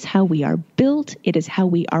 That is how we are built. It is how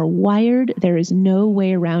we are wired. There is no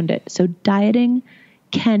way around it. So dieting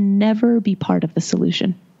can never be part of the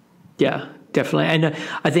solution. Yeah, definitely. And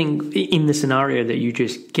I think in the scenario that you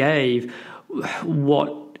just gave,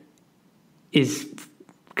 what is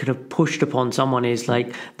kind of pushed upon someone is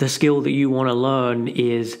like the skill that you want to learn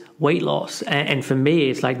is weight loss. And for me,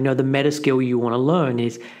 it's like, no, the meta skill you want to learn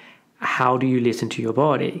is how do you listen to your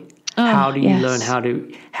body? How do you learn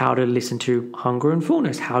how to listen to hunger and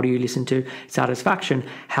fullness? How do you listen to satisfaction?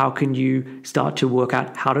 How can you start to work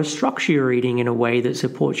out how to structure your eating in a way that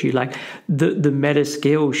supports you? Like the meta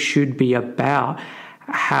skill should be about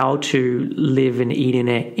how to live and eat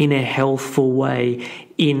in a healthful way,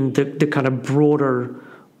 in the kind of broader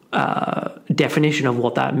definition of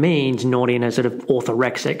what that means, not in a sort of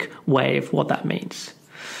orthorexic way of what that means.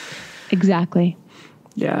 Exactly.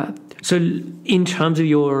 Yeah. So in terms of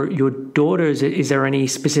your daughters, is there any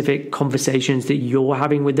specific conversations that you're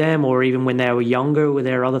having with them, or even when they were younger, were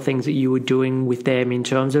there other things that you were doing with them in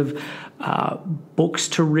terms of books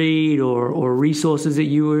to read or resources that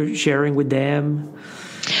you were sharing with them?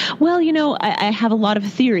 Well, I have a lot of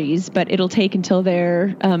theories, but it'll take until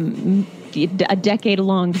they're a decade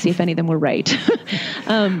along to see if any of them were right.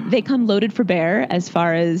 They come loaded for bear as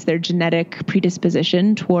far as their genetic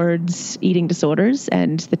predisposition towards eating disorders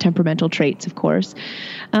and the temperamental traits, of course.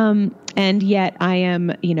 And yet I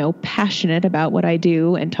am, passionate about what I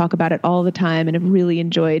do and talk about it all the time, and have really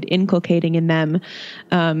enjoyed inculcating in them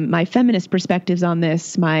my feminist perspectives on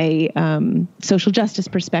this, my social justice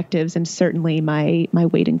perspectives, and certainly my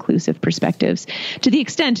weight inclusive perspectives, to the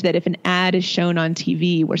extent that if an ad is shown on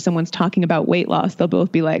TV where someone's talking about weight loss, they'll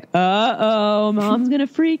both be like, uh-oh, mom's going to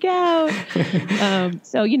freak out.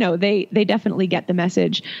 So, they definitely get the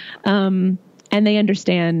message. And they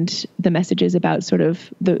understand the messages about sort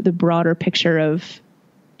of the broader picture of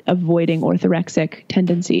avoiding orthorexic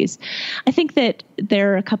tendencies. I think that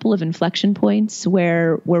there are a couple of inflection points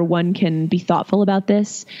where one can be thoughtful about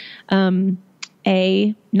this.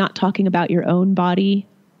 Not talking about your own body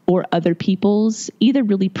or other people's, either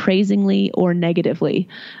really praisingly or negatively.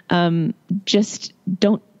 Just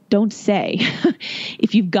don't say.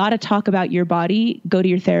 If you've got to talk about your body, go to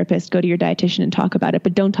your therapist, go to your dietitian and talk about it,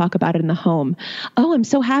 but don't talk about it in the home. Oh, I'm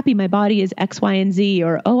so happy my body is X, Y, and Z,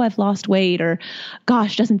 or, oh, I've lost weight, or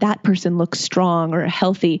gosh, doesn't that person look strong or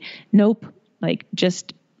healthy? Nope. Like,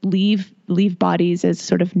 just leave bodies as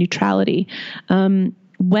sort of neutrality.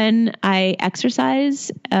 When I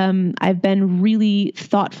exercise, I've been really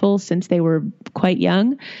thoughtful since they were quite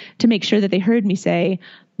young to make sure that they heard me say,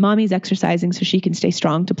 mommy's exercising so she can stay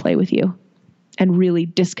strong to play with you, and really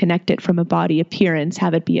disconnect it from a body appearance,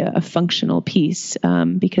 have it be a functional piece,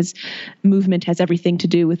 because movement has everything to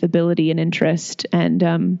do with ability and interest.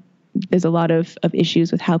 And there's a lot of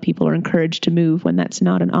issues with how people are encouraged to move when that's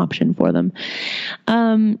not an option for them.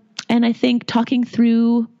 And I think talking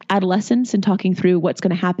through adolescence and talking through what's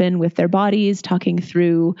going to happen with their bodies, talking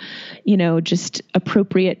through, just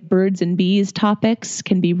appropriate birds and bees topics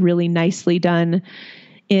can be really nicely done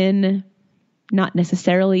in not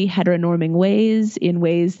necessarily heteronorming ways, in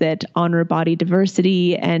ways that honor body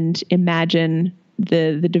diversity and imagine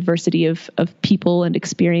the diversity of people and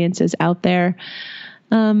experiences out there.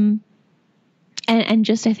 And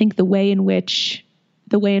just, I think the way in which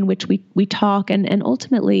we talk, and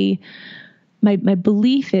ultimately my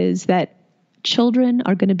belief is that children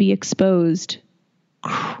are going to be exposed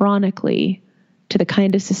chronically to the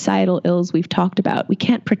kind of societal ills we've talked about. We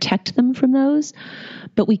can't protect them from those,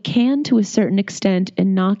 but we can, to a certain extent,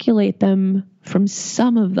 inoculate them from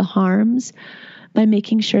some of the harms by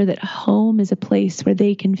making sure that home is a place where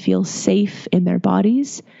they can feel safe in their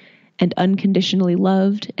bodies and unconditionally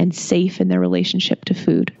loved and safe in their relationship to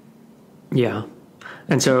food. Yeah.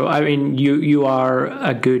 And so, I mean, you are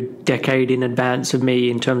a good decade in advance of me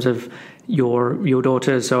in terms of your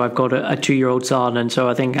daughter. So I've got a 2-year-old son. And so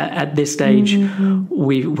I think at this stage,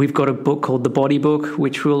 we've got a book called The Body Book,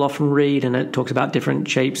 which we'll often read. And it talks about different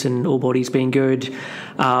shapes and all bodies being good.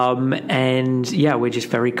 And yeah, we're just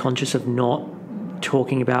very conscious of not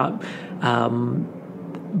talking about bodies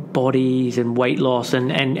and weight loss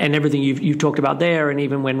and everything you've talked about there. And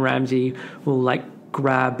even when Ramsey will like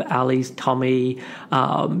grab Ali's tummy,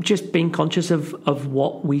 just being conscious of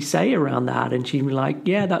what we say around that. And she'd be like,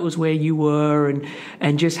 yeah, that was where you were.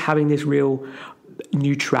 And just having this real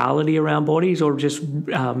neutrality around bodies, or just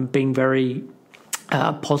being very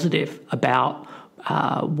positive about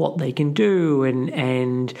what they can do,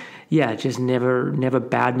 and yeah, just never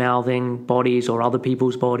bad mouthing bodies or other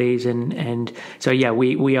people's bodies, and so yeah,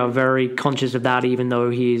 we are very conscious of that, even though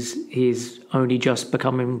he's only just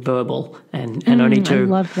becoming verbal and only 2. I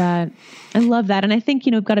love that, and I think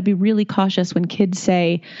I've got to be really cautious when kids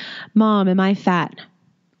say, "Mom, am I fat?"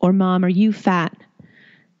 or "Mom, are you fat?"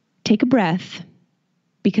 Take a breath,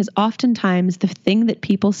 because oftentimes the thing that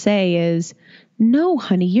people say is, "No,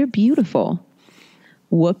 honey, you're beautiful."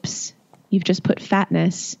 Whoops, you've just put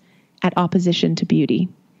fatness at opposition to beauty.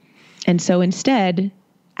 And so instead,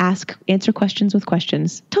 answer questions with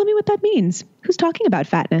questions. Tell me what that means. Who's talking about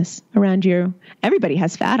fatness around you? Everybody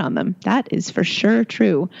has fat on them. That is for sure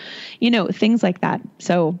true. Things like that.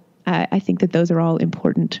 So I think that those are all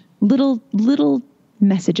important little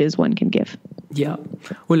messages one can give. Yeah.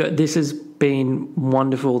 Well, look, this has been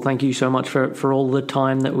wonderful. Thank you so much for all the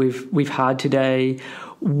time that we've had today.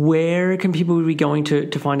 Where can people be going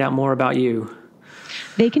to find out more about you?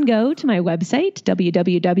 They can go to my website,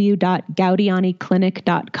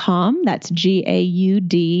 www.gaudianiclinic.com. That's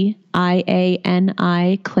GAUDIANI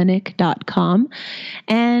clinic.com.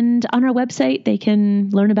 And on our website, they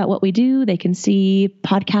can learn about what we do. They can see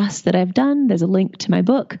podcasts that I've done. There's a link to my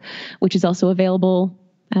book, which is also available,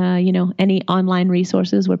 any online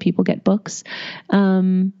resources where people get books.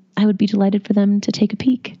 I would be delighted for them to take a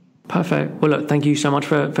peek. Perfect. Well, look, thank you so much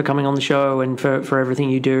for coming on the show and for everything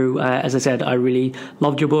you do. As I said, I really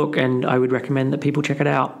loved your book, and I would recommend that people check it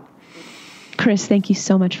out. Chris, thank you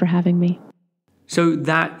so much for having me. So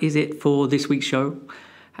that is it for this week's show.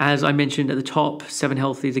 As I mentioned at the top, 7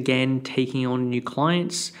 Health is again taking on new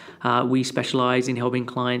clients. We specialize in helping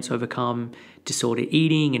clients overcome disordered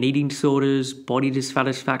eating and eating disorders, body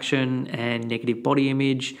dissatisfaction and negative body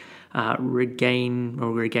image,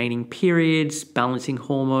 regaining periods, balancing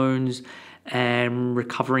hormones, and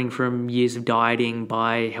recovering from years of dieting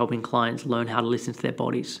by helping clients learn how to listen to their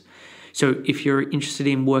bodies. So if you're interested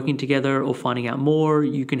in working together or finding out more,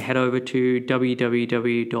 you can head over to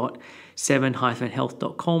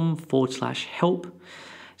www.7-health.com/help.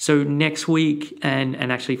 So next week, and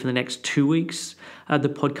actually for the next 2 weeks, the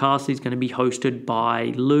podcast is going to be hosted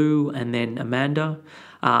by Lou and then Amanda.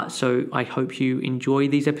 So I hope you enjoy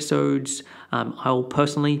these episodes. I'll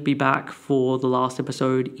personally be back for the last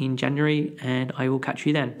episode in January, and I will catch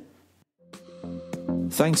you then.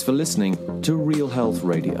 Thanks for listening to Real Health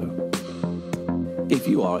Radio. If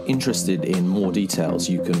you are interested in more details,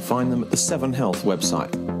 you can find them at the 7 Health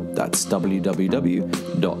website. That's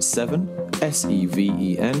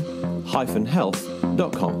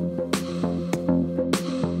www.7health.com.